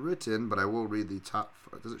written, but I will read the top.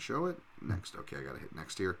 Does it show it? Next. Okay, I got to hit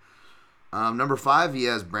next here. Number 5, he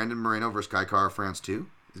has Brandon Moreno versus Kai Kara France 2.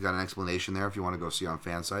 He's got an explanation there if you want to go see on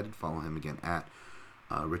Fanside. Follow him again at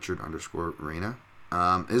Richard_Reina.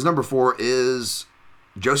 His number 4 is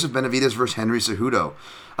Joseph Benavidez versus Henry Cejudo.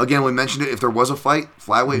 Again, we mentioned it. If there was a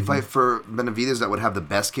flyweight fight for Benavidez that would have the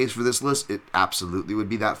best case for this list, it absolutely would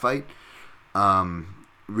be that fight.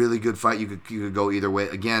 Really good fight. You could go either way.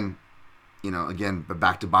 Again, but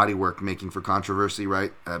back to body work, making for controversy,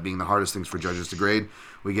 right? Being the hardest things for judges to grade.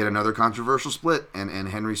 We get another controversial split, and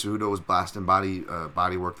Henry Cejudo was blasting body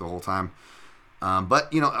work the whole time.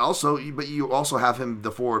 But you also have him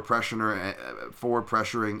the forward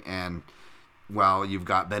pressuring, and while you've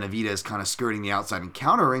got Benavidez kind of skirting the outside and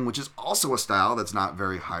countering, which is also a style that's not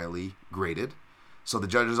very highly graded. So the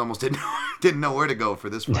judges almost didn't know where to go for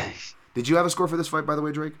this fight. Did you have a score for this fight, by the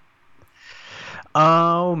way, Drake?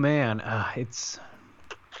 Oh man, I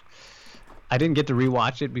didn't get to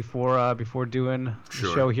rewatch it before doing the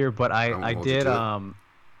show here, but I did.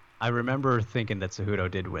 I remember thinking that Cejudo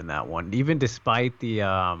did win that one, even despite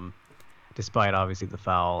obviously the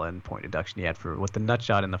foul and point deduction he had with the nut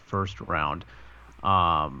shot in the first round.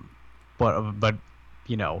 But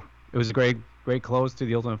it was a great close to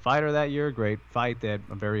the Ultimate Fighter that year. Great fight that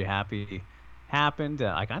I'm very happy happened.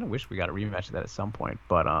 I kind of wish we got a rematch of that at some point,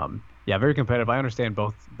 but yeah, very competitive. I understand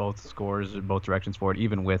both scores, both directions for it,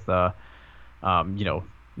 even with the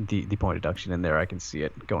point deduction in there. I can see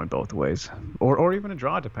it going both ways, or even a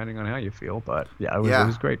draw depending on how you feel. But yeah, it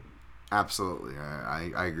was great. Absolutely,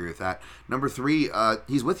 I agree with that. Number 3,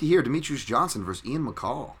 he's with you here, Demetrius Johnson versus Ian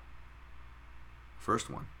McCall.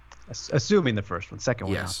 First one. Assuming the first one. Second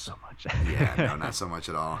one, yes. Not so much. Yeah, no, not so much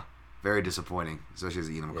at all. Very disappointing, especially as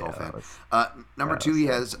an Ian McCall fan. Number 2, he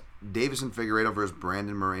has Davison Figueiredo versus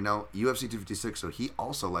Brandon Moreno, UFC 256, so he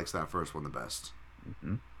also likes that first one the best.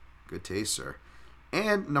 Mm-hmm. Good taste, sir.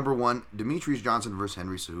 And number 1, Demetrius Johnson versus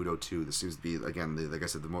Henry Cejudo 2. This seems to be, again, like I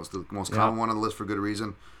said, the most common one on the list for good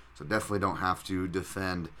reason. So definitely don't have to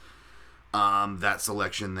defend that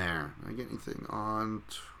selection there. Did I get anything on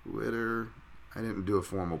Twitter? I didn't do a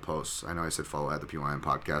formal post. I know I said follow at the PYM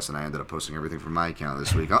podcast, and I ended up posting everything from my account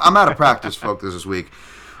this week. I'm out of practice, folks, this week.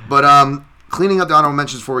 But cleaning up the honorable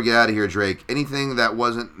mentions before we get out of here, Drake. Anything that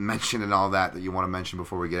wasn't mentioned and all that you want to mention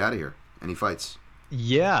before we get out of here? Any fights?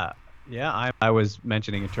 Yeah. I was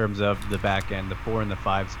mentioning in terms of the back end, the 4 and the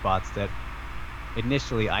 5 spots that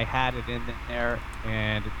initially I had it in there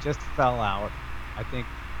and it just fell out. I think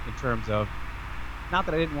in terms of, not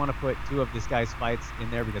that I didn't want to put 2 of this guy's fights in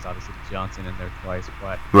there because obviously Johnson in there twice,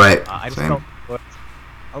 but right. I just felt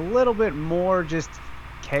a little bit more just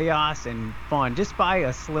chaos and fun, just by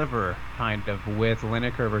a sliver kind of, with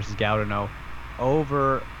Lineker versus Gaudino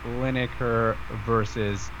over Lineker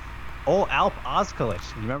versus Old Alp Ozkilic.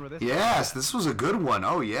 You remember this? Yes, this was a good one.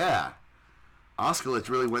 Oh yeah, Oskalic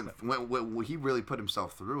really went. He really put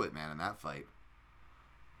himself through it, man, in that fight.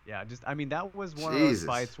 Yeah, just I mean that was one of those Jesus.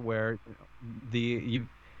 fights where the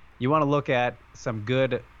you want to look at some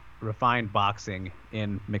good refined boxing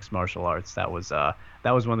in mixed martial arts. That was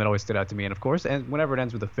one that always stood out to me. And of course, and whenever it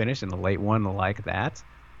ends with a finish in the late one like that,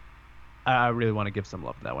 I really want to give some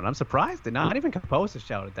love to that one. I'm surprised that not even Caposa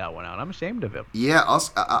shouted that one out. I'm ashamed of him. Yeah,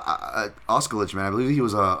 Oskalic, man. I believe he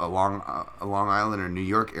was a Long Island or New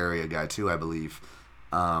York area guy too. I believe.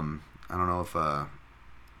 I don't know if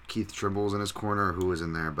Keith Trimble's in his corner or who was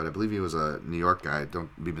in there, but I believe he was a New York guy.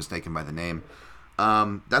 Don't be mistaken by the name.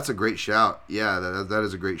 That's a great shout. Yeah, that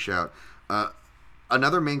is a great shout.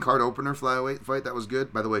 Another main card opener flyweight fight that was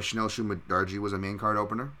good. By the way, Chanel Shumadarji was a main card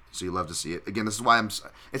opener, so you love to see it. Again, this is why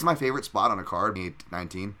it's my favorite spot on a card,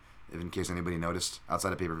 19. If in case anybody noticed,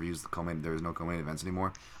 outside of pay-per-views, there is no co-main events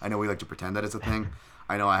anymore. I know we like to pretend that it's a thing.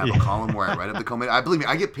 I know I have a column where I write up the co-main. Believe me,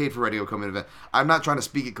 I get paid for writing a co-main event. I'm not trying to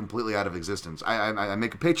speak it completely out of existence. I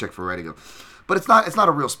make a paycheck for writing it, but it's not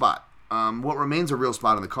a real spot. What remains a real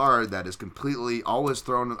spot on the card that is completely always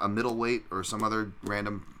thrown a middleweight or some other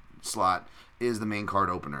random slot is the main card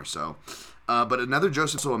opener. So, but another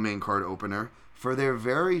Joseph a main card opener for their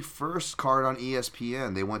very first card on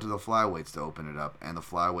ESPN. They went to the flyweights to open it up and the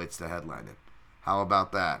flyweights to headline it. How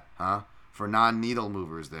about that, huh? For non-needle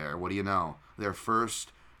movers, there. What do you know? Their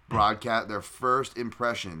first broadcast, their first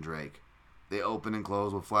impression, Drake. They open and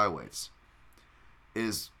close with flyweights.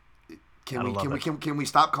 Can we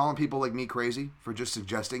stop calling people like me crazy for just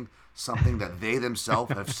suggesting something that they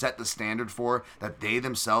themselves have set the standard for, that they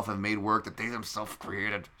themselves have made work, that they themselves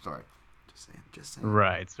created? Sorry, just saying.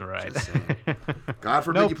 Right. Just saying. God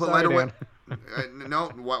forbid Nope, you put sorry, light away. Dan. No,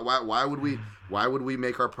 why would we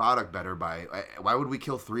make our product better why would we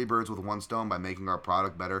kill three birds with one stone by making our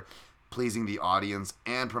product better, pleasing the audience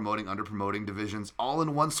and promoting under-promoting divisions all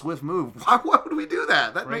in one swift move? Why would we do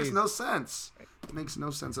that? That makes no sense. It makes no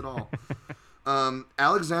sense at all.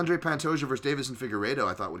 Alexandre Pantoja versus Davison Figueiredo,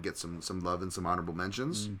 I thought would get some love and some honorable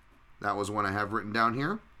mentions. That was one I have written down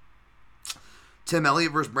here. Tim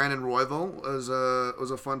Elliott versus Brandon Royval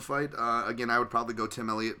was a fun fight. Again, I would probably go Tim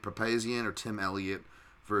Elliott Papazian or Tim Elliott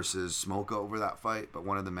versus Smoka over that fight, but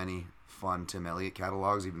one of the many fun Tim Elliott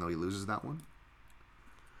catalogs, even though he loses that one.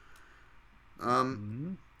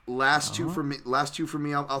 Last two for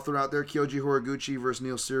me. I'll throw out there. Kyoji Horiguchi versus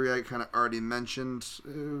Neil Seary. I kind of already mentioned.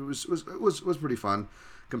 It was pretty fun,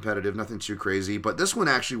 competitive, nothing too crazy. But this one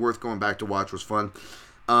actually worth going back to watch. Was fun.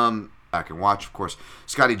 Back and watch, of course.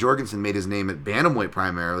 Scotty Jorgensen made his name at bantamweight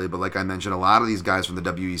primarily, but like I mentioned, a lot of these guys from the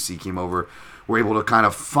WEC came over, were able to kind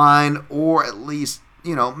of find or at least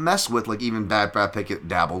mess with, like even Brad Pickett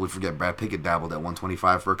dabbled. We forget Brad Pickett dabbled at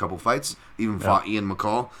 125 for a couple fights. Even fought Ian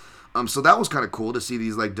McCall. So that was kind of cool to see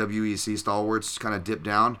these like WEC stalwarts kind of dip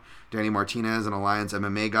down. Danny Martinez, an Alliance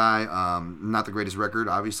MMA guy, not the greatest record,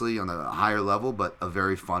 obviously, on the higher level, but a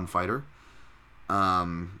very fun fighter.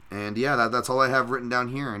 And yeah, that's all I have written down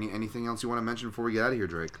here. Anything else you want to mention before we get out of here,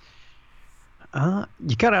 Drake?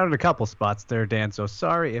 You cut out a couple spots there, Dan. So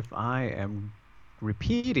sorry if I am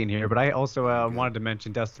repeating here, but I also wanted to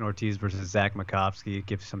mention Dustin Ortiz versus Zach Makovsky.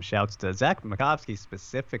 Give some shouts to Zach Makovsky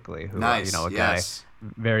specifically, who nice. Guy,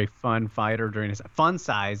 very fun fighter during his fun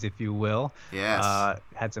size, if you will. Yes.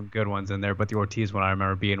 Had some good ones in there, but the Ortiz one I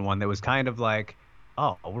remember being one that was kind of like,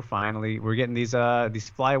 oh, we're getting these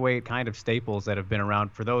flyweight kind of staples that have been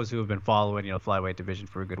around for those who have been following flyweight division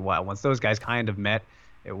for a good while. Once those guys kind of met,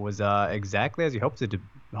 it was exactly as you hoped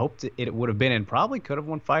it would have been, and probably could have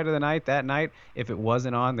won fight of the night that night if it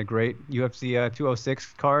wasn't on the great UFC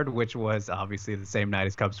 206 card, which was obviously the same night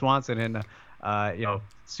as Cub Swanson and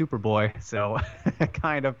Superboy. So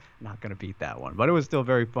kind of not going to beat that one, but it was still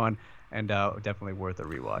very fun and definitely worth a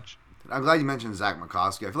rewatch. I'm glad you mentioned Zach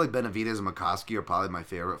Makovsky. I feel like Benavidez and Makovsky are probably my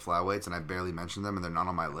favorite flyweights, and I barely mentioned them, and they're not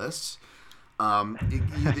on my lists.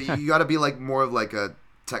 You got to be like more of like a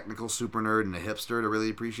technical super nerd and a hipster to really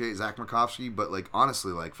appreciate Zach Makovsky, but like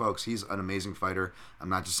honestly, like folks, he's an amazing fighter. I'm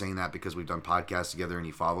not just saying that because we've done podcasts together and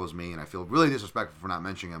he follows me, and I feel really disrespectful for not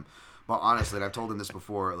mentioning him. But honestly, and I've told him this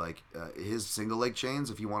before, like his single leg chains,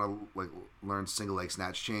 if you want to like learn single leg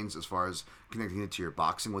snatch chains as far as connecting it to your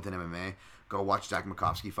boxing within MMA, go watch Zach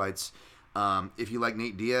Makovsky fights. If you like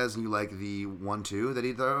Nate Diaz and you like the 1-2 that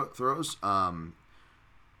he throws,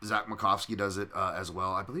 Zach Makovsky does it as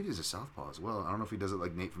well. I believe he's a southpaw as well. I don't know if he does it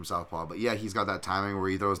like Nate from southpaw, but yeah, he's got that timing where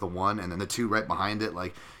he throws the 1 and then the 2 right behind it.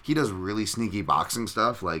 Like he does really sneaky boxing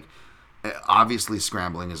stuff. Like obviously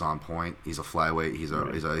scrambling is on point. He's a flyweight.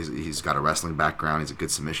 He's got a wrestling background. He's a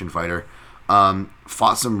good submission fighter.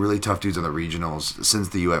 Fought some really tough dudes on the regionals since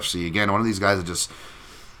the UFC. Again, one of these guys that just,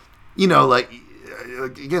 you know, like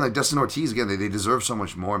Dustin Ortiz. Again, they deserve so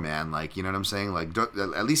much more, man. Like, you know what I'm saying? Like,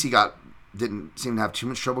 at least he didn't seem to have too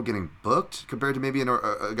much trouble getting booked compared to maybe a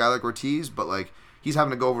guy like Ortiz. But like, he's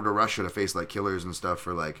having to go over to Russia to face like killers and stuff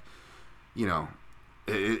for like, you know,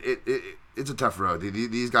 it's a tough road.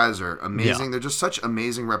 These guys are amazing. Yeah. They're just such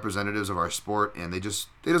amazing representatives of our sport, and they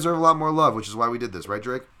deserve a lot more love, which is why we did this, right,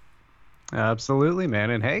 Drake? Absolutely, man.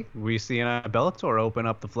 And hey, we see Bellator open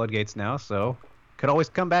up the floodgates now, so could always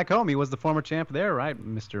come back home. He was the former champ there, right,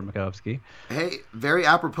 Mr. Makovsky? Hey, very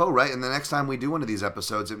apropos, right? And the next time we do one of these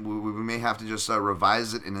episodes, we may have to just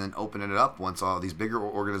revise it and then open it up once all these bigger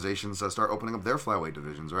organizations start opening up their flyweight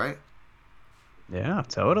divisions, right? Yeah,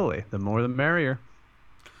 totally. The more the merrier.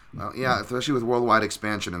 Well, yeah, especially with worldwide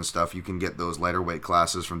expansion and stuff, you can get those lighter weight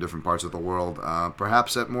classes from different parts of the world,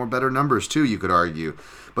 perhaps at better numbers too, you could argue.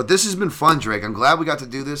 But this has been fun, Drake. I'm glad we got to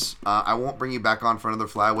do this. I won't bring you back on for another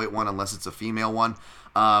flyweight one unless it's a female one.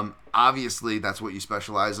 Obviously, that's what you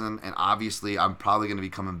specialize in, and obviously, I'm probably going to be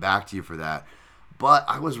coming back to you for that. But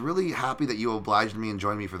I was really happy that you obliged me and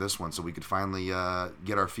joined me for this one so we could finally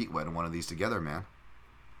get our feet wet in one of these together, man.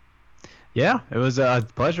 Yeah, it was a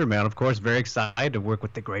pleasure, man. Of course, very excited to work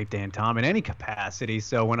with the great Dan Tom in any capacity.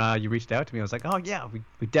 So when you reached out to me, I was like, oh, yeah,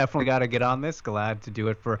 we definitely got to get on this. Glad to do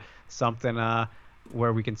it for something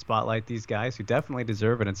where we can spotlight these guys who definitely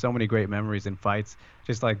deserve it. And so many great memories and fights.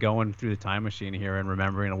 Just like going through the time machine here and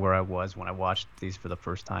remembering where I was when I watched these for the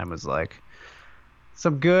first time was like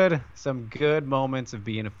some good moments of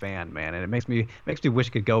being a fan, man. And it makes me wish I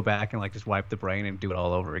could go back and like just wipe the brain and do it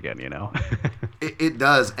all over again, you know? It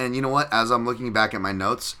does. And you know what? As I'm looking back at my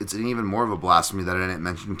notes, it's an even more of a blasphemy that I didn't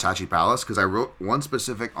mention Tachi Palace, because I wrote one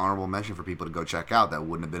specific honorable mention for people to go check out that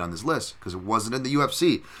wouldn't have been on this list because it wasn't in the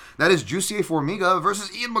UFC. That is Jussier Formiga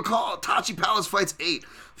versus Ian McCall. Tachi Palace fights 8.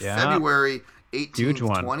 Yeah. February 18th,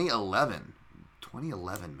 2011.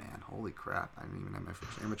 2011, man. Holy crap. I didn't even have my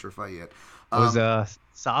first amateur fight yet. It was a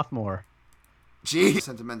sophomore. Gee.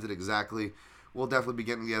 Sentimented exactly. We'll definitely be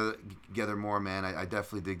getting together more, man. I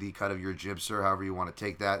definitely dig the cut of your jib, sir, however you want to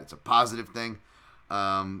take that. It's a positive thing.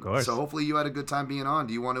 Of course. So hopefully you had a good time being on.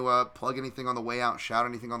 Do you want to plug anything on the way out, shout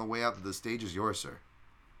anything on the way out? The stage is yours, sir.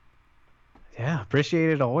 Yeah, appreciate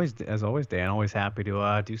it as always, Dan. Always happy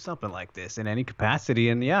to do something like this in any capacity.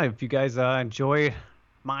 And yeah, if you guys enjoy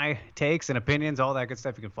my takes and opinions, all that good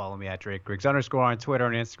stuff, you can follow me at Drake Griggs _ on Twitter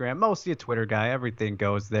and Instagram. Mostly a Twitter guy. Everything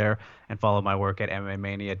goes there. And follow my work at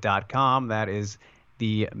MMAmania.com. That is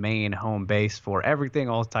the main home base for everything,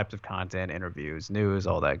 all types of content, interviews, news,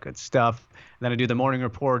 all that good stuff. And then I do the morning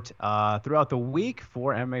report throughout the week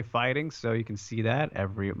for MMA fighting, so you can see that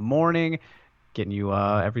every morning, getting you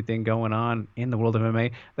everything going on in the world of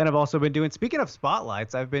MMA. Then I've also been doing, speaking of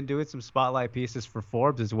spotlights, I've been doing some spotlight pieces for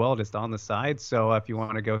Forbes as well, just on the side. So if you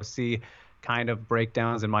want to go see kind of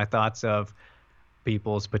breakdowns and my thoughts of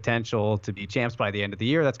people's potential to be champs by the end of the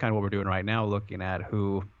year, that's kind of what we're doing right now, looking at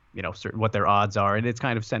who, you know, what their odds are. And it's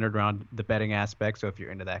kind of centered around the betting aspect. So if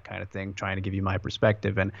you're into that kind of thing, trying to give you my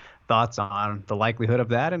perspective and thoughts on the likelihood of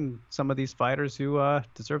that and some of these fighters who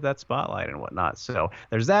deserve that spotlight and whatnot. So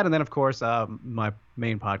there's that. And then, of course, my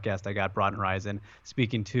main podcast, I got Broad Horizon,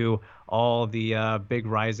 speaking to all the big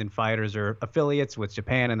Ryzen fighters or affiliates with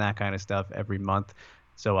Japan and that kind of stuff every month.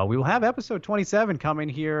 So we will have episode 27 coming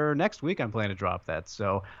here next week. I'm planning to drop that.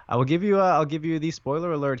 So I'll give you the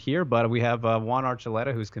spoiler alert here, but we have Juan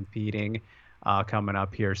Archuleta who's competing coming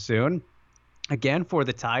up here soon. Again, for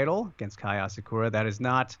the title against Kai Asakura. That is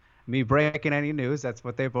not me breaking any news. That's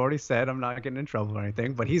what they've already said. I'm not getting in trouble or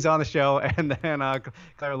anything, but he's on the show. And then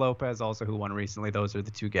Claire Lopez also, who won recently. Those are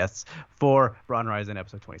the two guests for Broad Horizon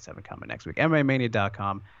episode 27 coming next week.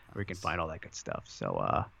 MMAmania.com, where you can find all that good stuff.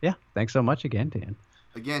 So yeah, thanks so much again, Dan.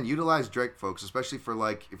 Again, utilize Drake, folks, especially for,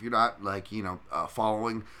 like, if you're not, like, you know,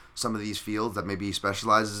 following some of these fields that maybe he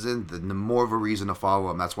specializes in, then the more of a reason to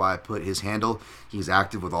follow him. That's why I put his handle. He's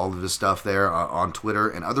active with all of his stuff there on Twitter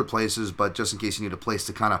and other places, but just in case you need a place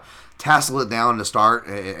to kind of tassel it down to start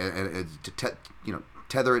and to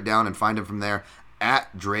tether it down and find him from there,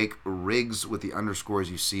 at Drake Riggs with the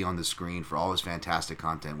underscores you see on the screen for all his fantastic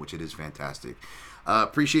content, which it is fantastic.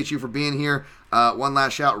 Appreciate you for being here. One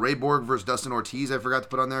last shout, Ray Borg versus Dustin Ortiz. I forgot to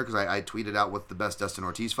put on there because I tweeted out what's the best Dustin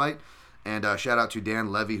Ortiz fight. And shout out to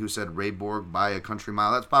Dan Levy, who said Ray Borg by a country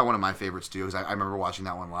mile. That's probably one of my favorites too, because I remember watching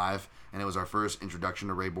that one live, and it was our first introduction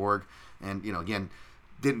to Ray Borg. And, you know, again,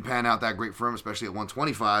 didn't pan out that great for him, especially at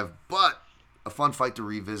 125, but a fun fight to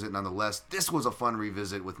revisit nonetheless. This was a fun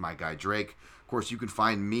revisit with my guy Drake. Of course, you can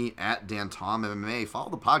find me at Dan Tom MMA. Follow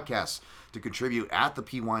the podcast to contribute at the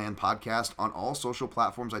PYN Podcast on all social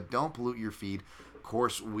platforms. I don't pollute your feed. Of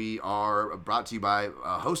course, we are brought to you by,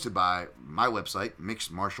 hosted by my website,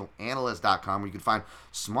 mixedmartialanalyst.com, where you can find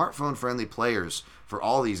smartphone-friendly players for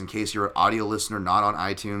all these in case you're an audio listener not on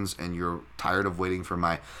iTunes and you're tired of waiting for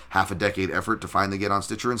my half-a-decade effort to finally get on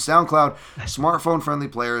Stitcher and SoundCloud. Smartphone-friendly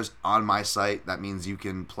players on my site. That means you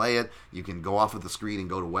can play it. You can go off of the screen and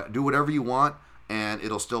go to do whatever you want, and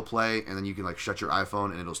it'll still play, and then you can like shut your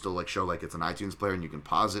iPhone and it'll still like show like it's an iTunes player, and you can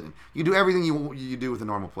pause it, and you do everything you do with a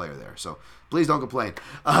normal player there. So please don't complain.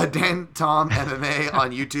 Dan Tom MMA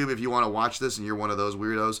on YouTube if you want to watch this and you're one of those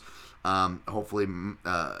weirdos. Hopefully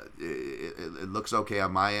it looks okay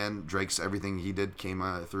on my end. Drake's everything he did came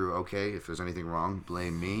through okay. If there's anything wrong,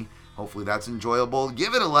 blame me. Hopefully that's enjoyable.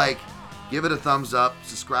 Give it a like. Give it a thumbs up.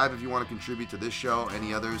 Subscribe if you want to contribute to this show,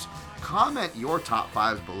 any others. Comment your top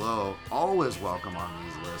 5s below. Always welcome on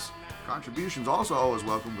these lists. Contributions also always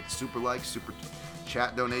welcome with super likes, super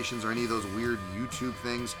chat donations, or any of those weird YouTube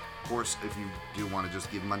things. Of course, if you do want to just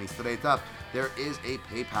give money straight up, there is a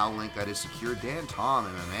PayPal link that is secure, Dan Tom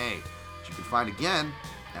MMA, which you can find again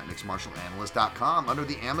at mixedmartialanalyst.com under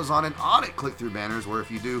the Amazon and Audit click-through banners, where if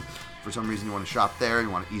you do, for some reason you want to shop there, you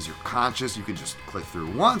want to ease your conscience, you can just click through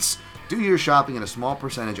once, do your shopping, and a small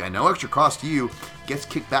percentage, at no extra cost to you, gets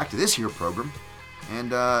kicked back to this here program.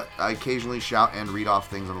 And I occasionally shout and read off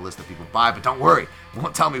things on the list that people buy, but don't worry, it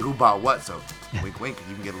won't tell me who bought what, so wink wink,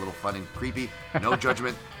 you can get a little fun and creepy. No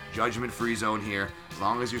judgment, judgment-free zone here, as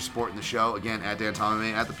long as you're supporting the show. Again, at Dan Tom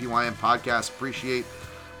MMA, at the PYN Podcast, appreciate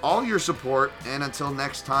all your support, and until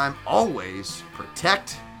next time, always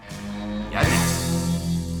protect your neck.